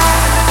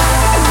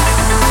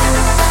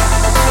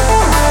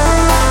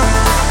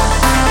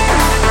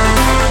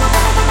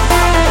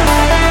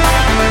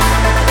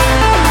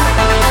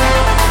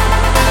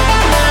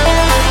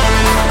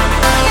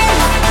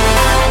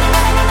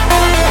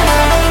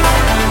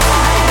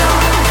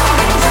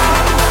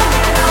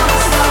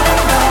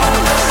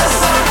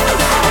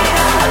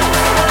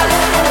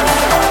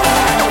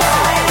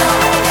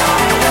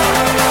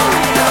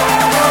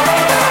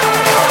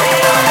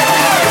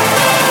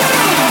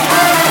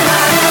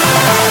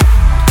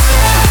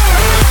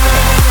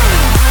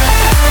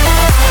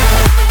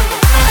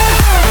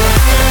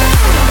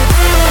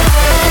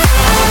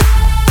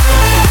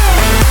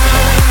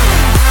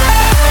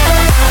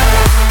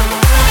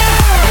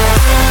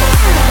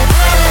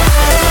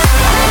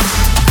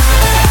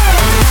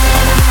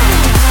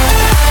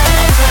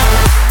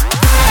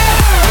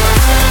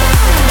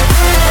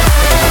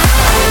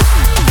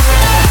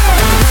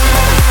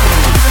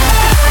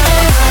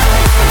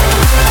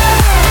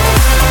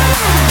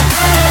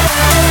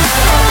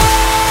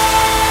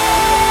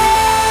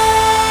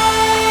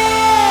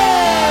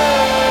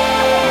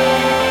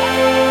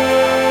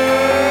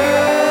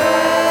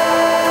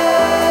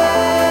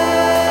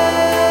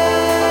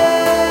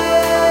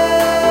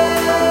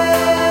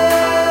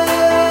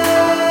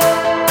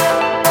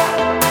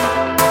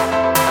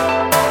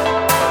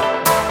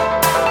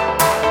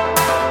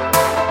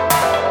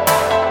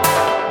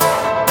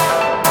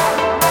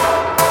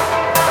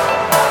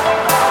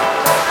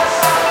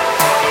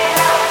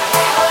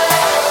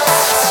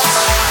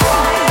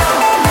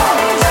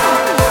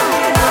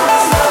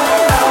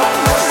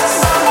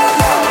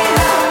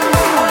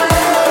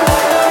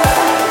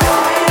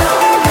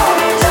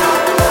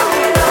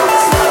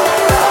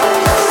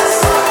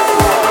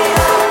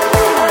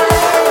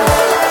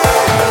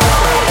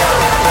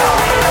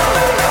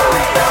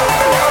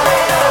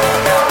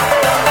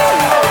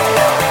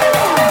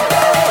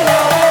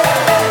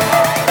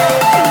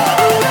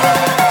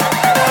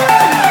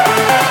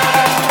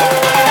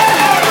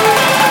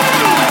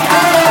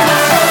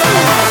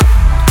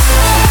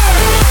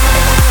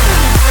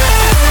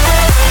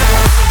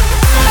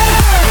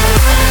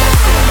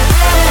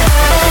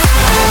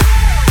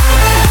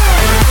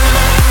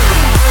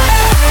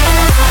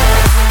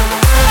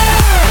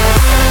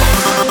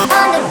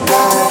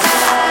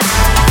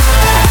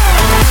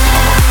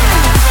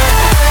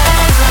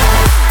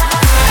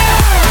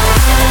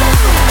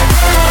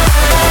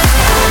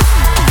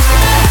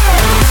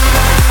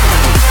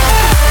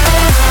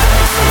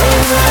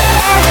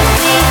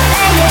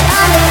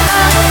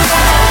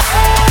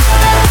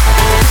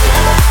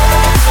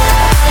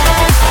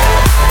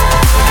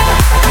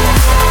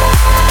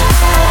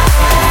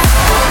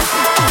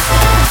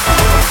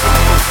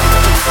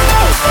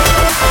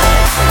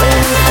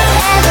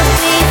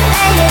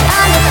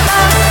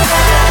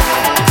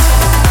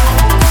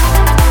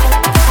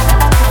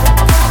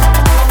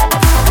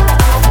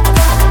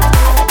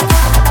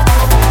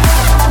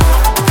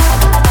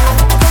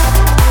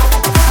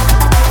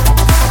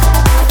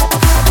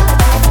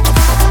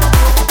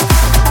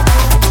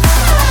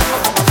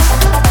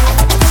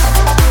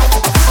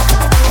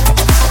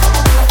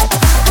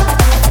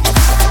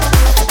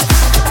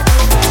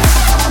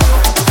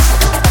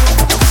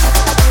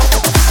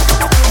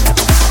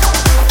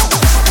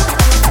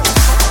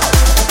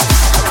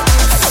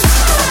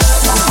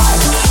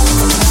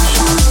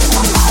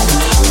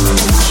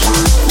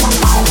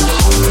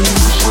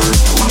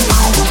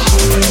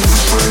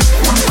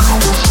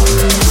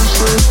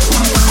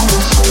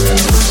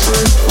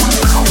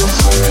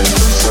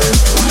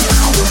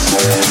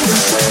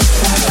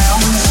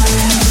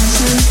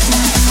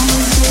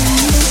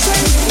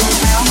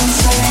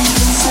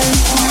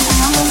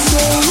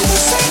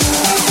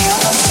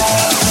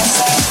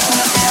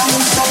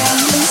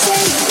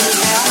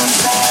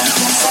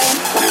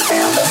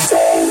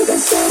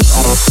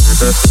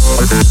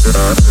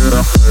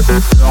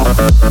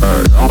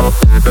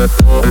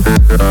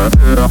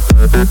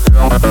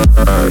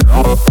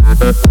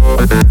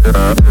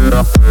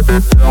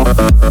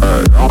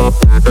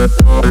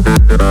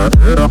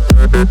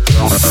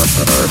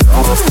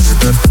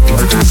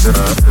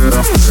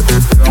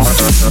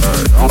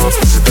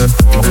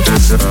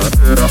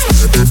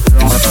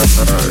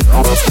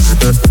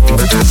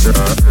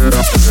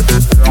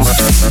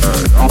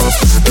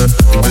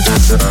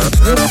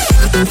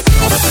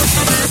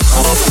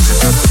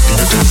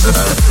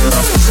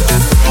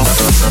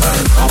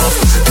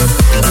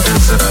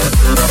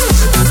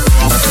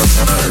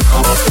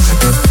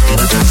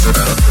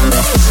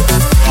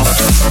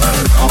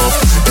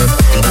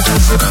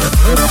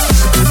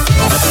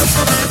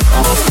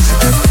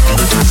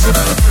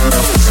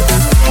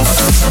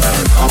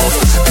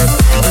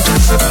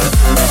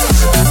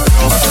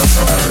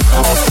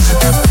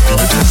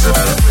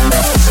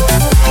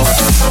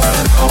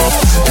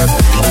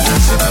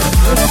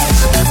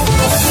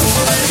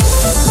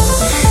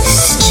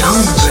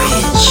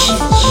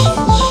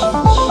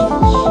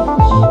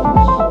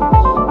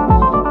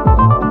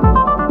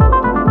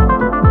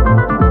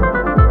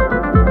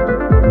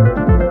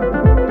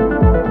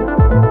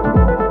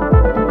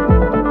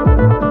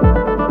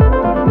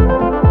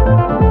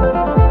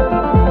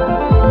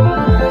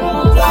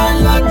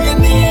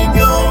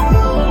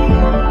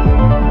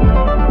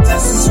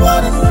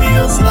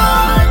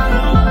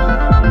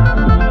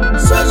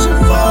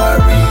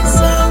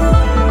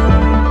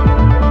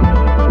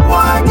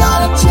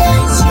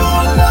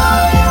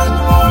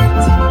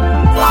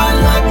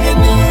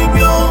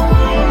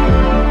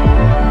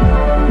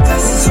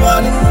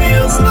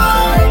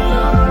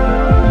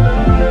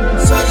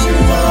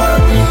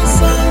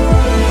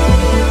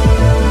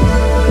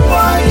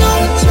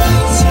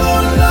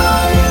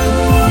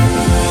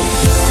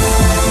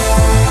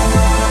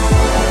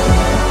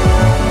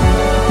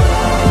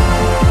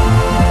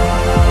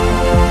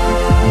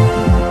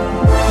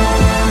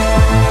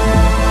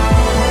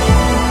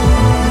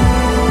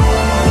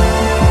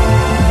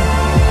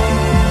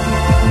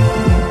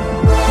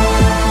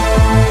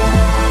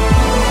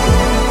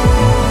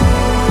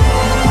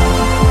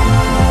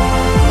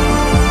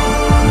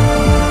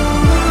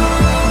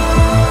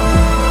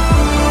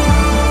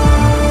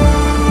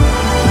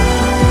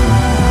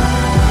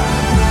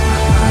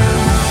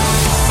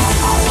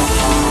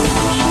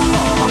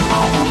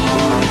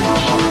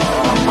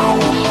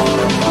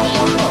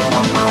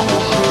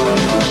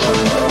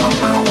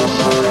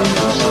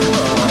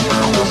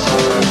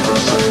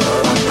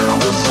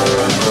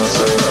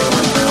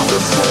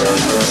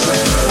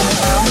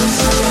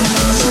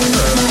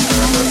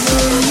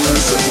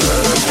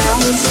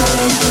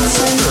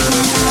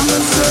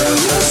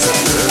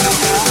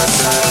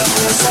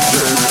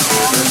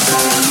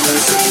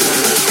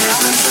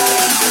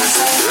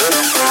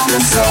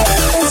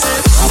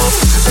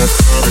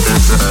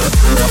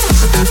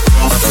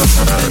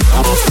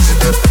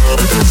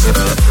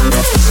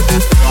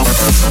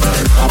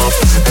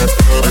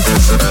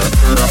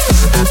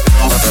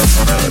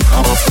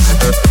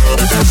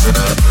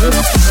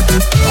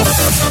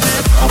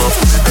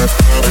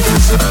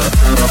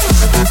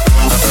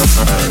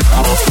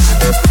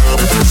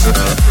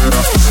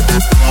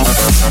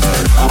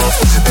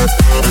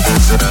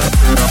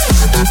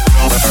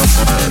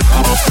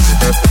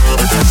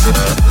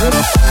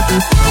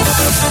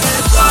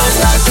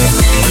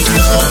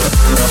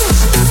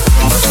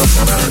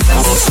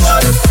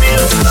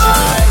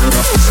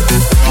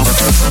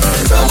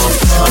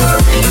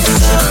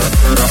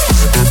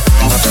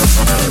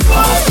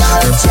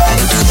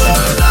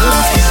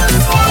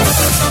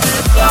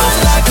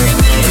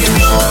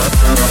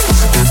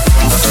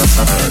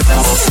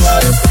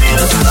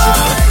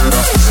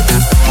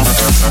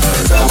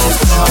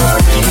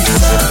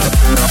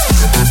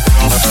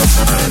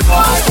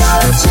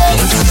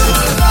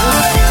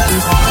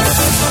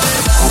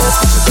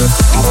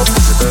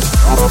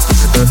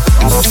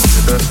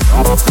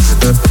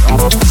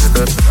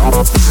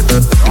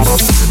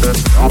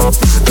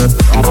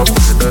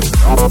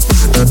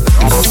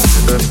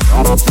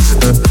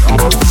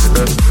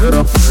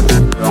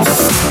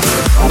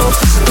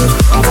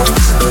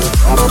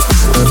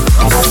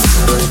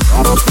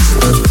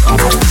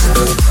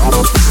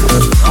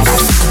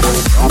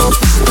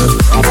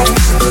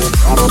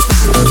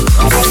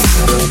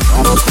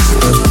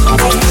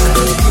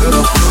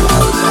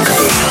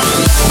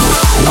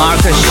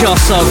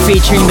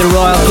 Featuring the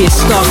Royalty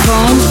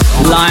Stockholm,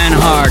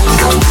 Lionheart.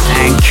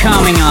 And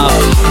coming up,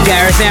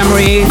 Gareth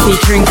Emery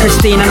featuring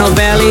Christina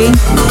Novelli,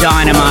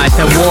 Dynamite,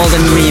 the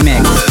Walden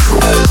remix.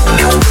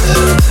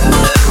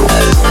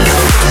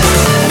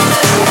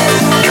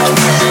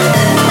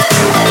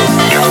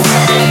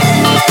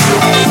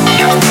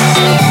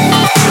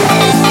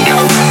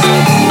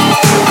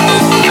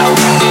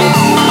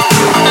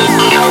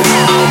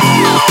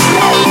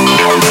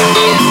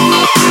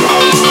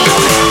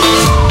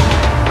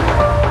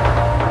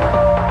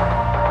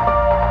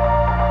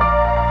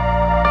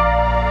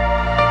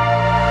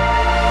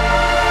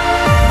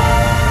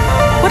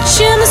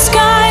 Watching the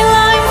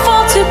skyline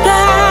fall to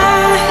black.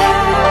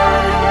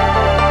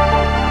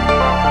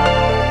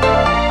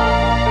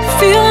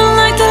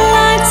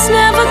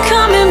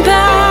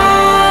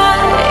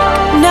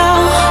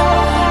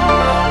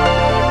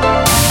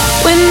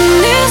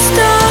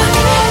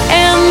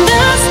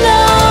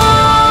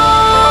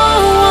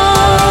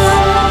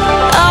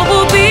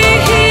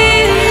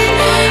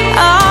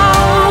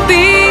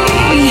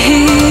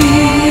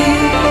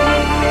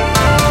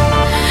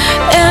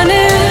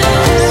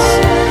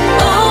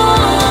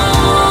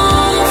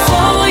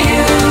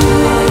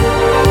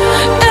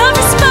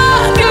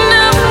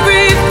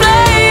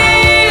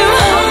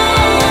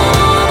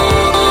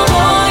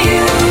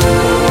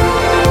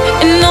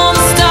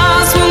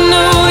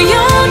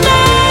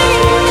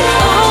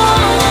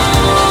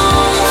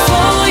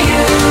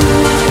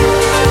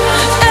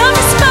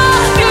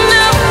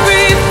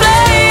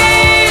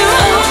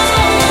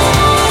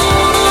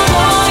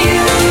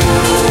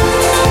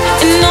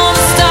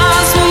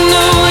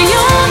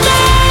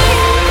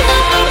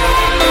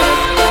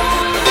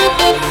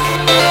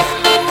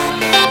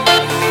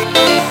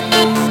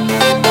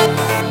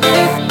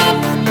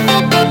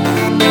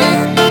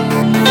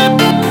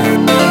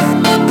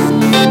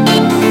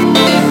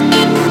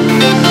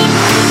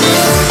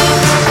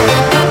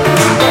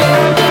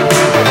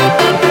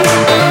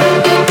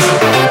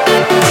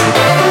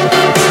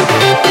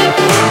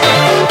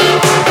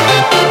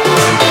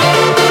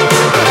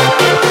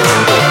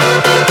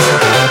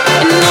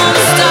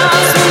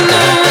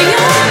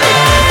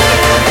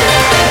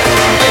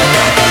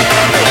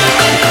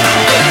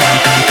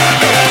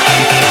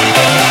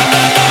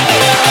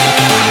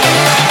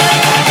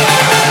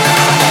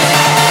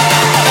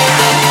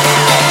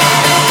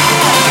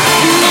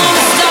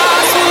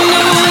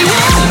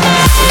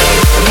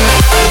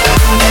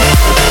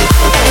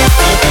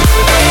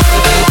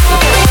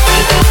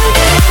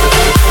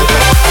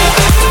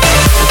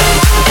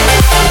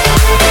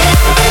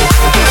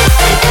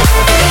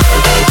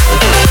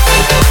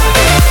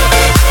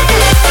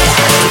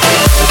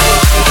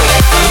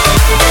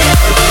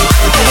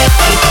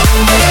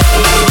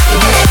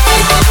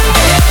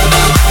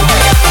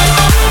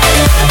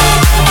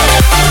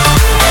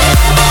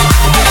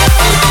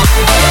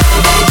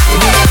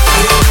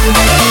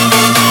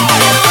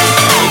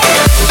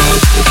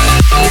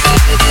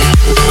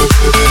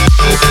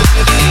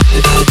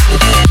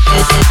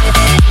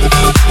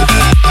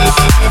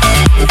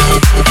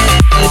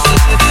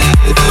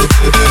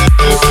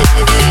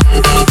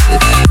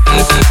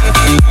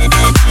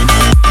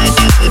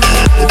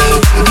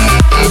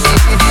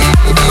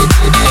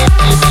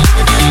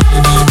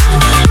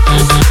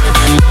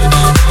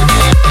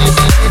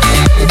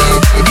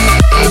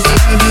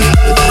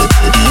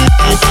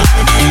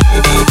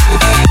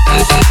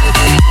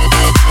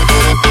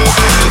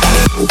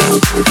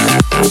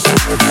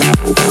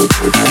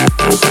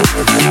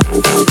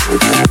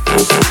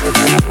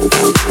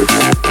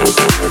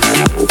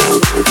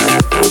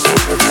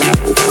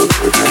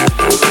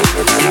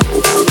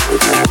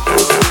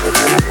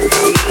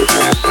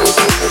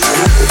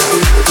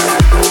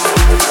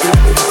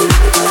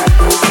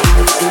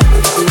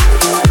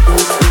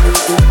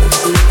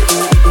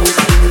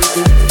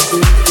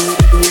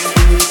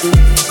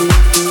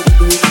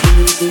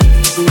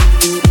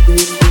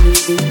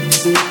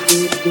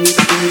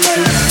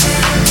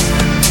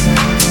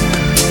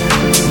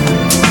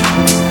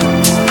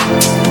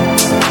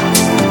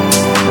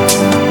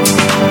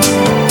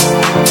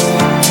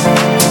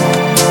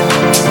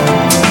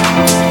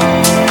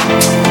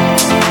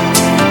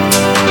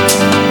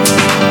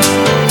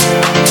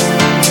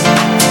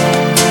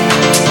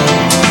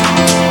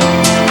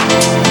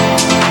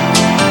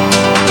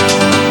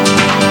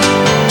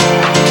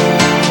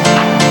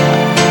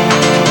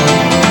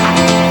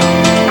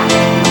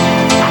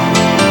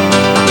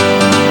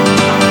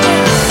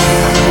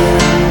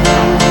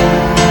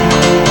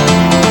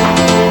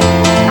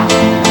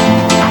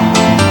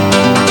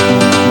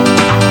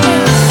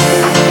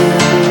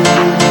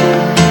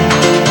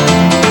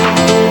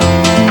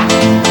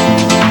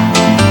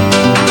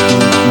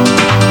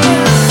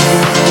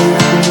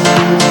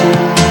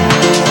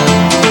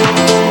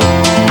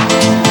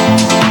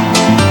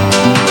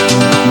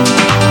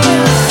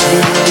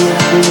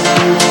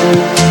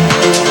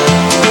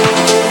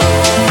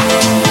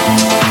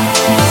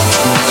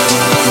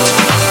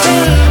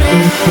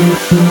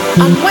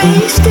 I'm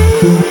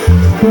wasted.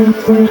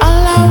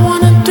 All I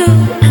wanna do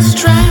is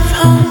drive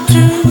home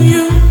to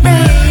you,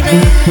 baby.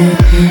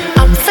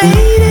 I'm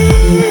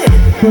faded.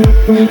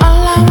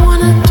 All I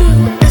wanna do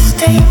is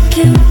take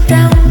you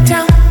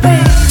downtown,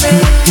 baby.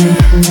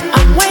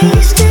 I'm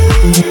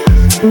wasted.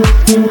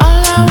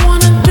 All I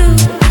wanna do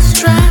is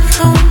drive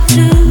home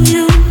to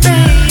you,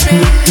 baby.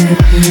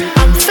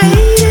 I'm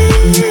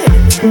faded.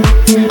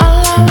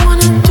 All I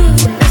wanna do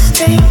is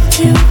take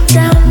you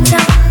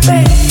downtown,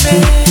 baby.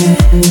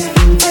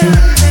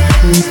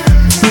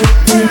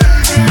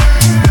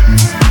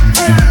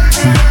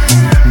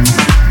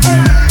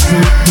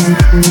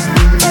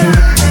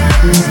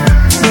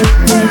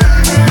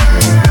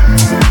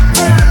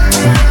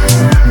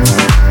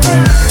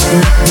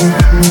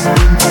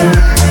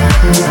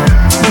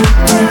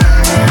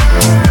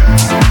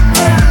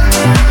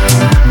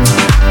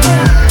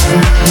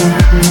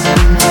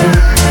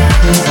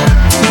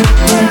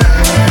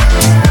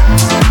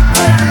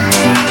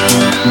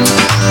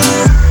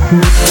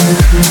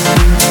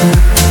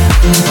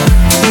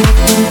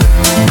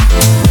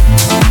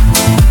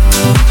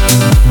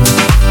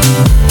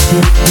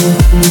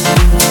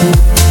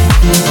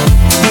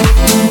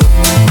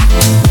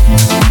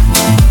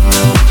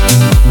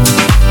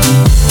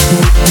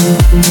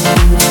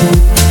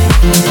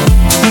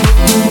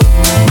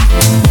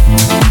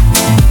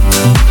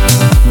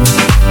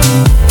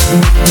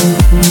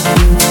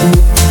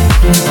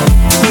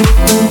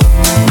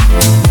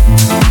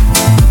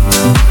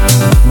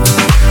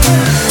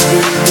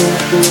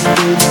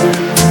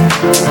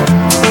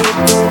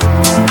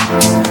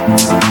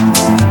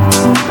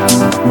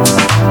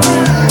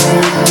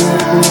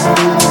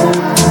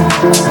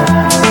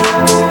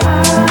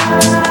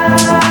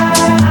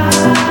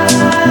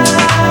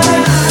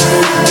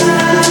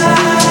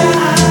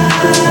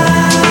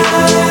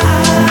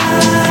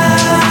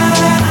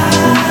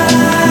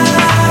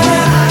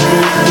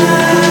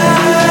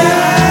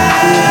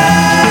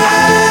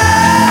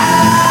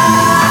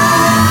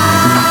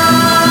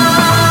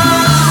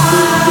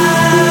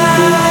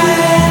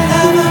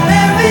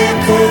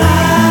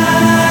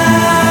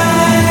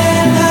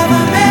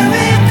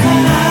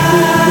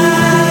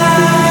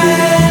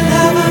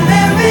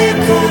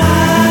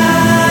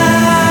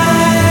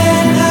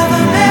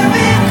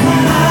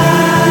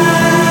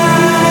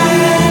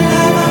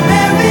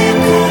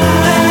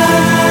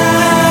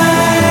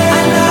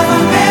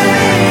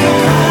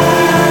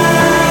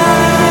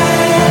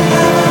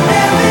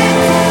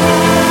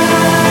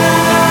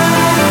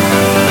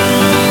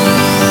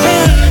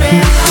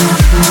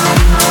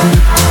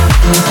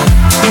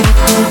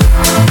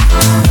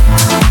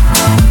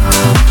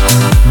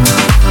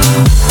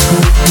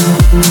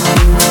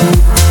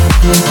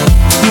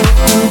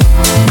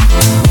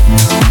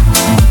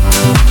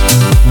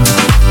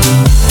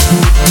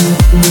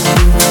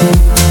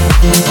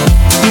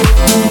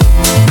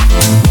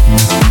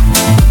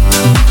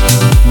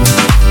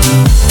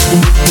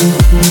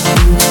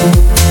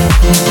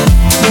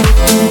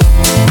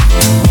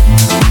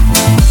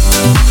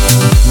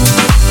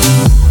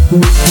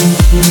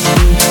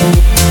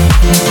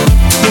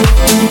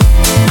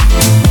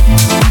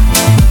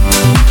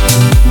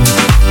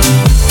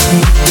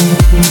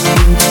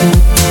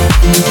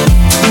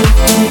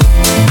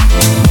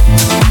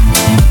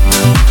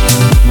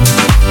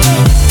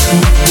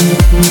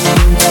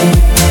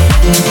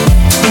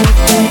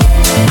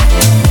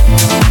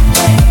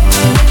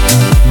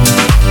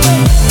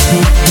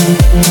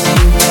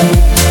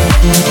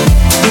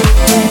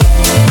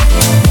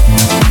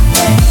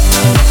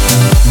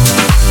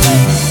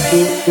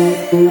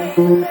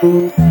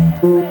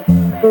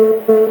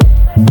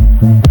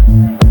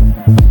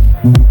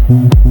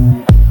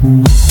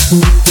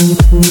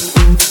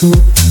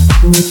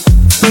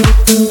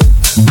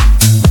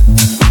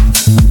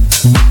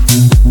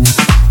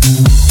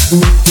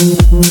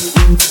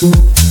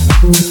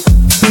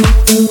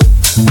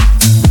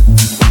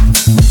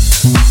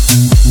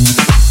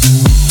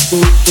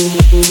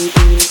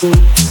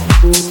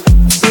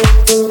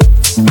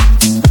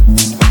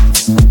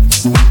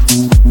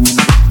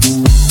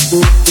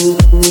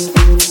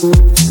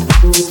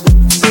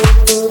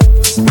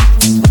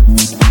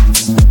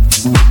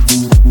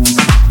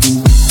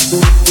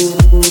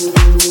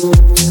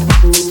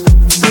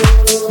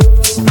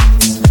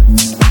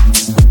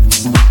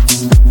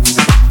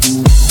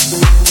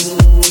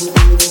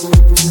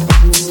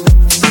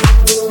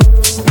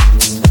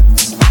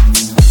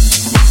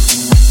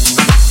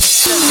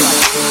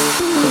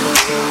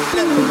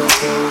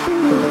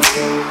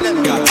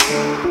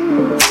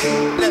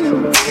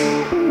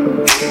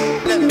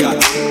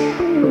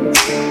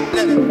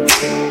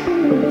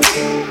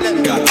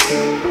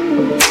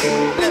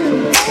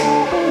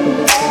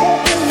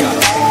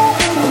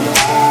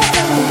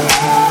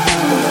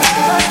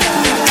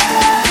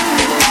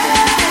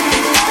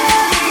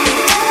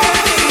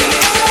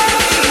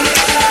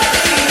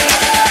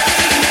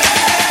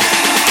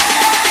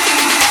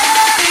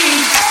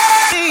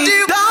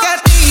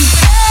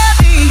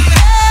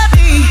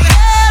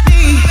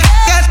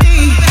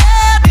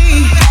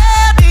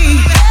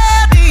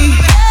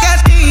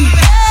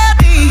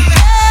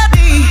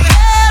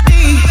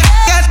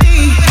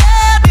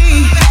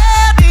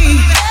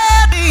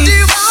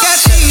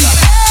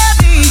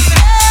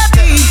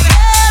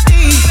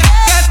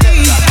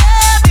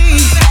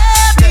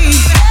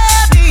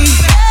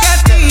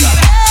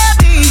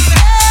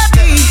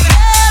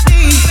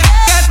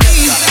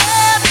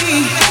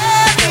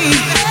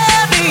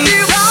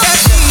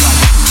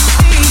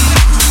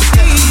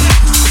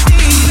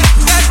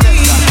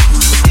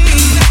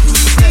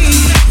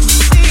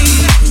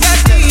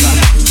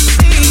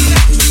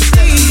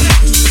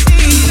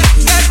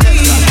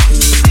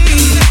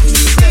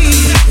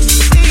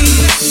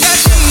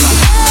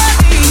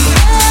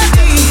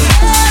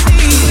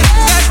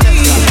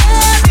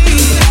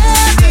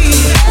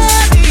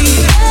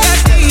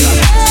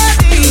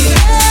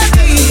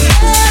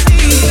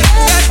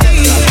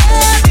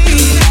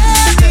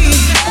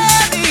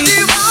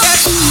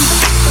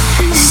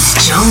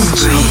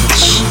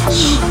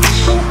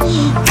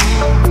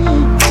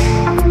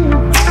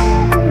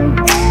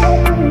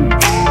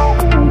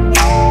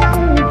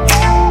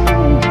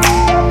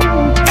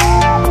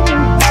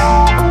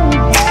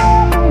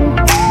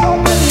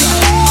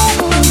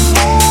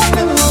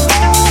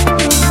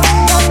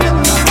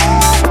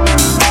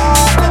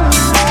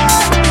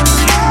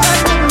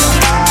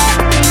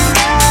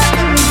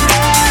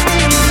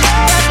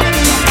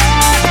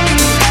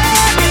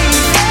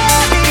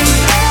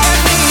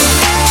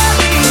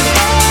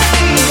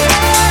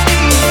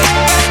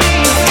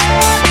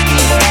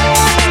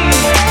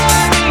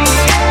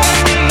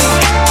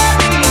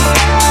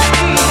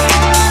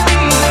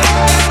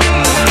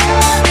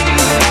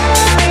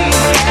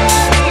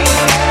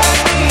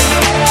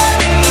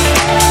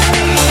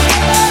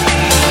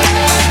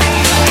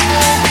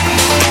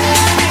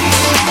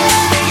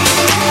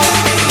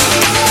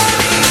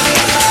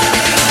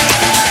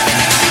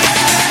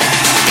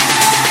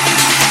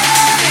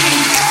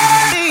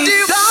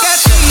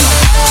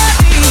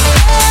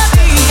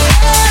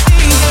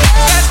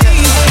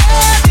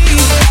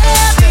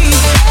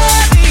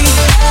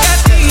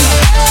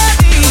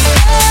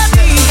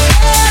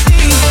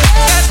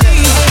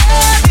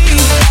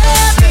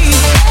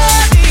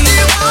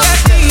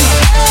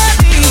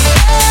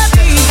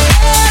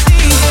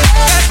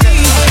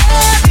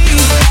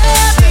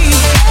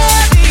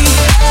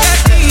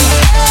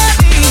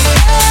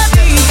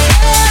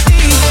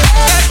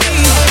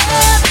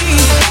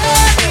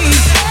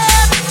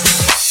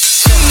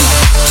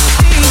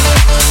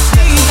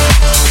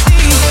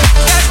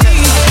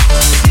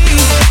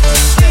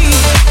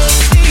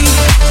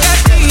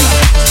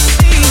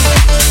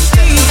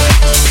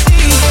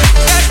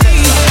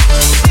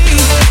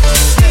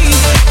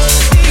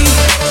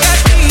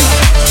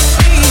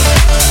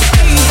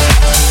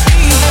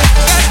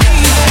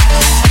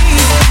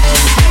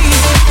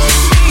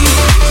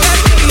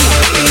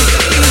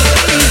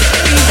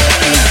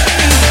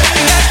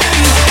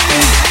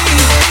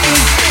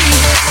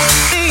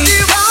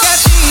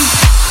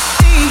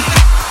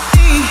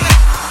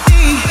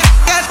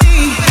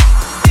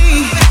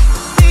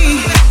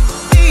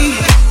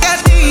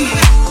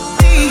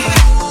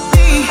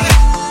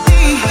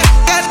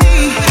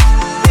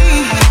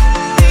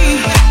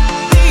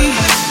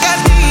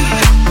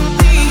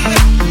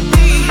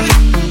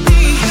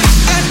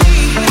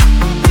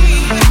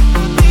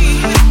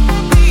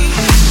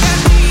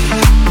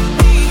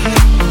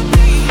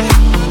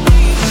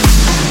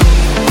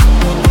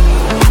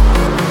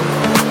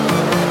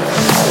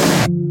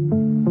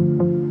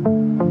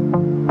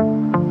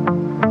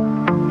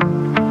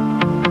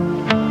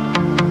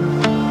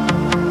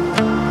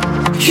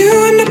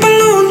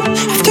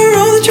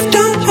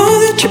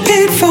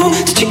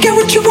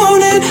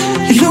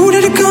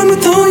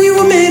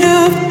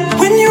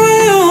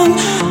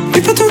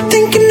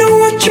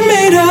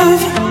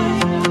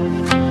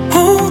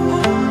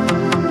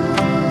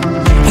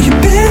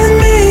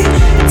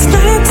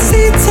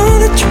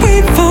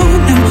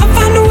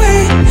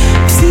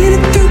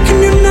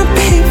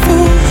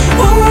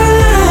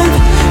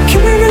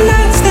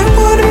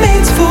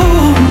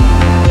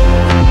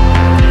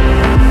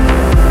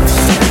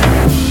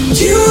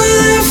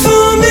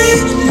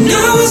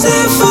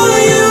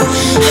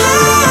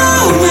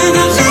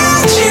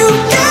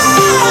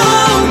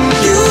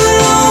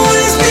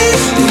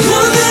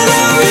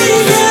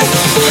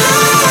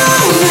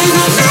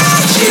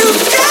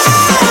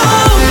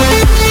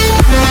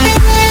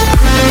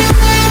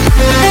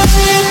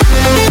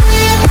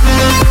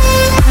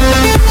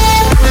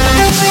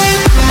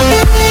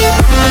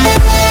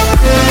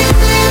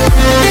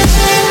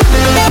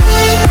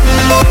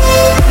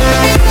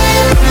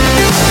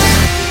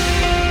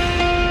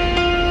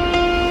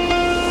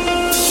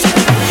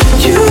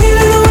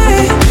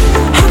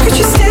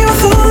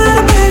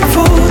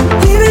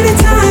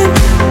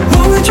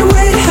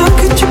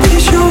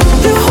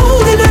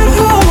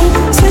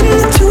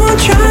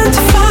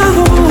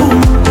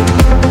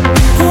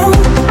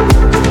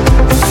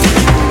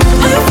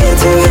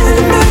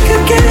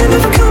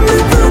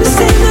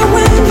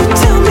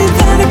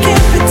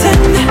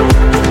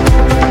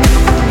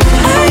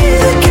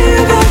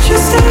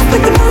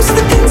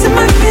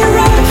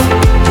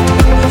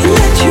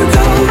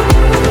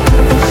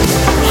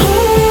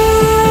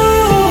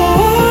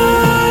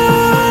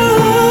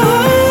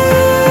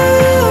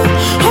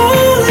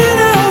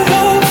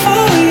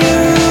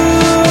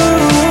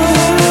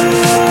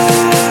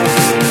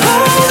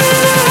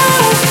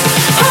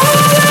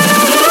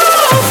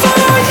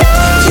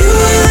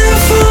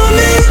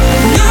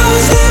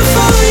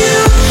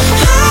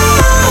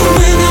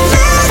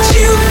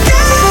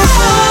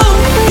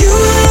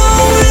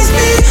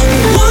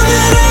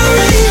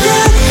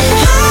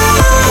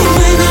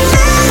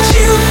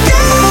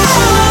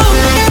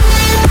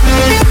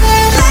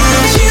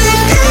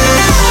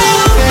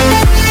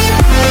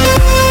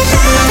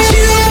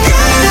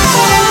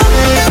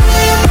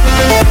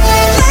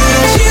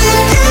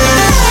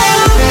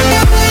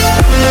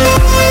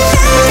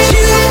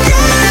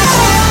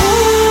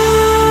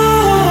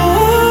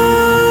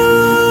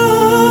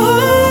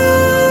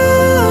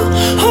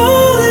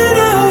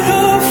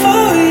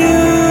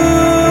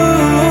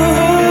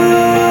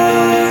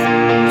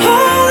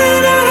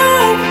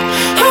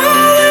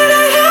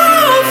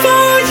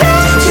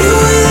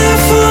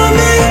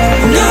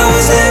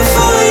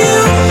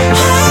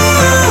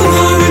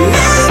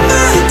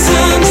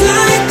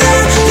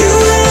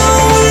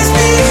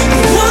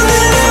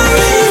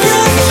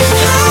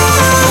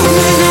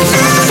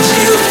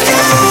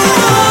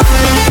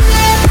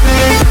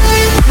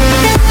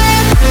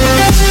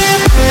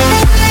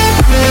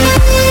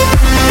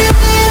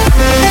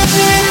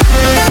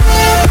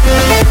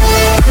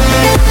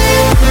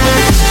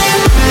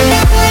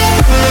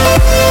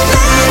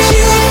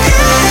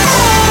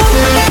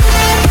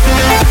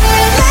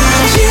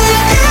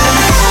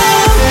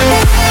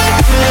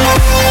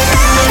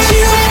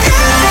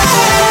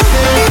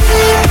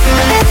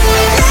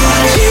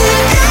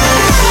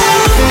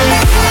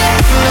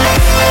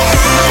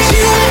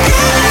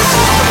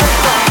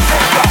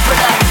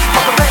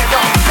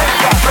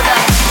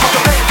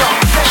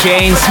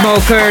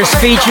 Chainsmokers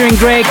featuring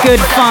Great Good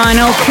Fine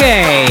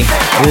OK,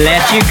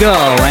 Let You Go,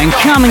 and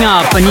coming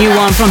up a new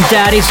one from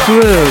Daddy's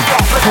Groove,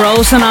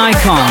 Pros and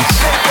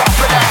Icons.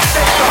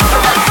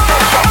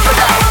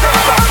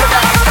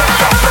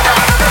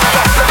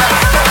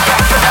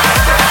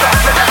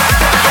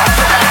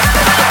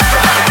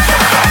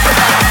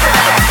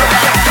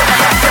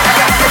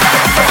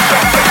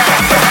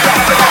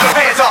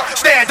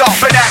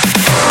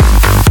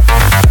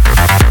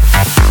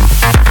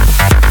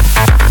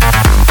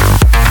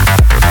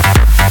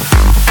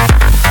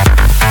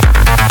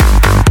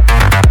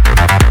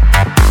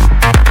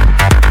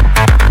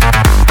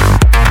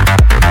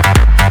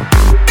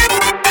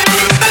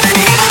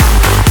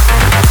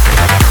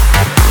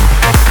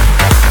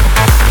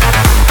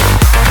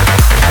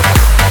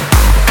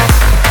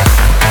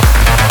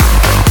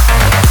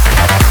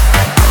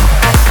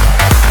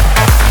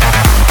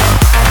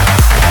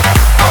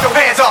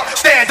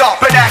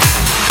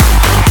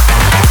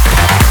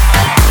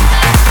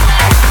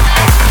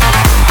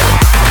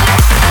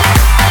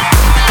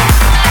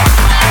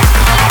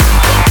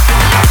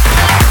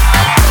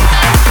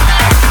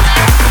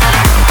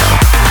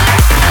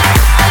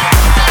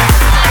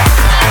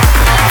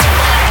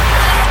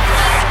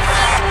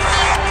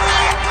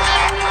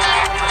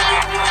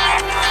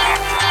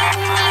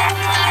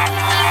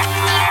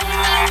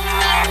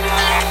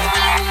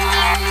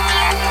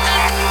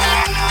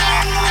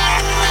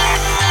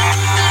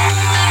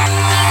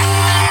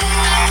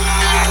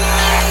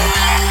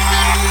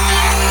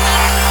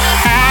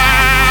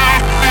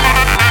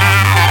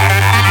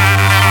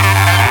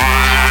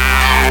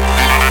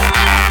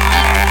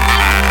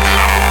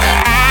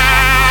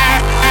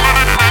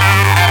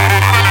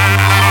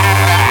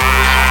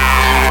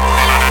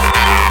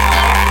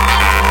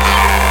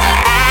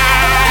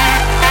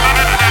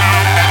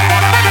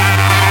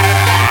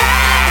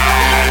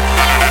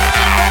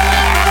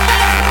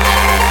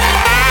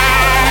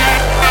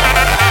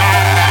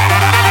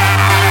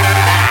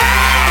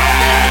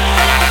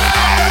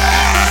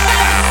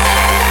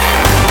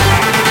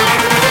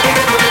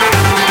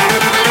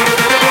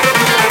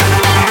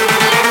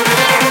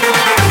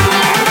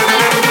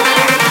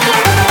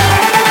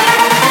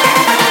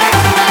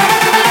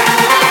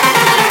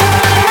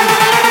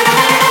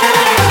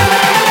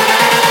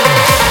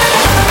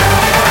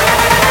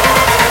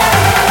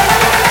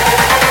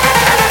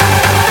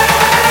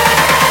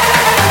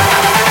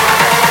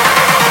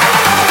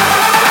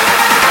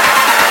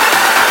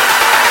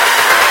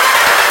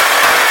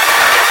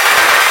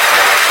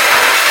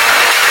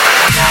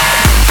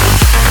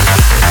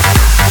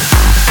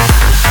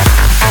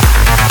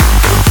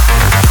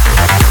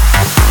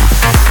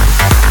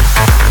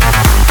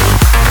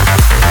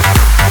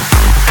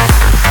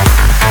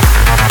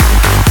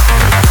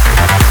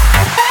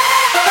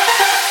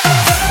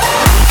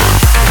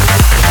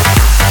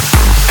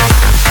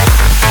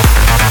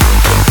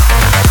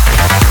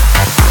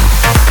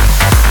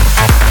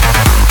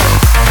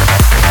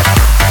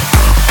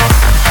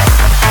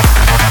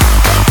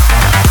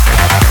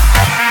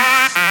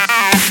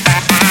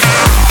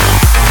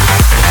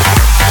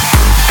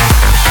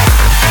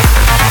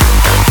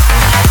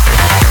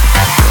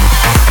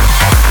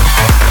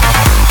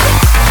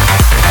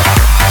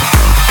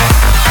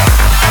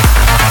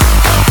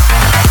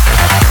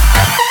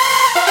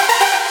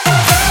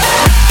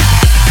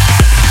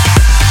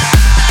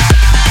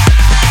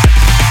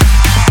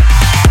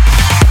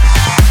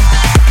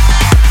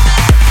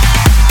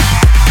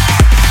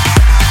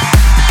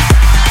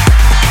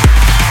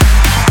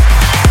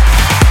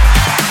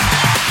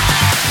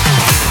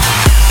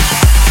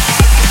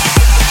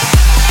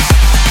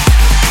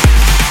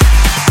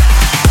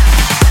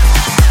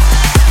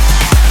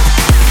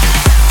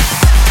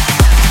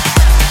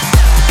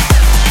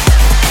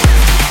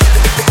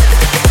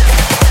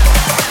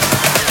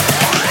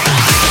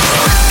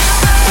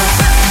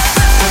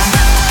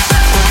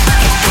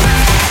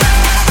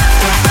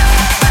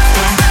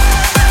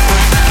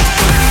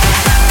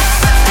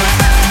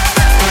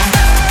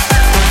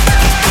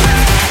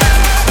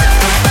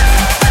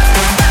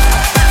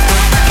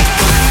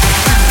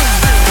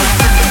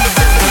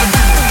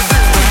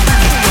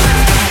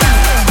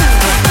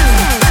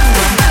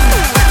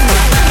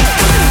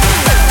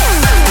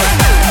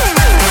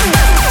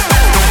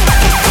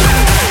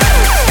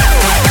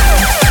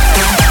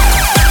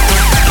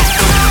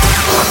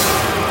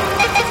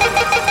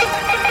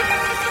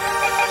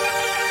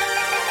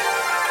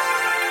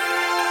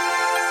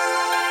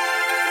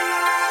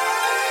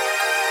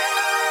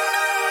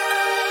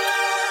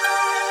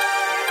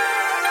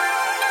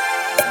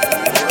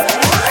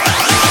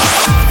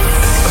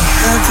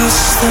 this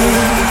thing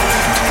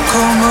to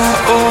call my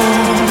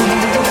own.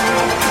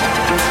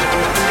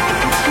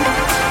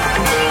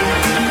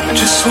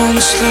 Just one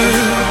slip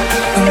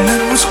and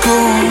it was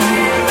gone.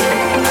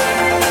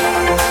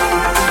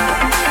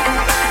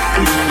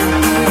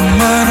 A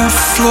minor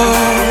flaw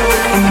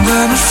and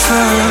then it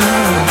fell.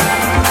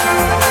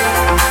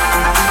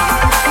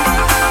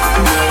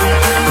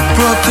 I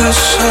brought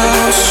this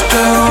house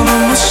down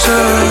on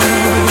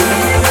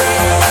myself.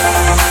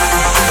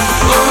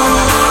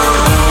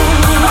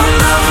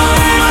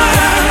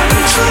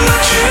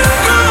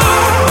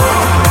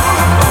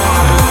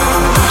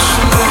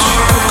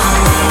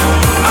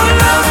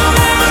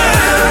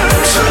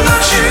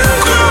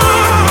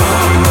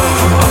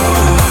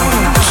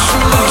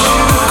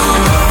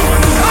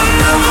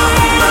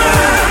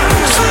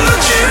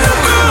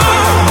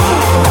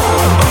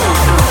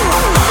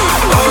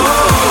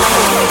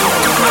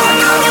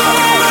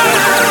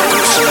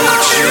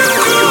 Let you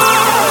go.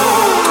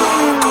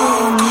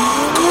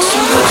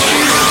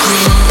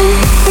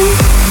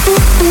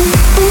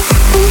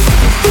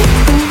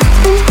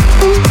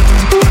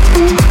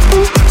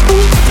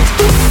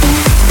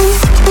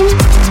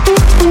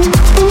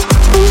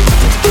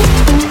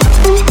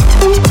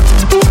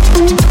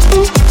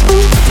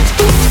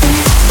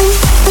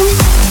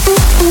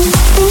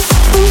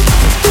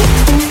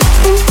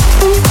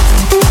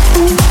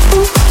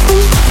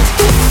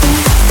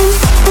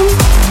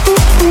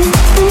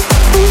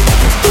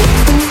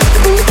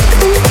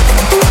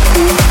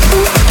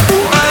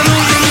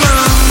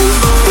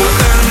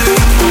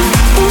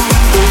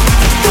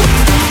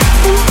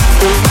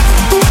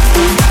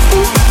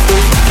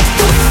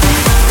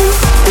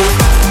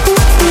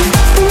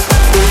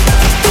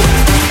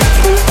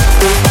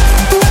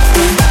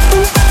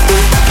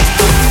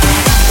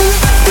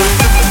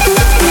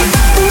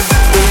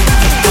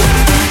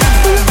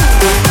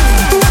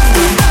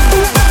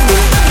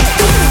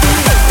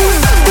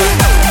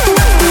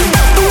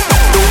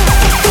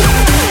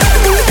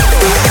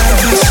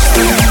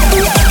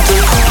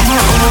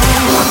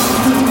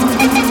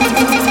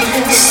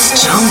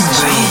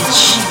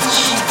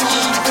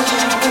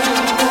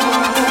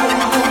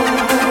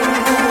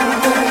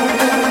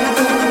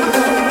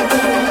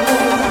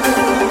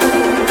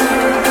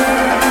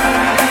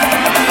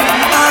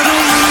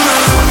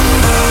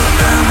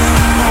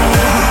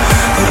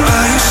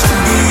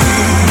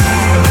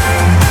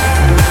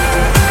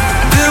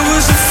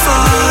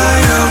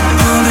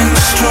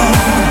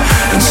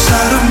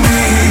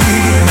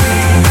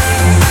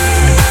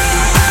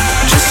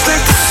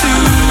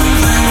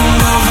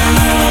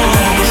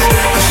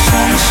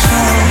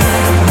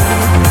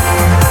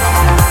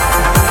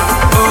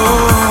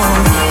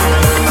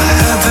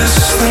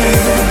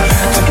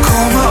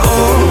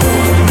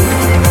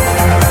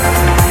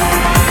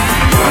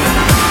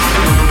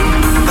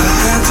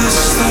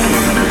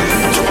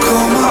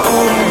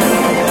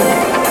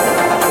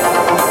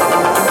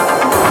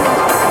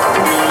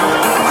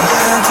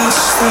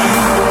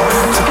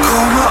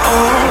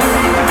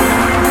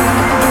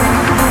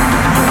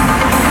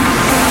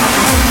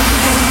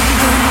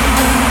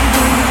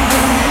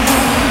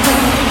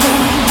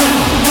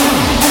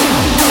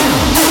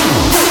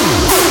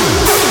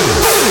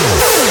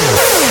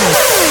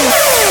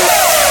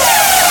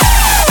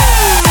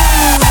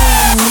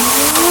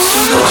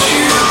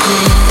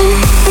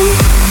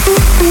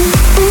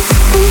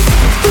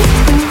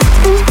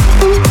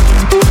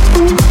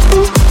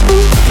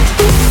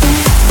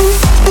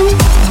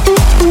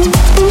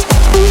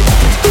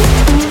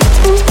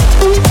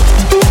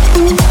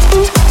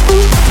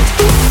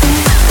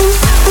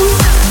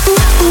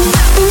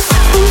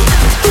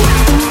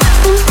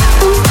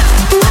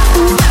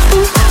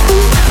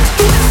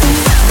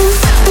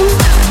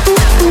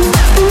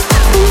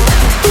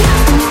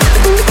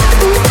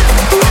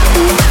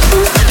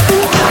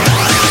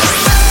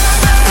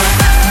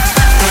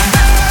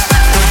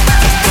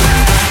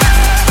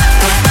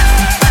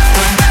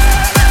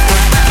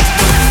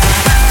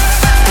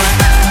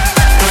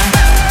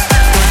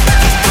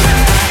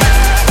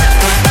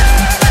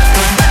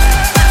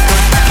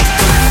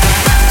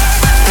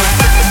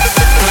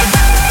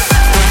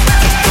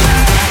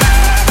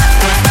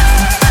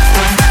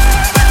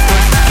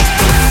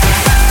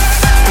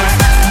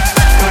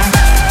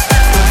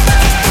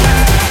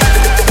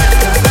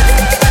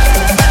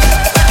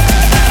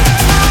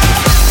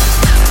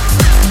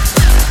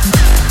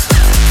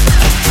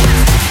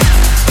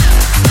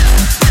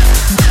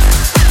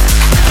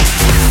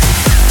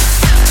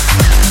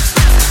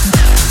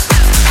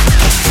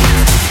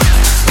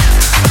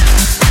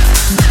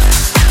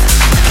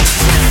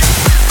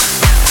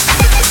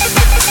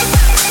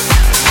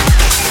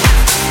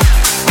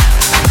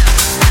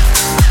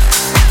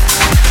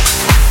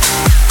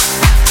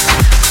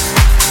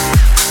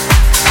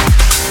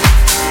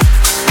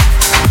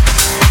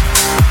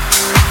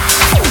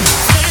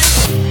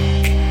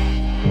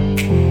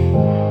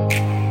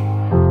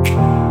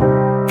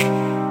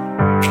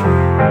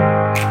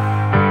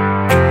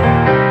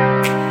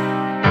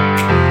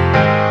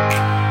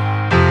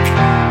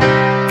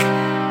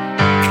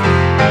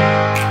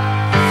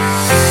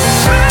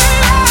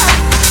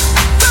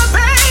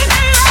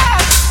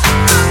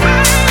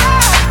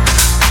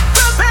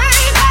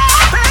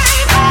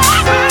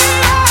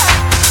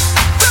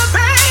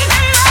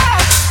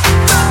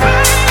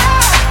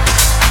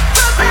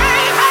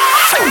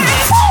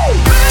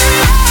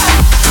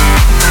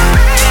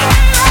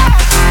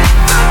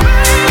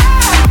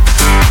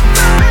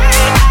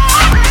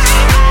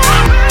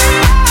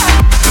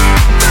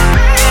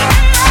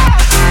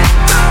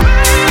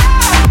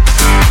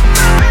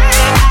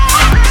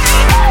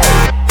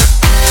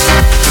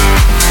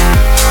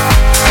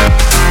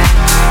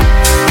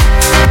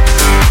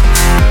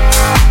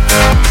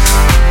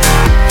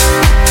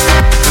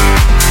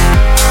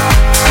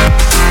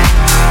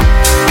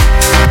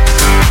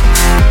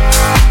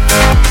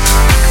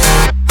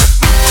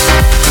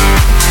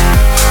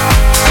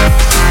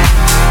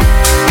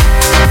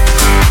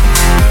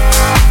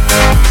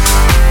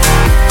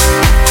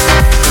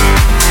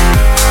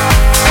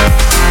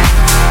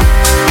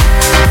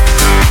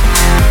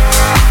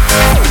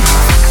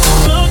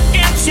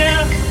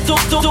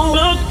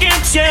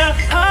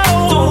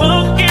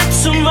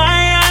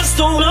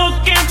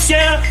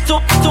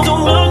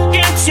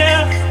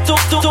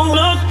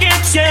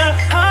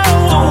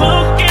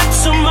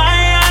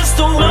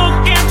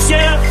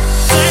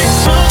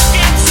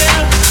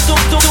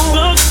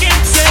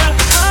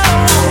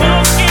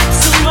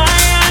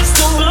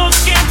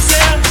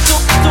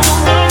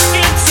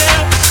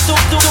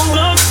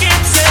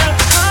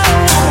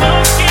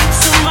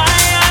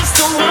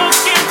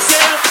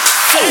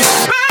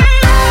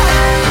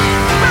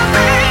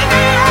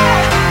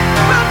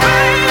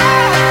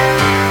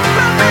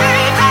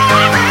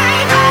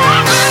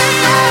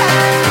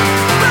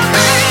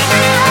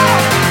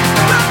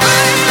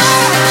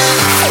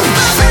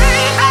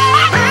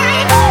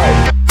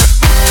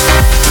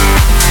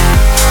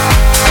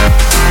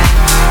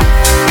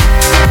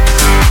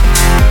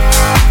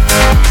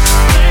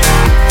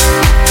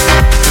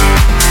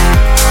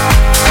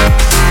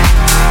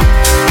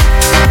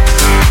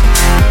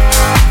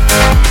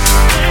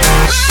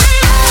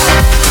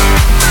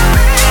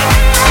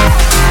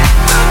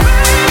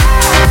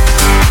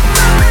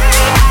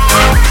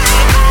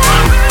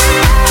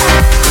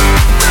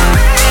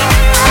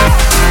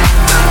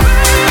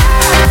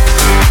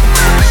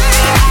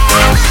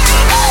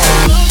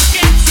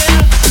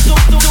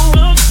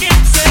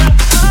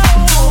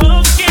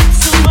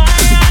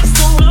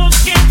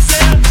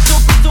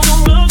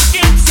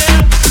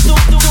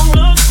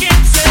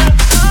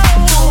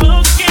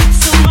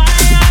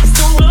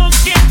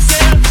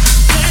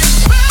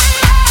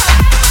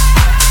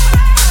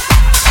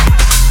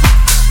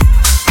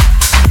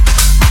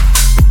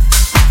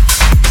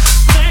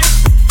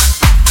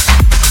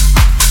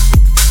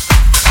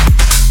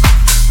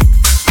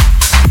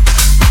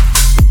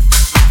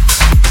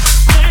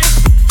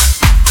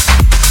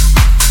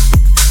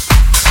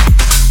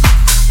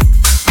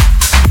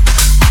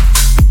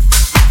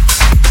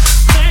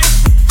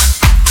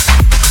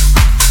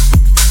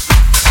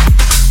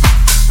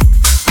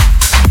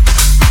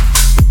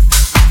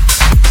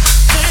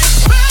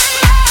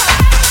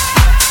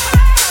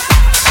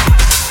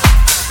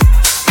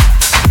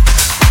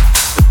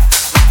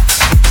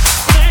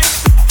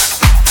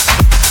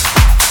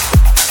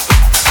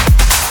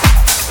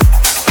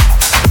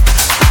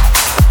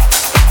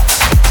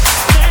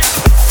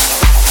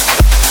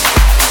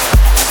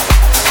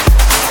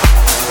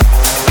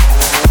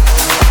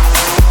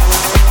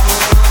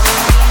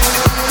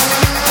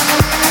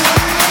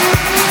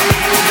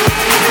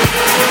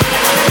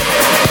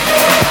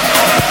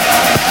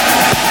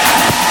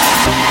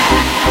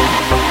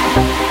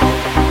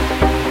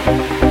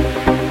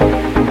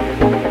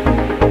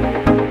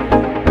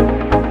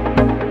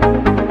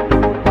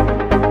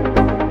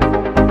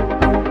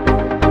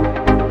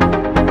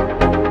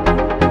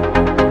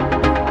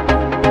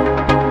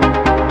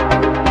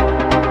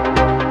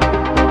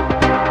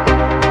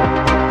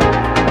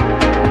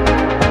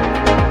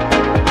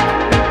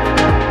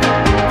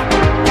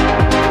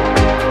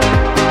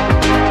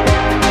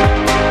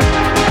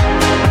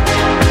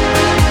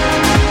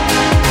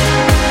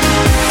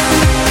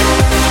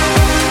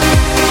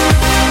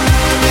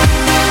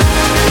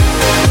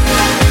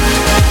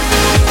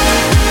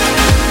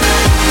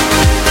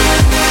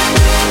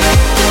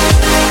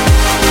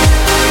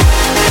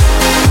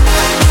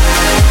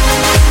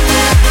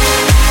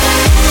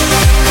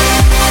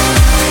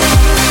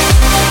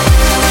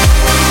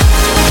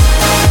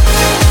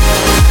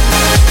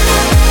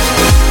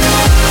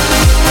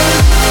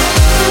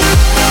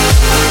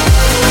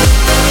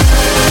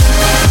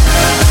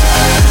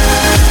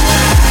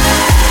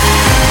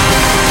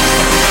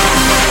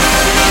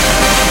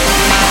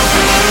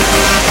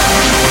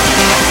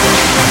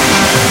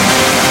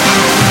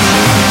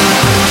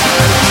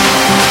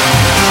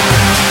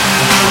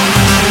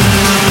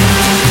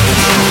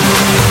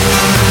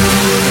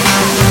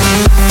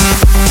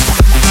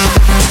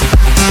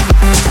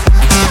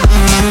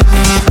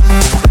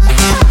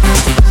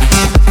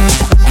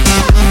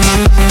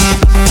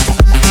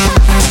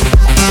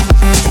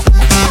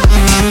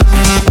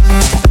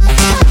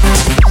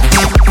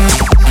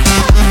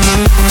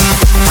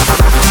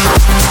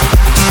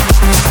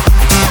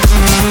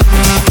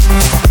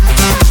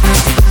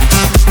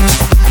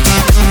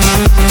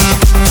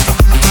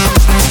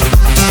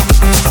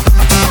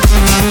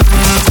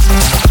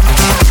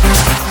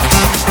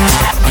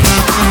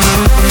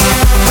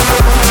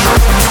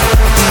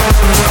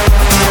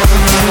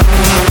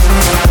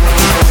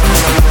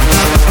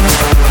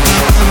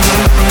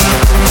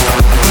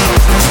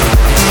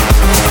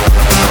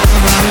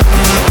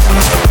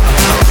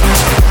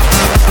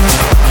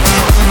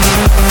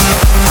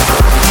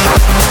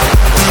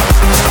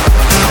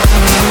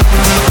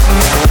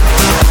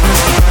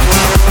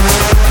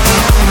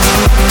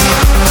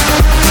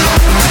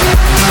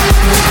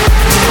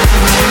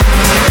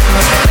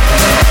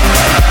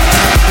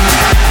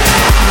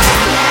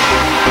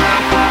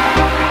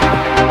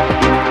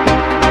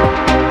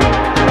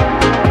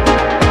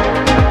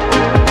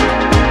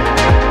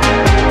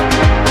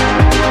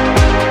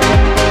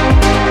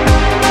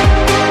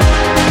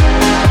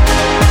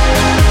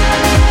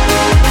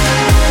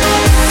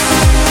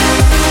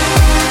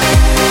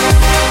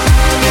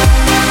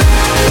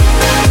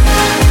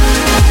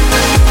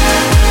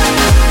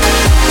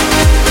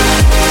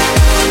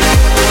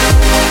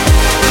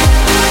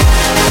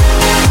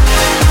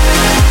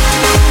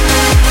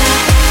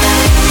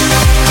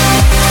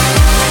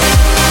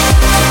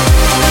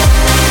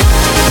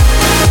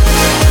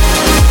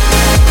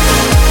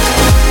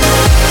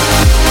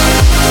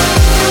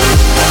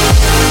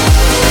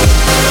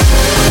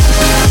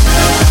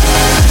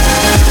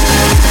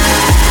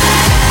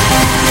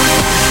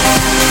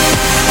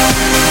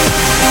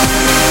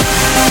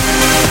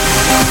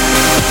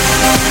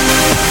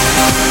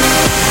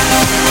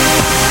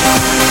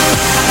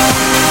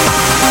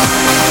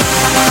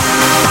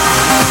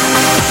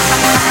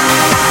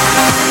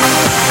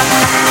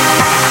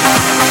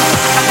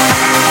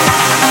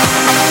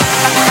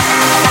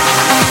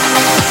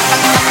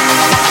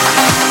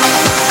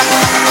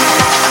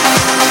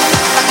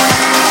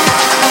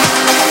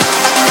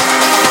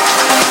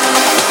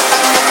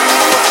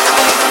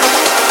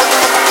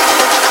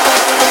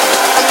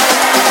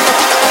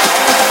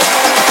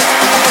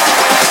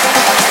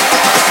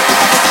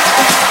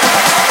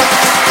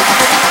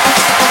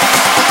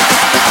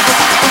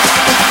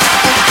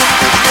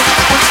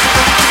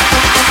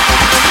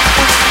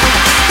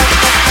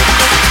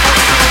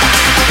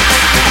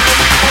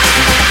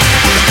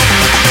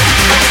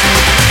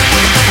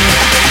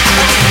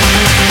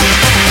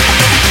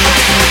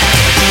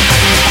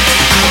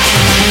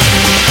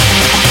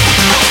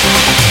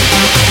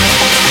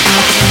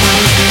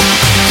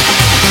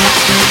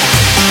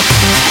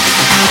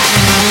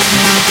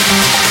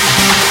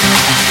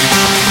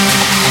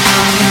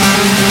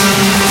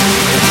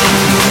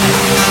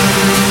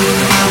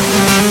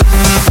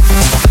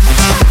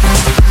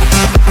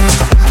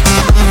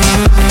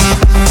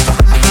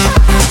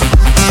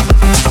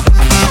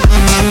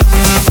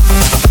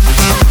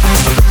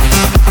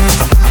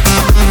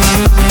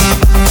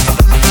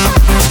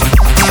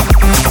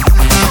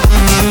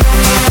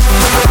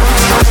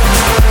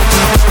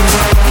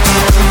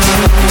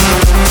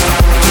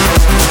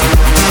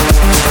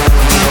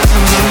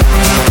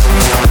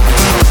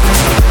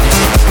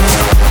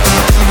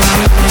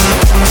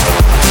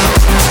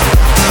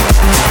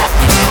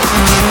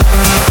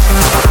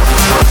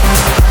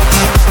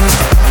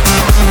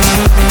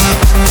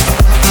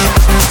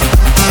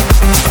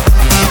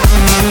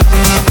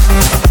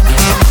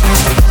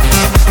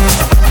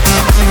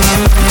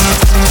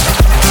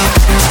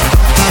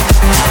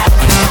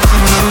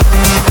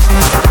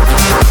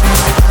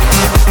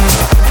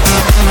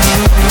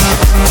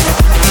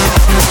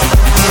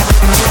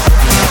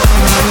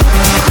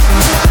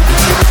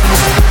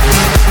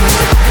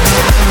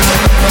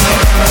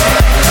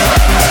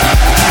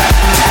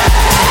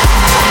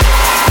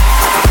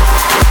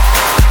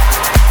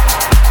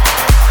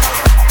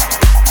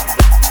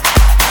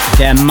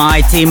 The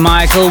mighty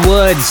Michael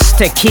Woods,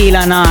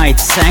 Tequila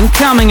Nights, and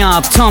coming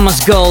up, Thomas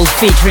Gold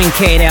featuring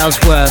Kate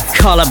Ellsworth,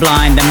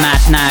 Colorblind, the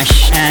Matt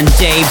Nash, and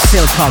Dave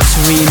Silcox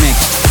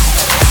remix.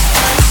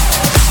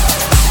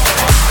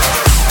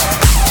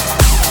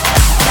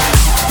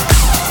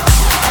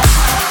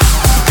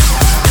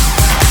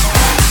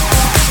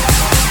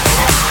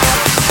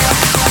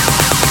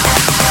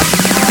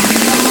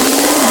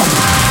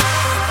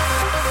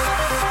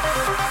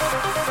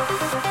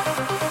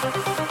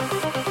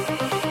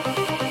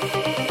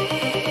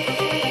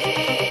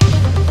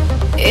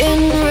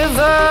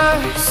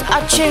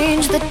 I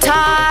change the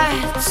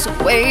tides,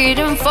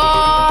 waiting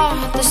for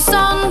the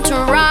sun to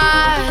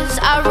rise.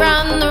 I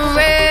ran the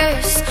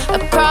race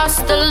across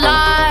the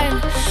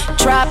line,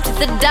 trapped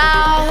the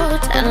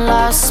doubt and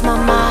lost my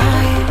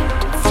mind.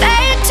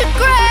 Fade to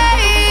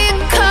grey,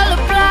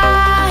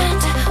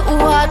 colorblind,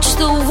 watch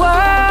the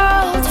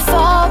world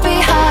fall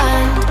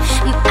behind.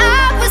 And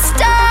I was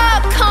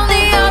stuck on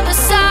the other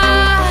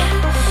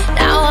side,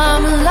 now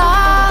I'm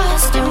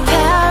lost in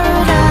paradise.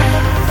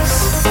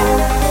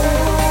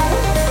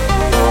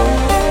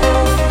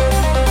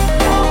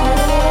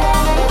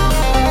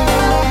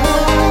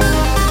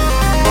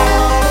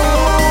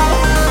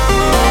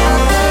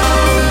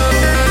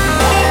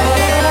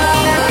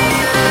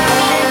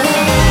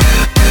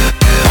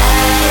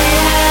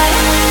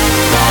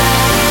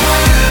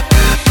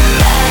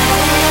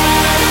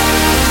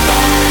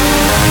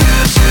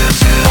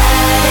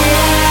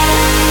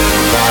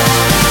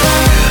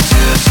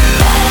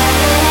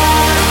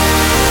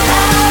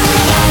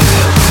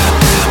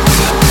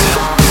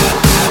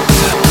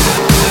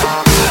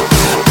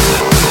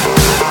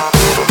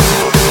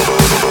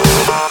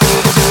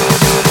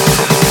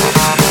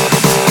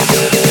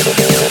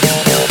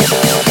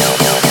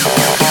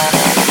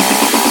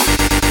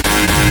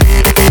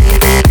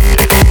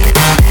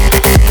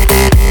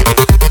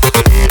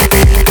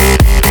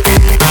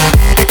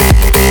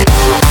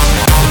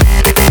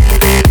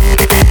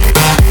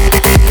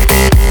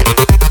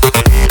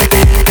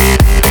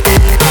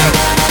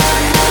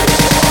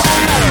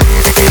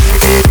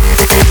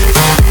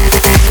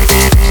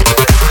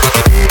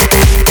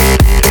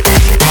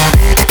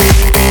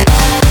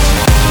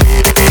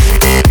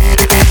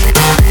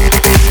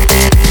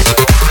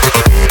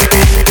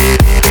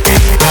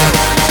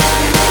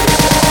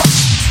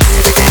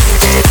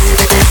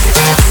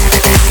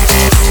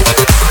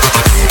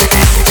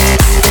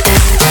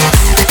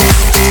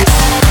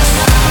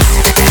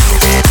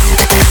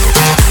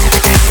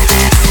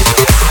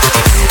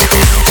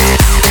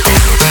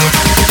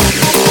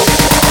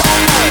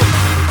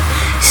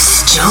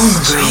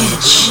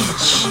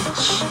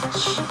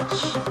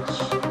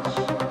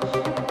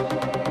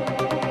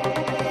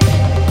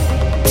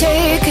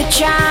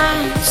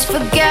 Chance,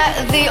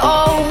 forget the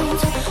old,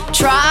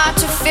 try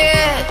to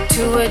fit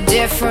to a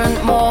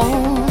different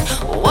mold.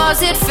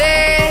 Was it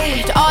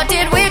fate or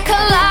did we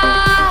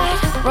collide?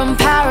 Run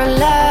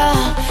parallel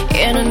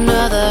in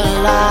another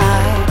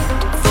life.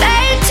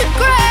 Fade to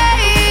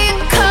grey,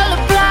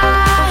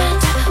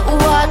 colorblind,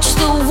 watch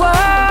the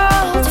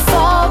world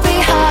fall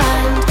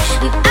behind.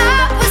 And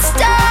I was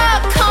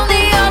stuck on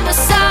the other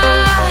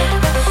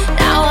side,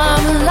 now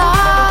I'm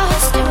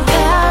lost in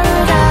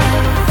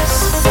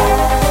paradise.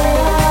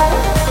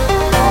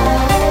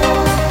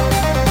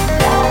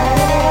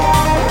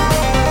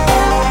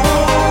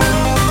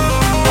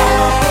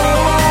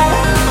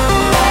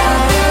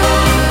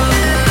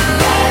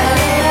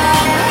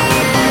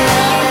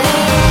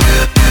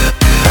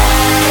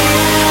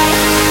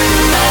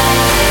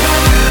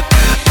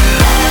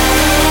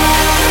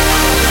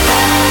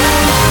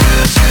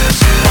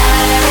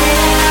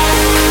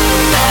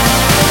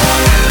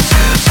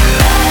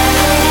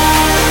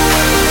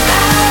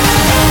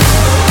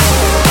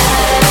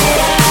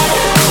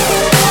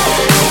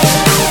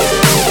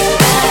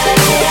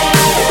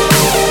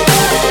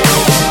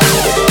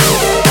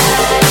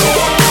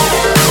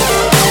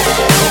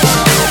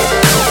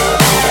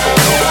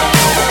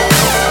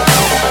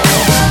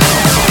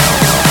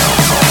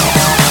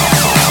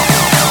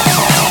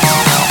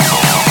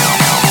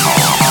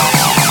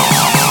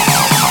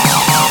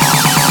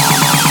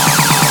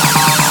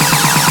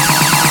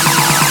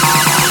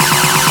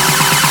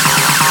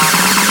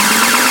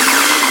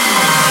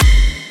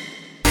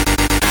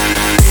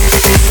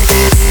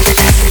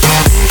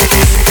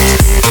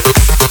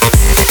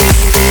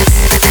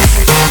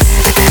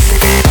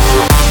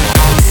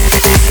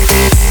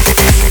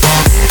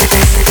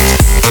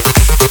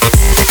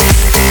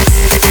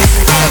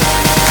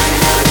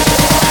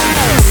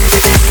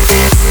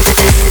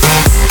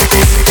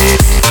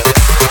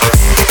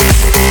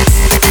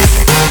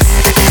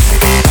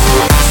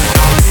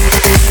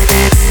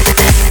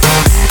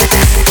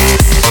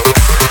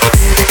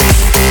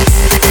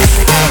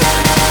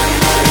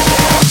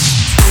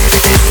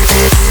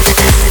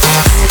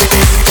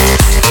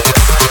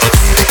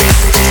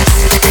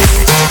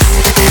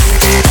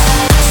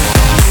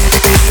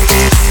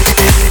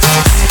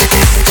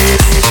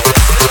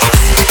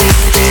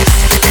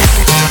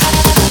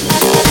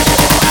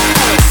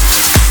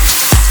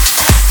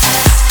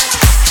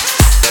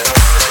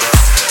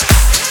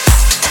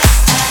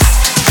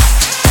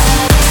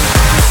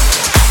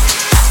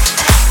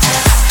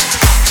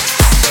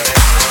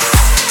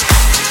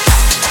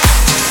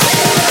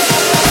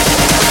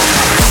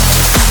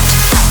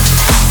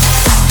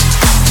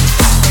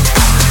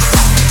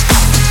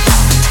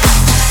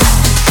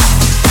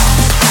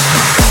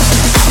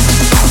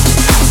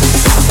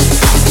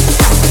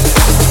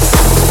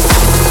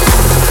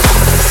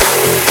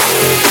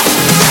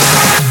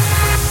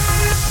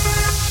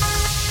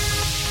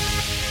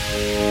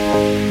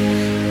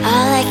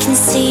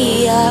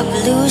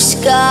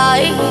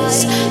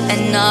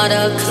 not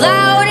a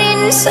cloud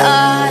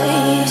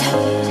inside.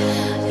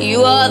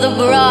 You are the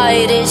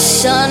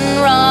brightest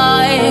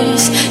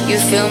sunrise. You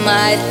fill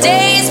my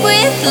days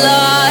with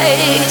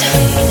light.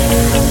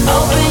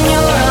 Open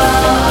your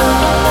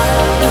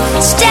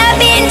eyes. Step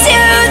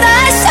into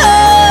the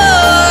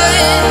sun.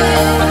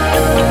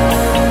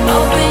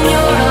 Open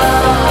your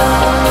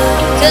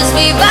eyes. 'Cause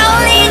we've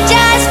only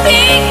just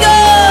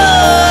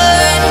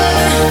begun.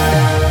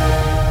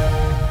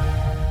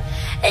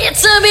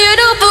 It's a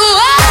beautiful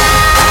world.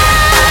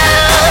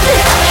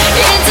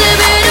 It's a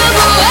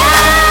beautiful world.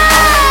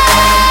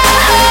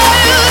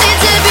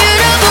 It's a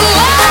beautiful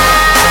world.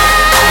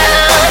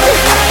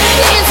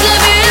 It's a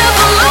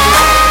beautiful world.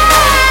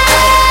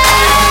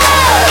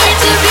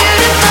 It's a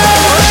beautiful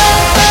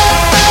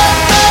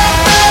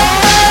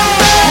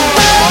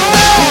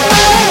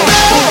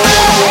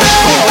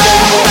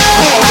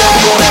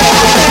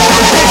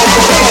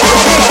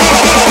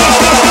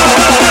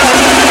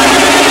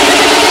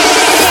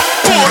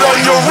Put on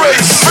your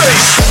race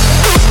face.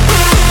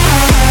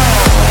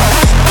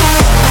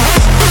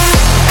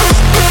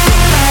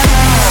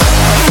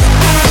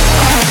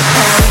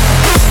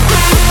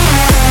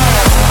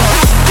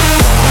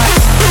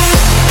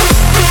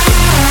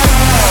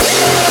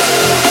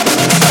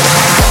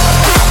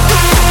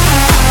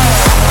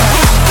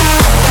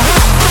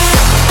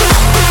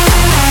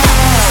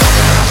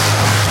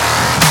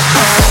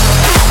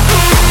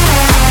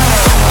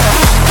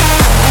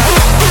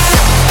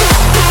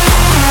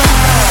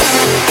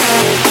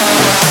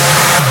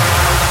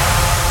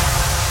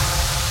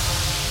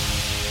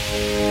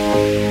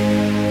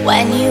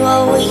 When you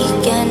are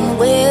weak and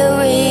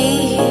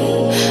weary,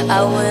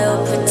 I will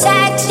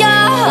protect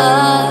your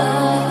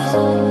heart.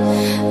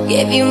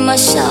 Give you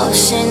myself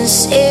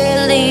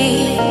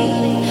sincerely.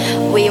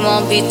 We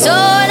won't be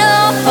torn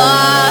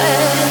apart.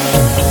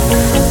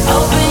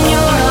 Open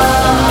your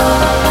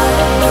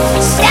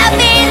eyes. Step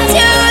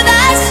into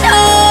the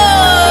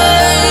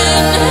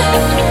sun.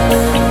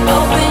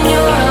 Open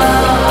your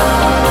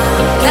eyes.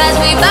 'Cause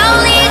we've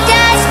only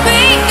just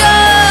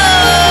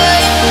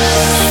begun.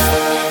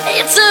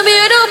 It's a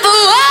beautiful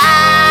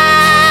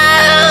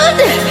world.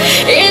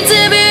 It's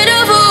a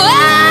beautiful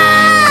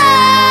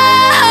world.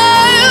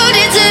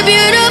 It's a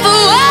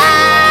beautiful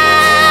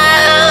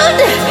world.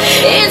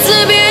 It's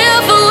a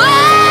beautiful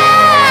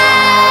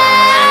world.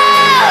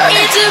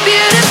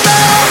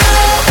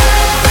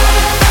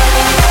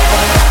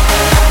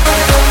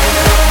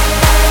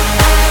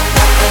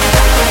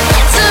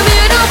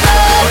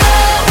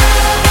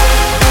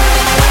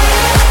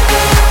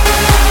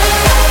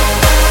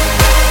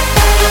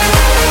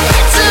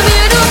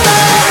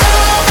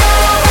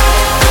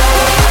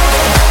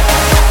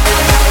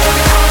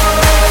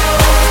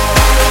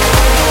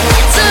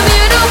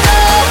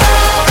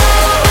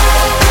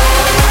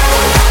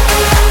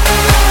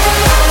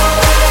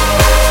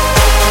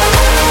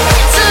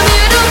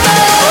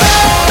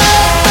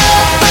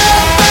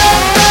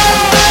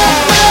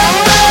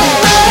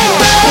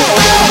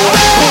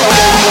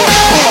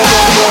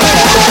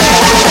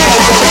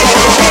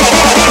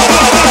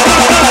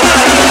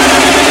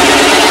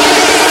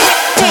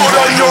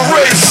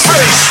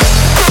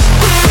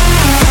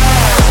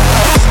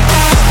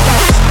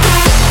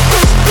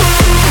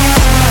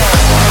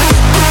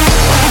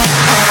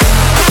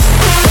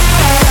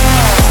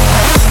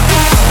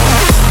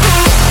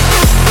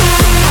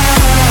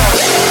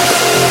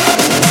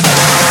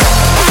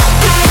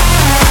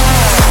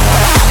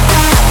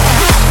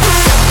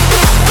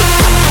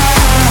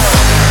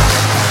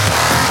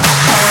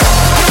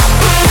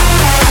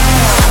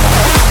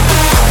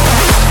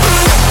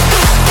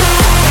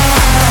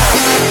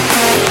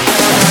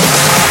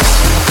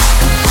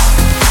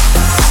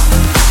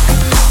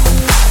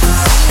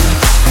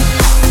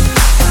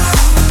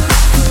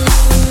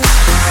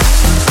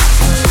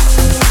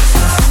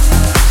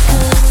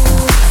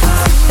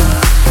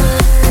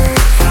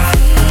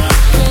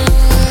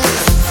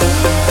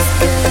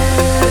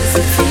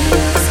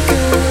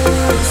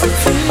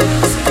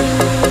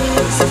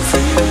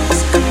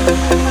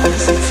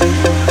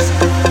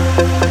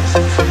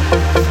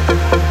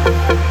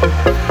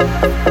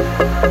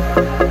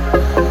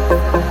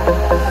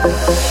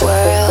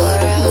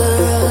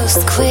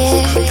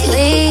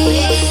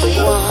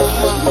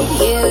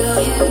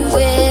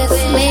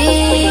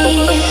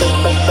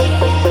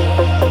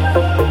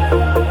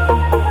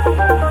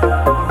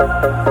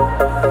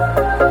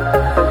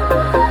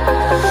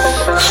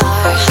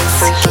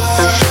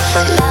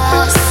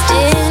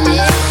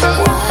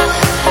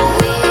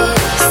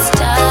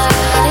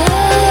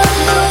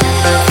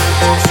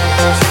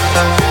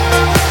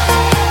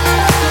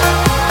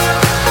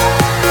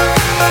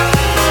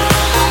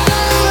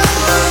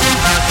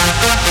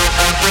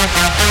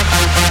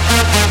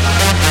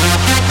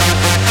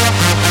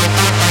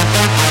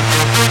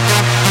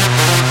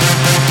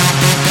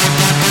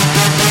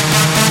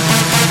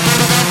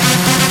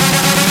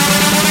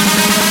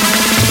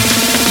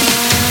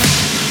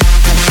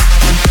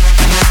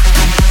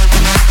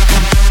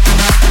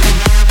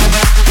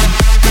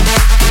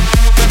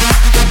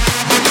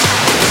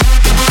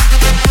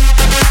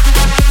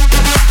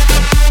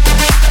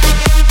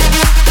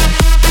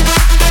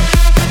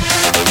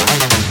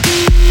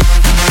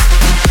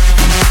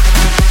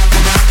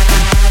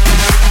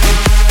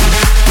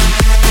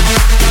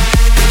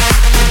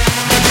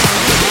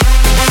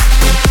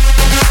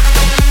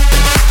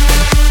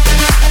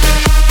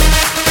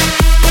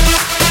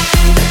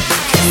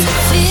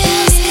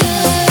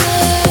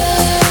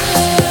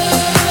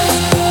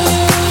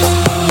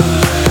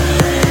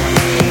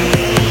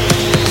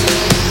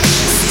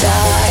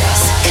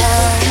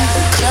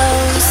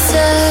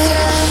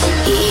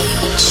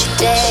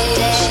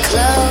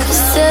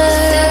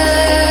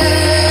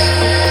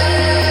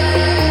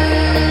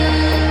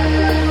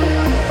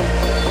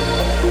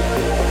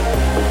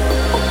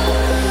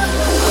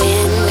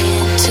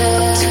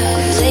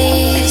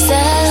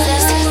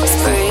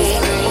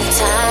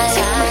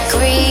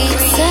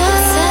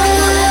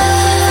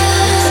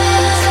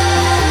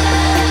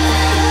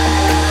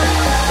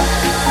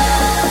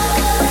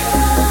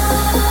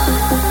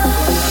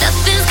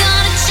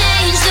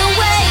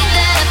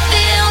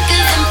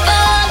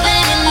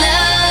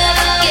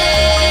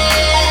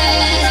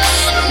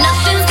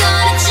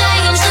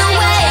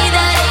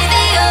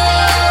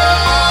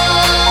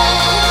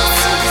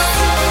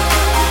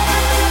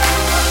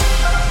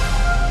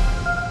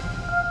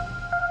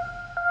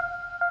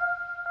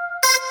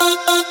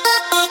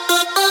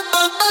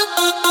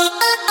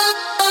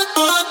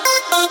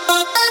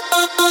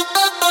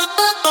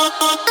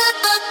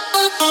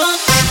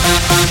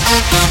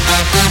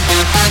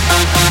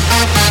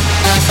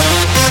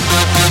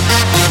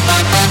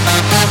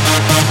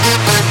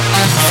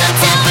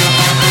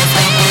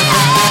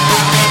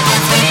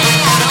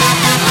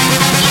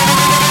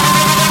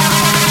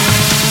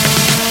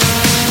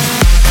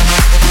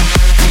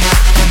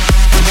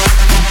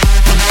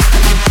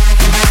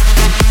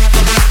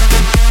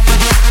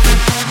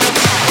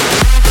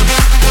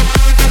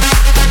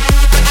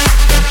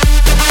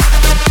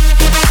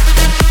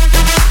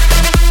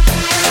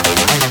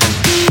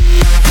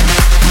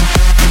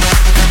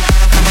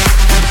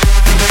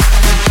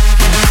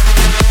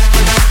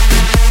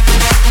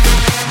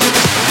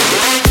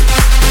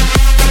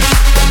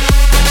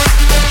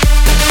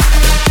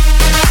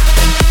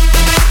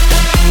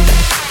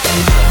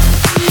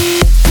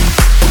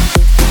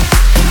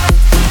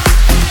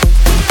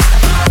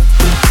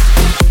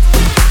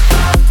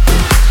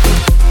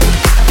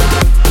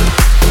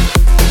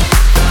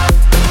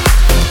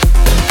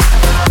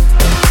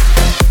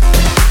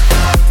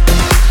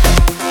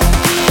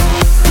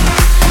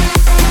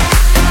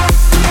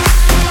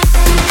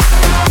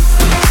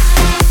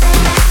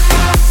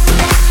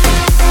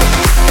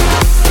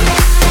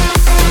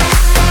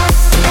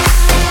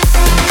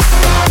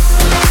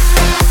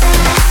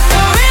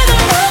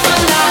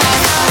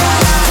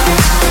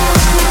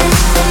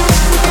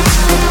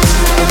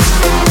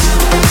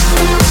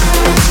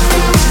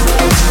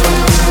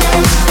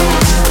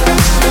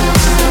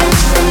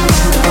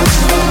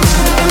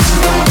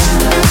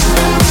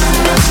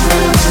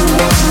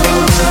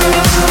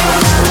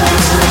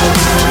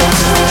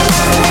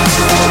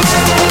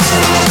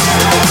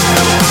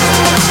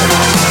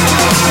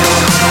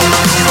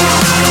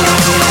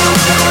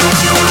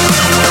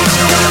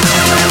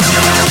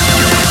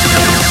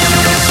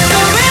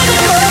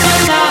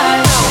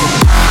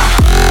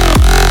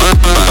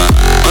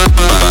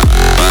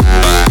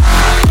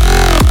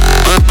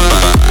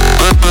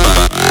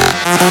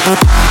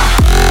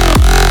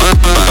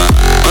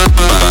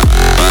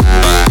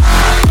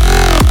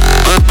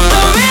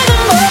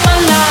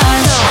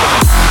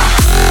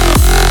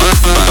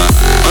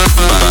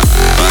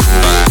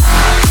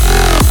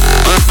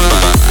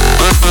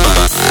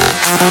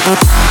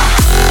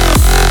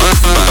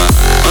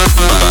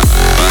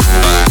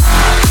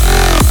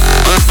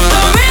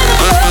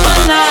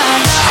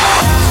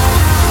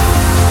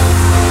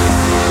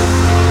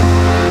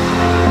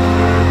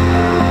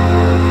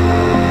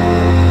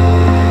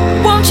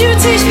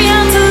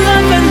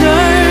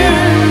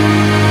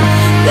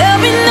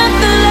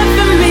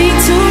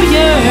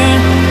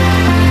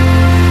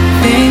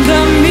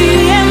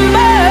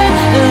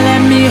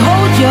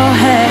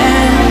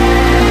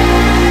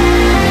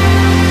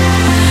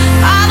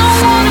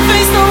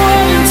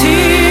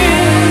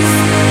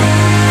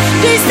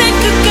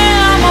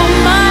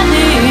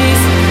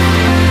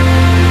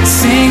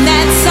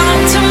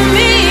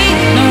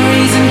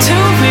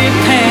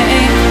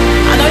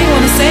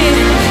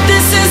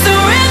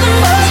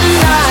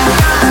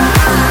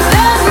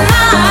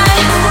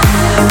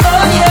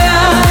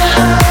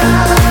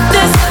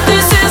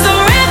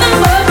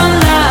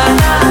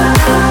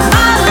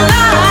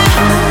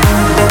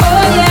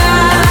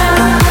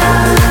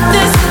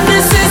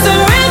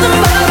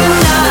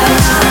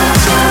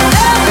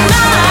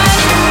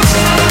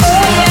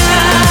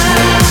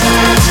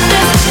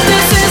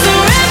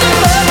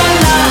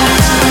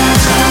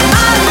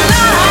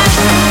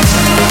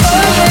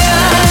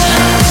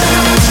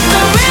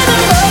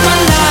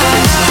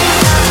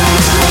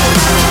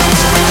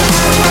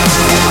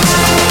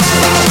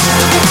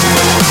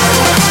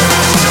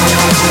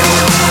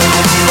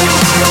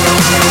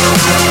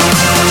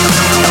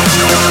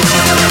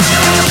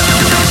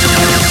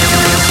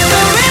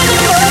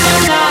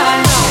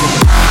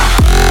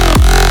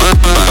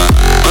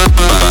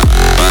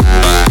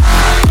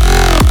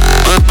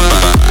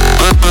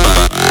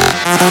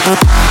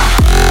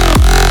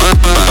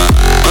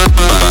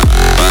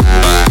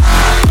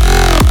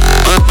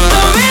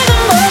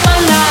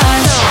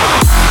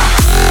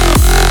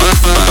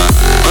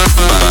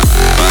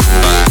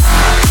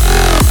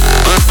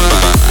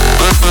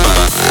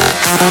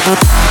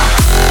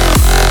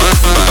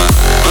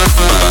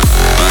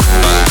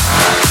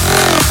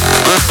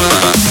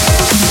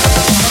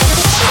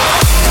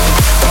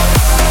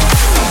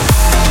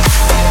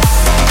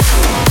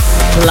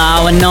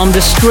 Plow and Nom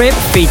the Strip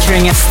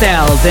featuring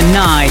Estelle, The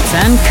Night,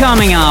 and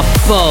coming up,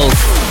 both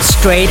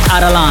Straight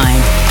Outta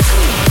Line.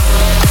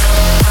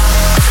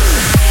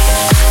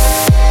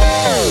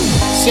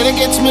 City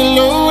gets me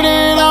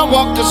loaded, I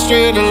walk a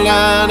straight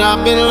line.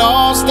 I've been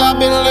lost, I've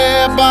been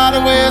led by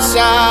the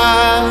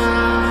wayside.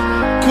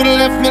 Could've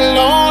left me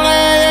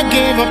lonely, you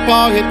gave up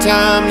all your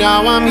time.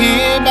 Now I'm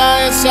here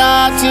by your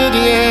side to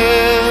the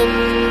end.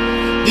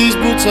 These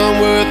boots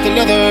aren't worth the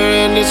leather,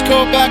 and this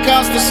coat back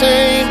costs the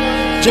same.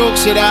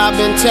 Jokes that I've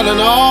been telling,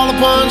 all the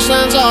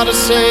punchlines are the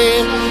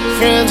same.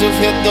 Friends have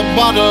hit the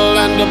bottle,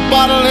 and the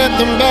bottle hit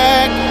them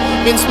back.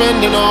 Been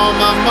spending all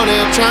my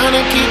money trying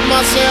to keep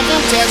myself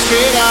intact.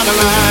 Straight out of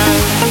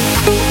line,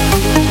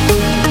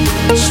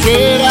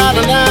 straight out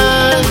of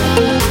line.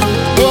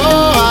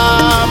 Oh,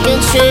 I've been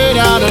straight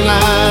out of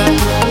line,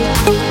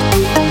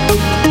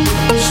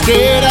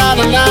 straight out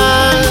of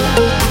line.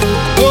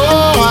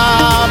 Oh,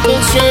 I've been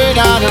straight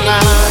out of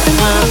line.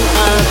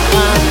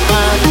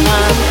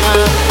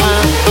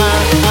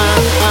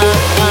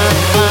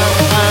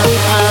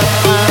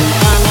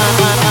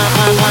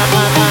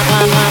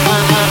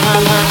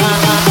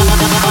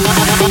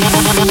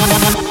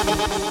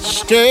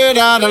 Straight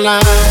out of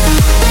line.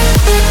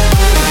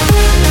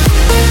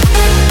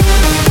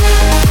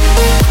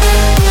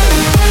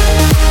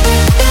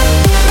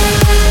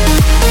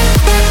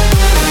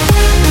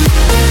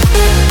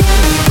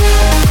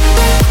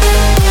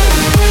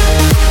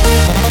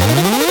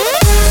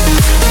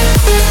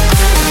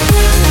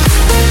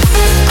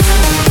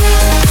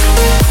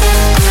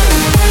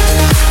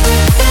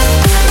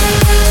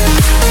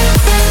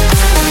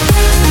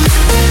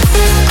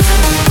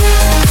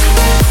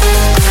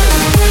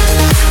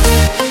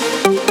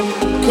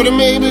 Could've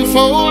maybe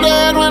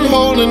folded when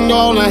holding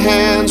all the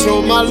hands.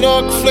 Rolled my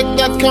luck, flicked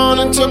that coin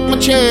and took my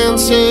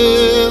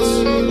chances.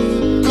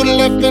 Could've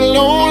left me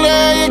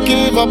lonely, you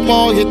gave up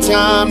all your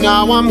time.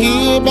 Now I'm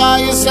here by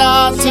your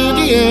side to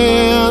the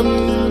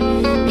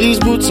end. These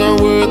boots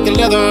aren't worth the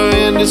leather,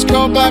 and this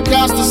coat back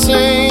costs the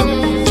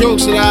same.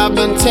 Jokes that I've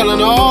been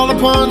telling, all the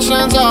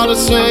punchlines are the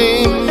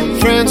same.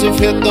 Friends have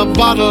hit the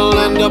bottle,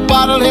 and the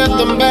bottle hit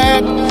them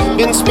back.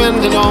 Been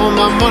spending all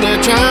my money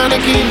trying to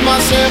keep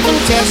myself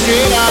intact.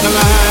 Straight out of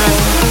line,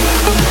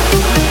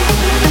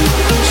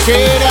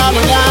 straight out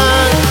of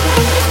line.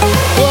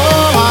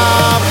 Oh,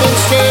 I've been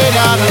straight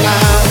out of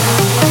line,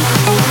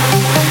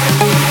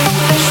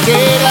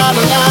 straight out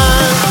of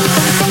line.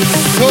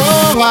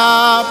 Oh,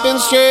 I've been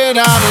straight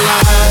out of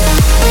line.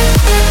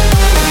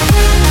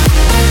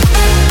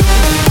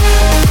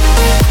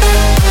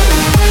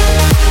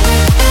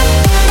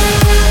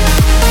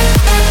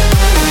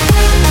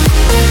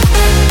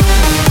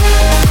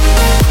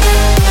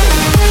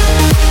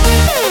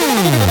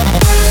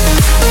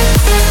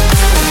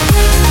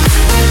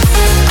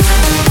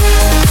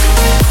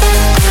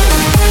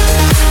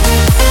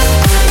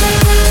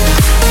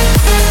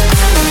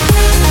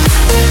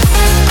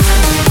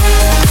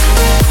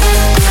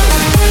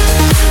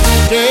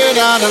 Straight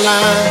out of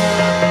line,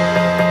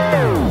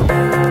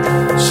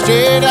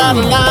 straight out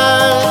of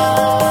line.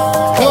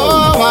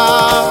 Oh,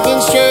 I've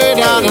been straight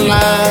out of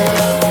line,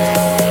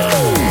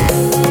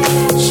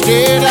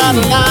 straight out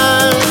of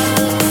line.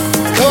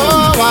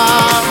 Oh,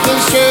 I've been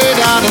straight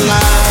out of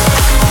line.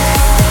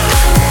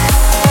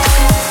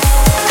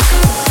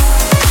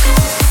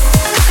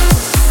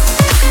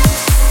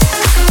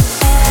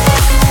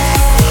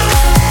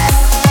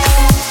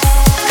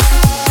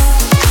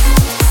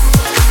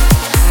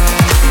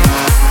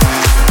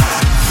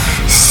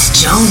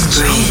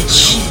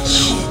 StoneBridge.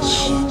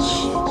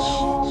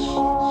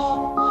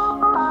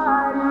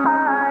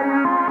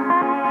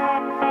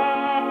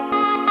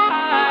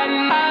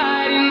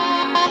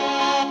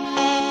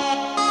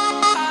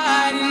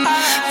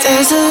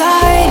 There's a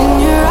light in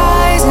your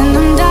eyes, and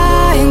I'm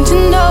dying to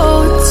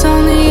know it's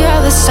on the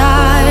other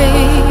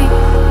side.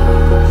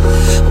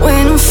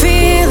 When I'm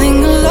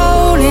feeling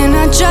alone and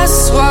I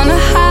just wanna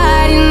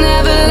hide, you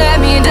never let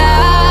me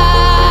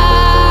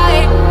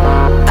die.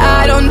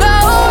 I don't know.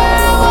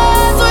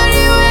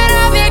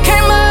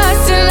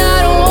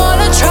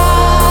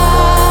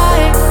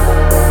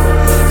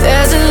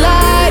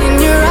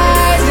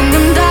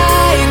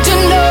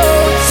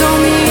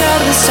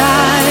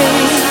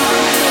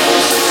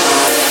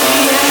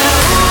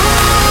 Yeah.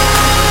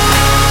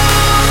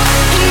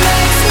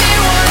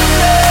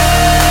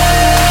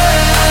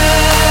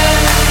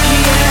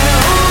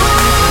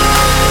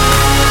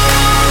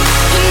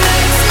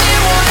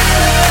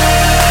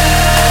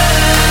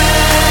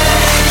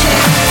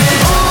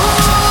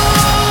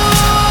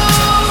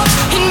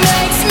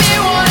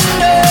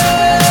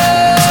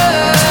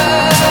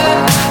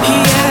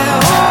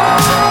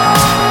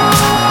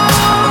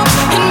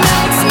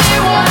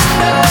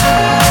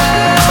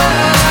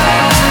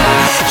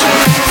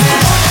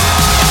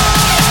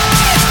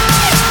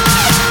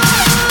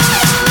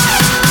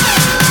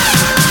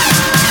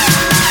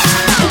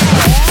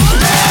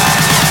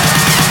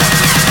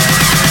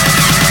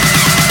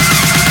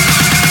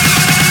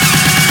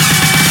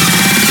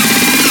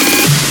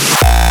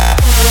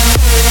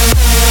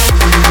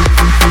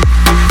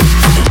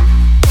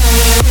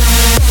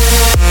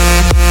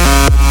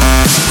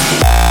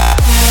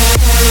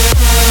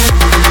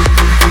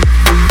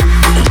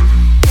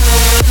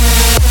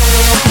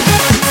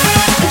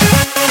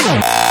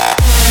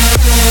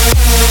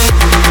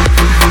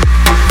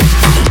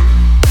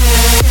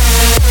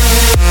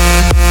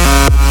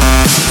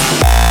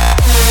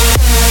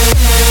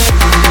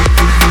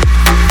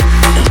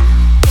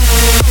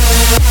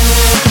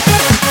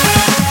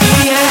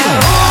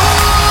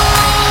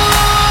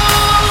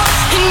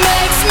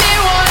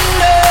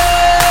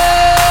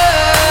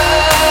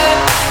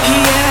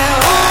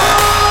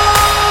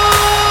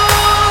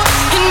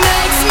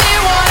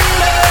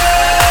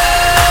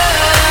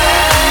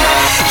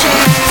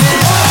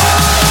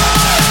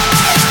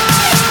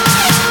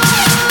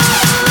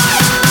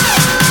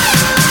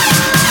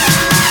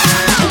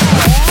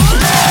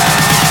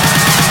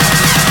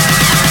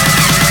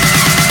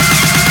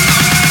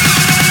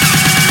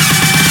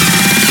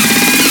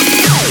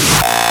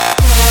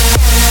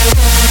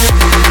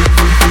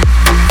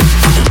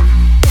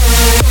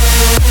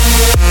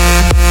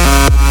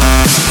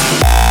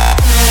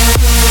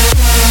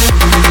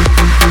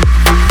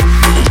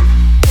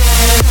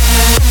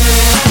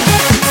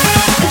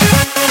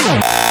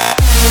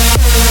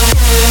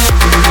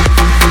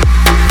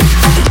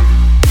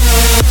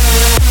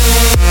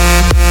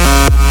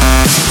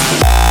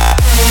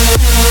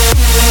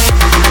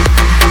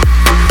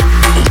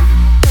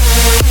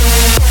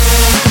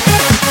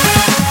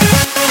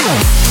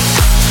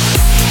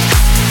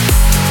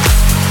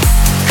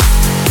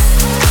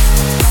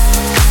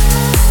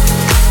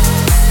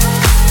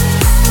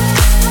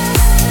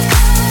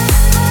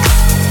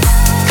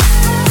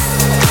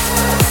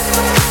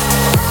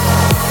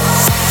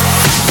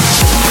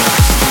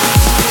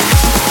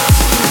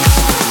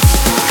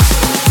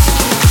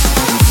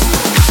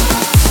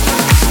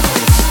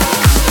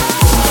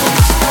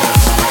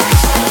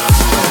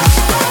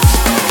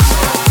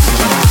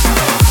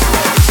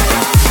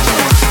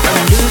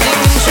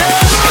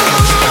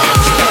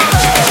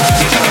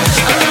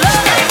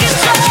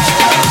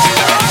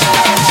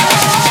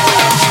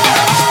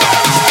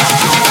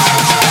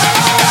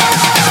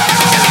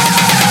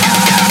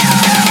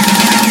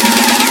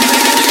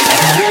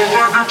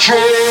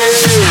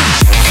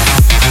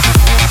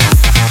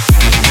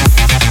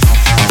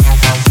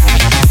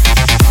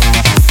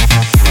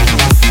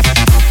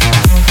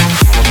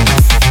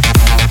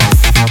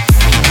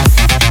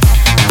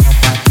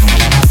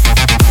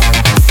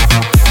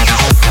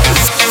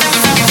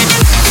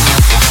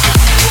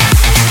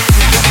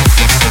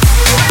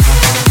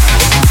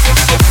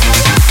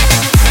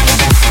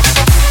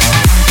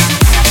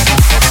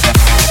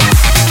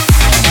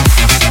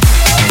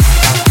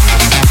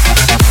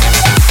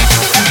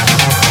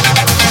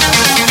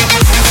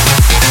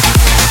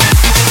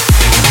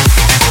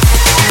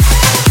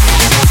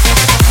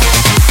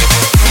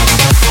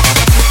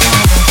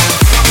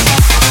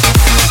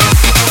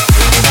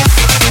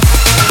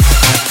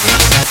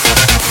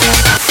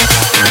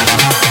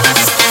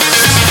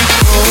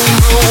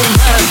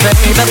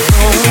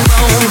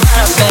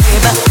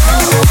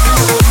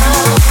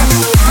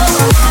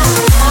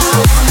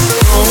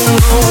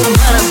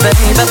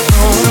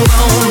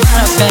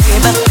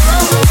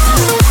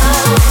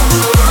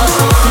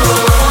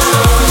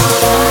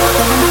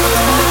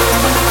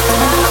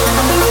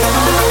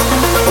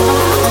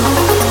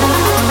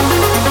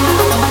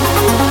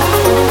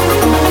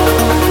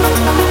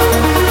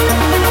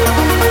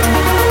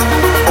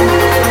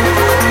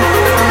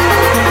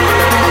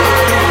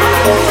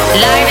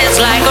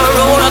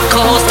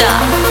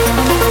 stop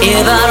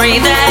every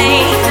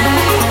day.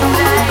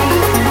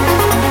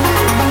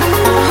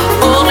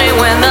 Only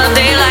when the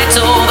daylight's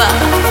over,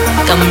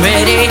 I'm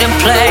ready to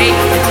play.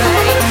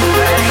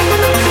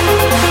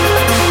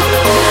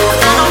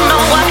 I don't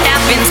know what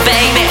happens,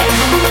 baby,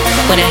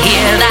 when I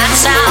hear that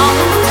sound.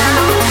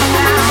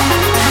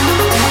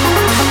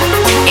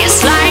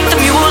 It's like the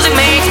music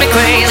makes me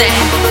crazy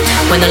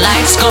when the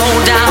lights go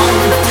down.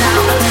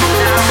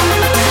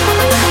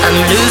 I'm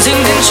losing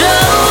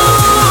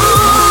control.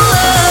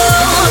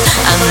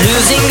 I'm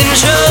losing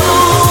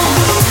control.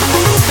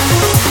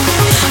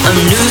 I'm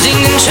losing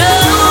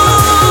control.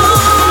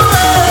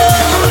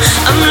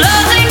 I'm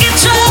losing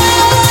control.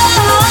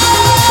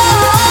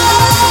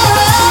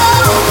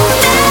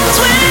 Dance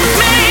with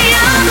me.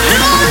 I'm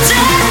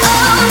losing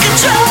all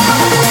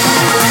control.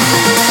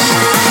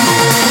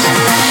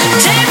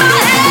 Take my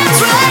hands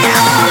right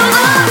off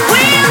the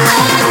wheel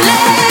and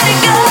let it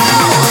go.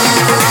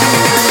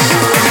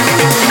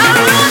 I'm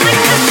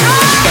losing control.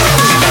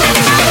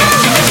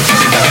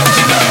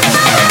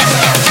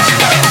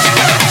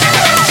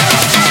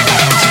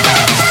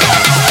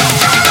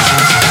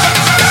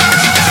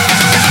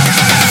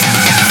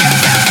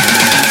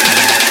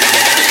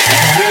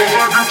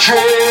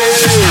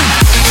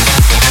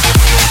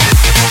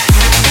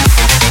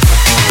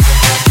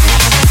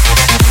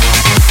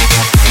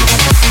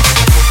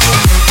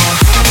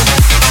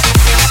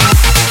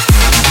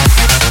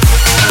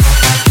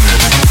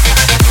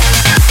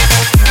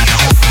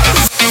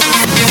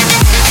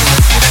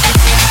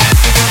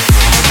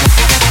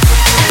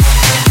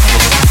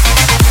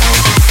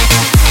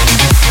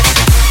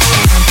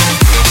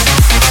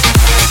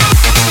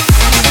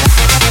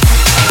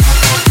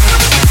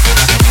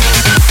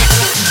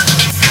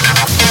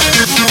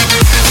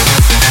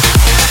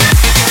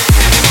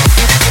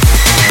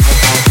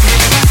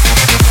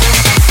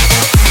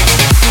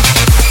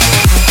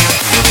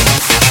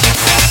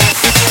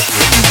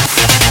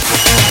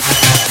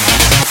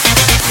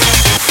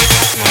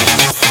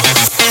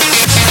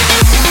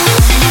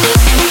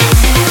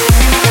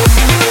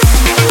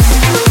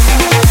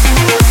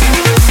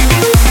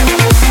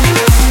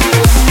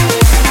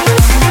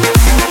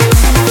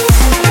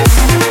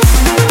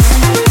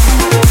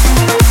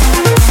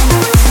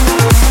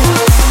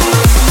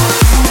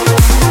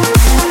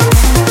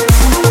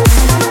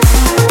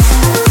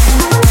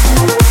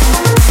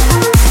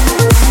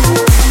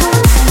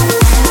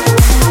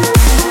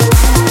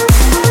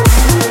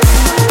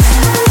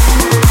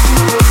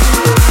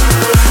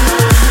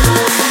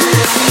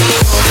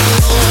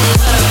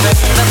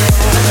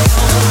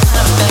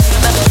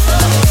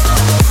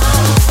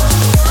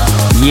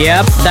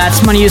 Yep,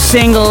 that's my new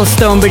single,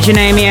 StoneBridge and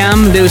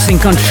AMM, Losing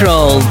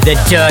Control, the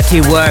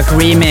Dirty Work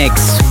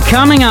remix.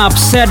 Coming up,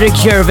 Cedric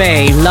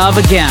Gervais, Love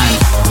Again.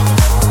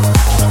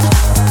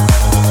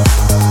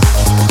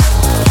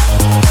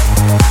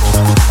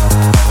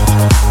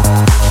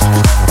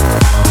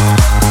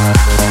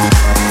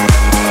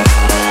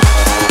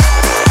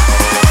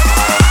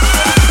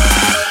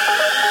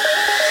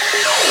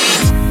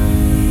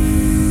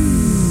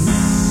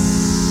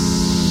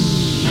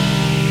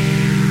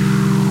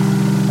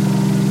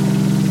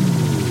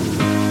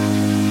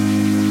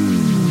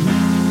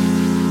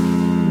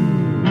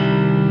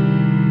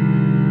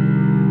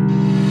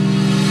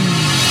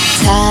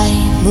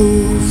 Time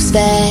moves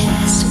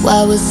fast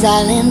while we're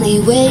silently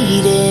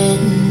waiting,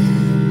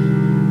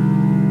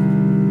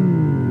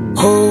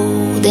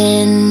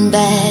 holding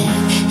back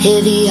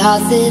heavy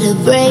hearts that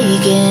are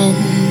breaking.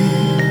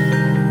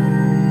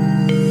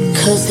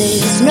 'Cause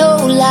there's no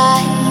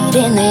light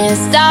in this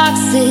dark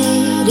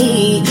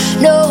city,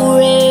 no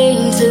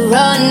rain to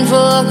run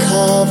for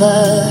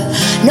cover,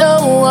 no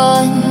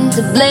one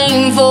to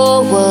blame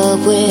for what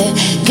we're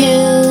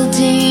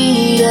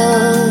guilty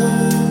of.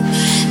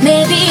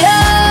 Maybe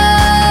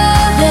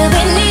all that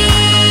we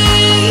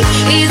need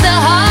is a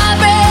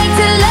heartbreak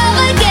to love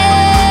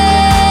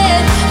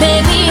again.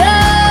 Maybe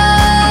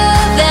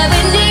all that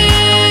we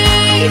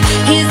need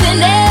is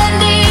an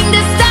ending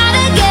to start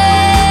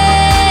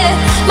again.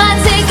 Might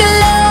take a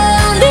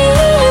lonely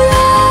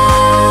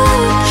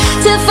road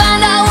to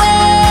find our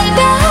way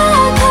back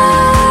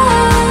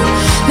home.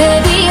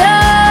 Maybe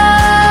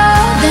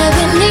all that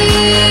we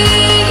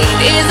need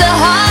is a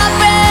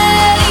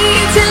heartbreak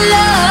to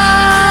love.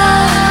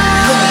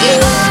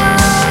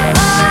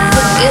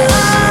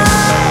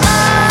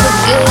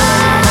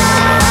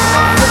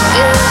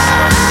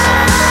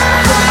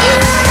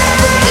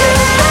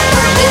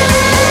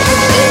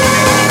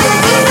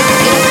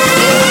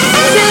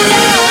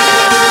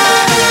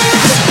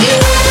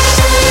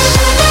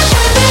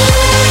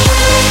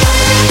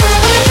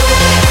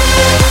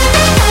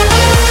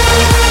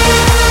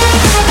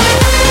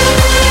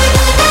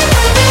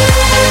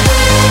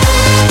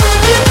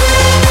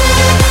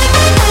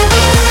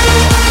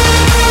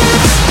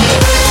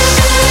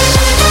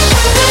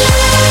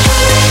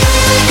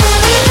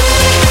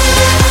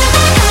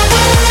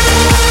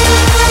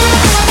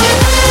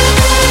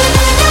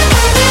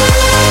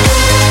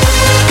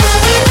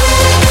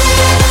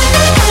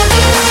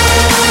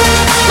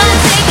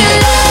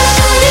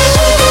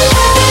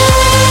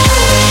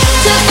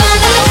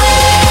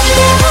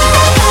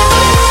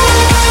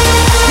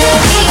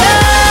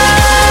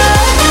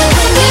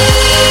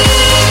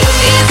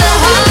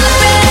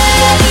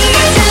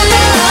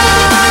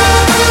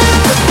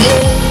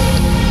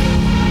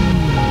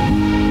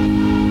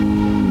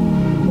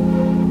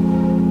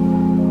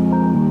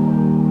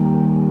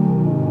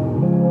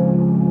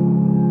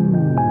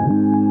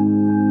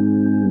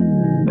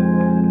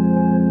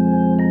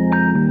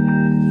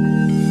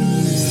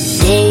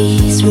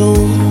 days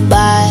roll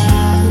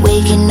by,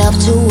 waking up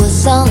to a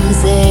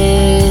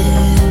sunset.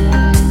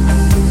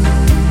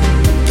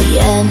 The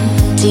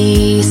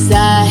empty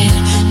side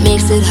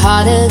makes it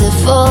harder to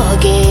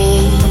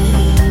forget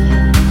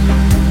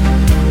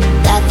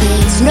that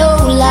there's no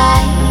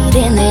light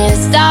in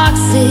this dark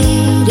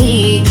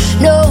city,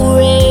 no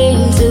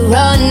rain to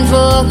run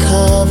for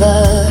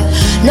cover,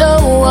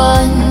 no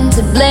one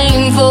to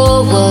blame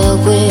for what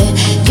we're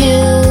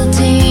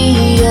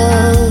guilty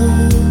of.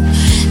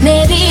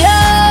 Maybe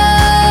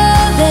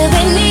all that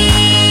we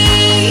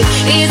need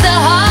is a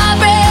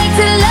heartbreak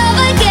to love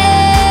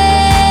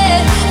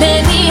again.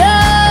 Maybe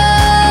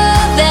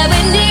all that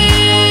we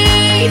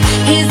need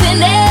is an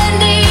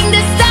ending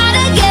to start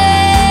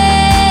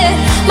again.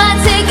 Might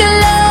take a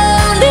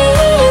lonely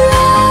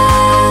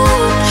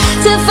road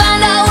to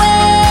find our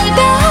way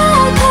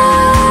back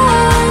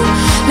home.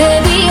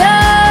 Maybe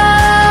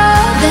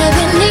all that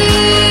we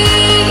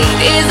need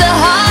is a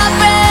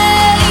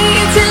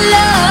heartbreak to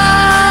love.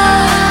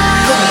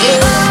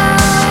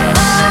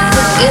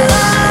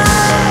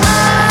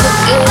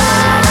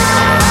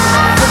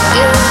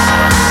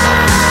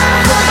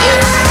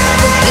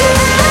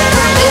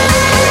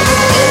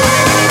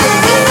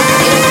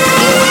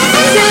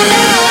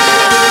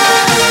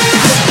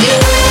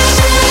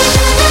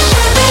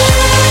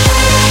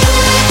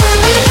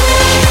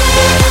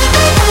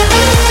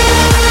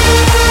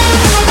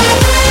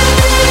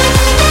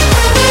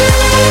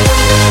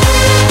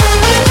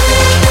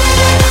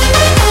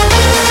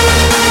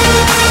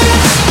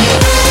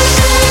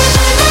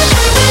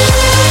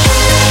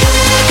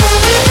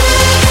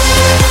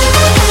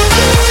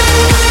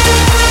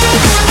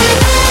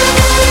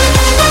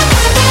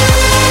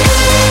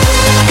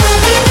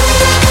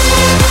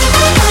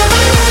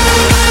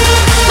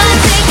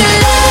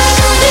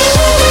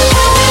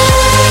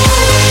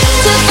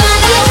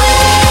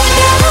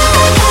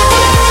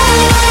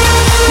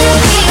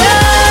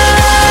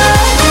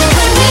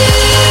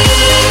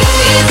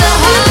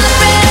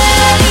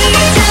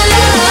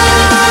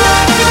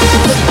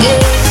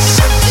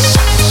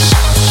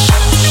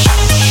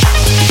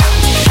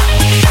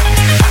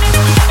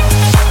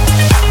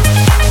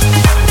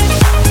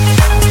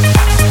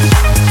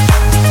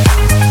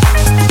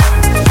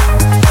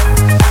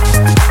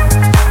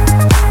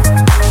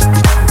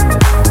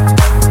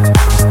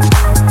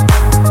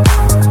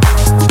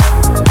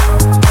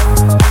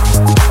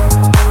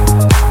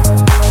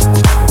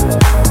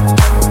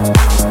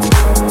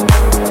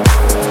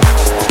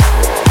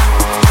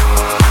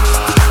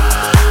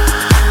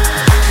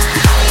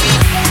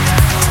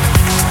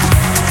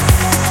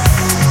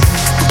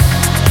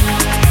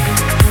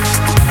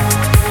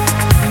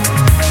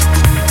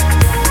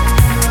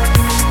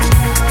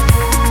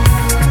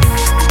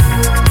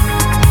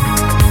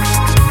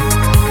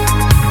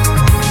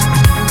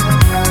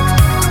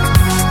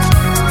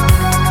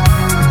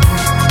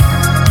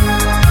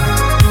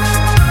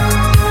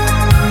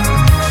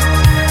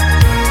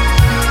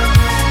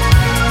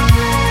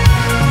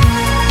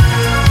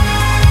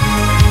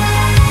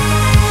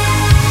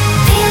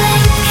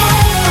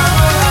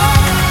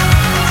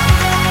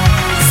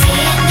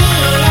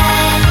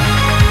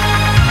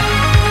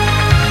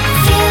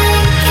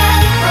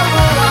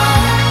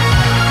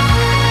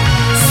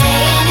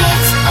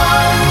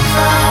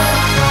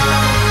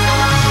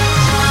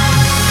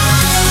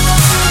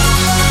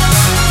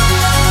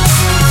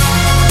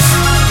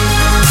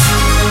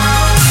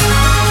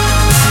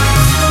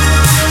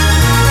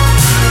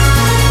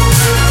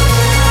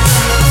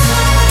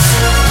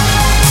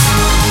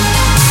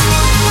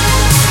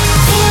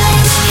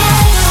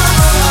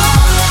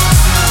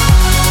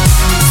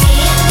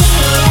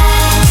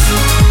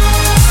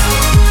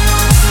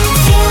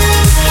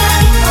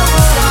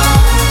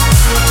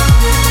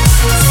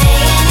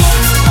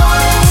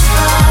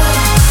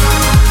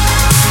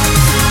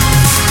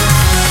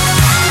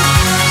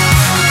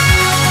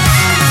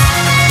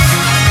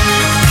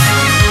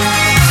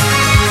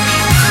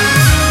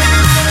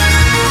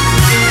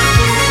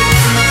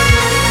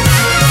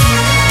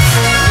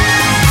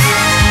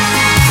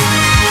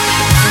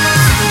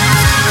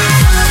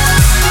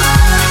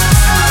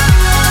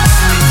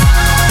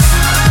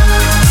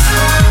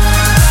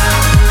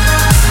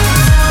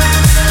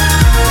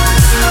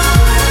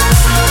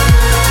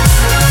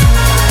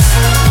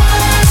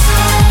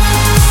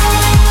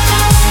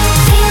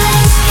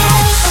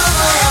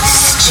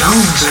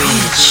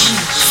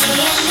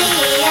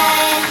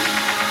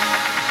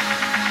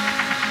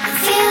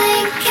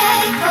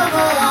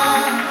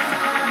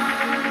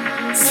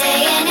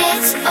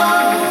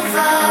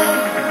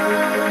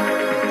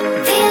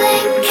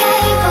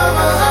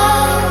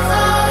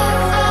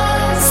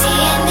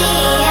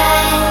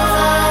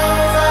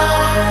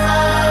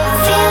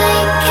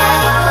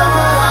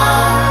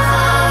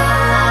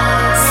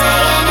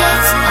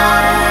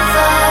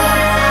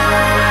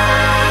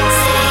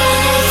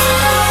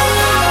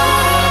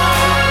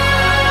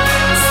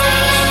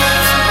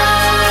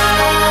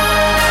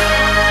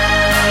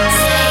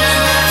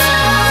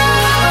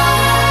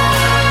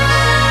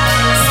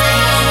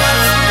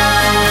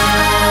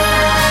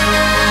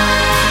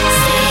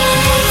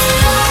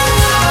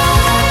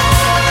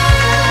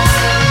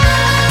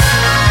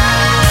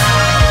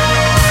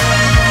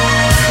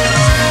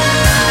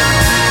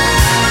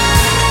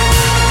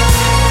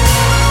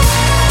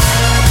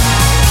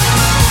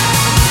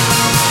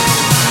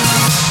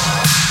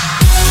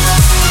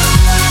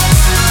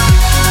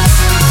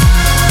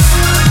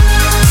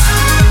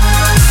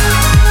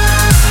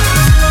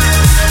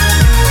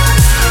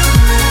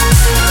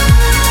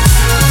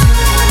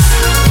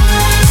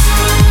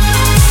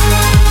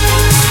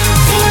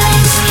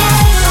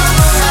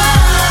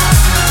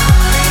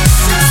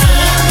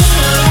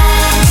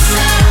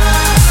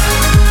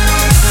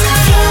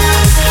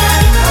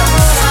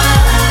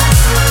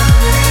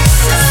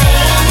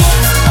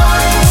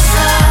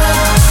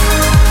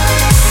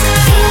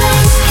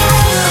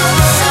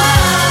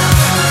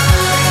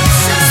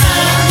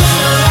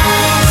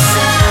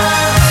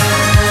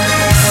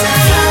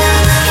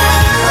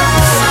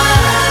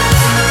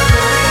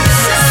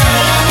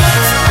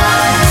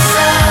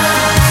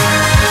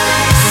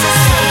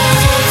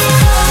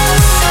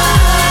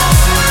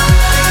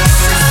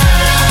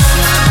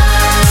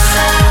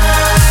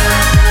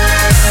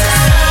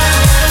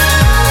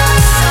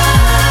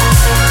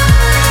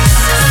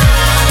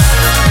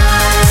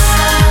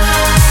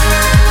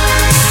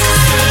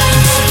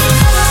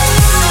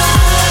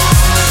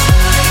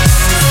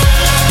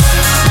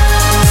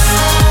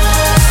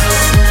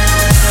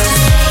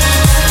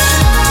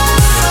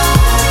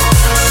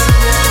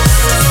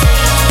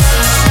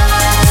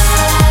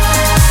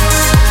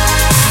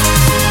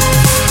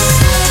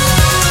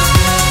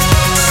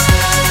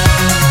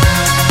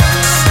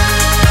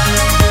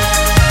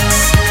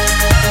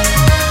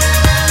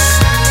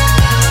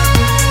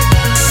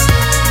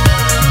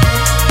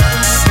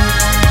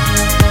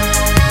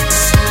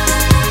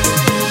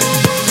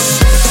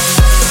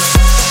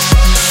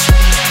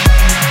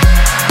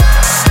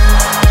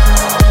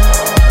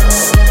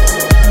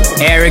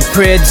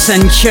 Prids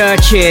and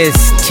Churches,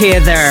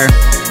 Tether,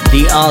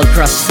 the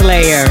Ultra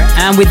Slayer.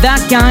 And with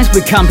that, guys,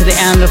 we come to the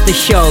end of the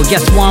show.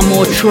 Just one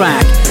more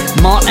track.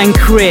 Mott and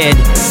Crid,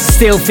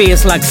 Still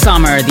Feels Like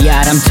Summer, the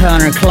Adam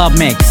Turner Club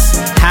Mix.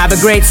 Have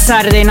a great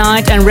Saturday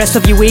night and rest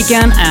of your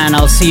weekend, and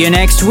I'll see you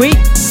next week.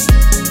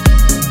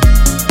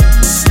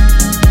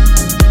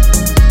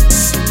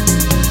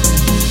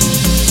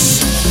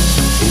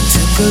 It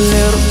took a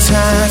little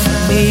time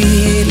for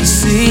me to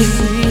see.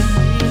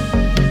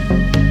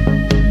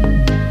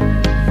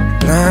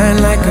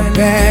 Lying like a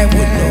bag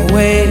with no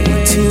way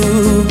to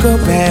go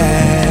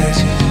back.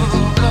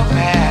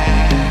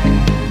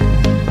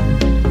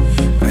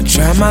 I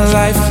tried my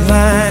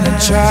lifeline, I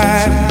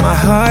tried my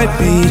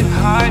heartbeat.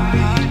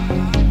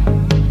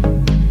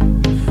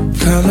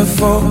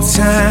 Colorful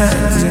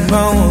times and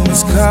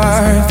moments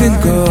carved in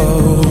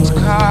gold.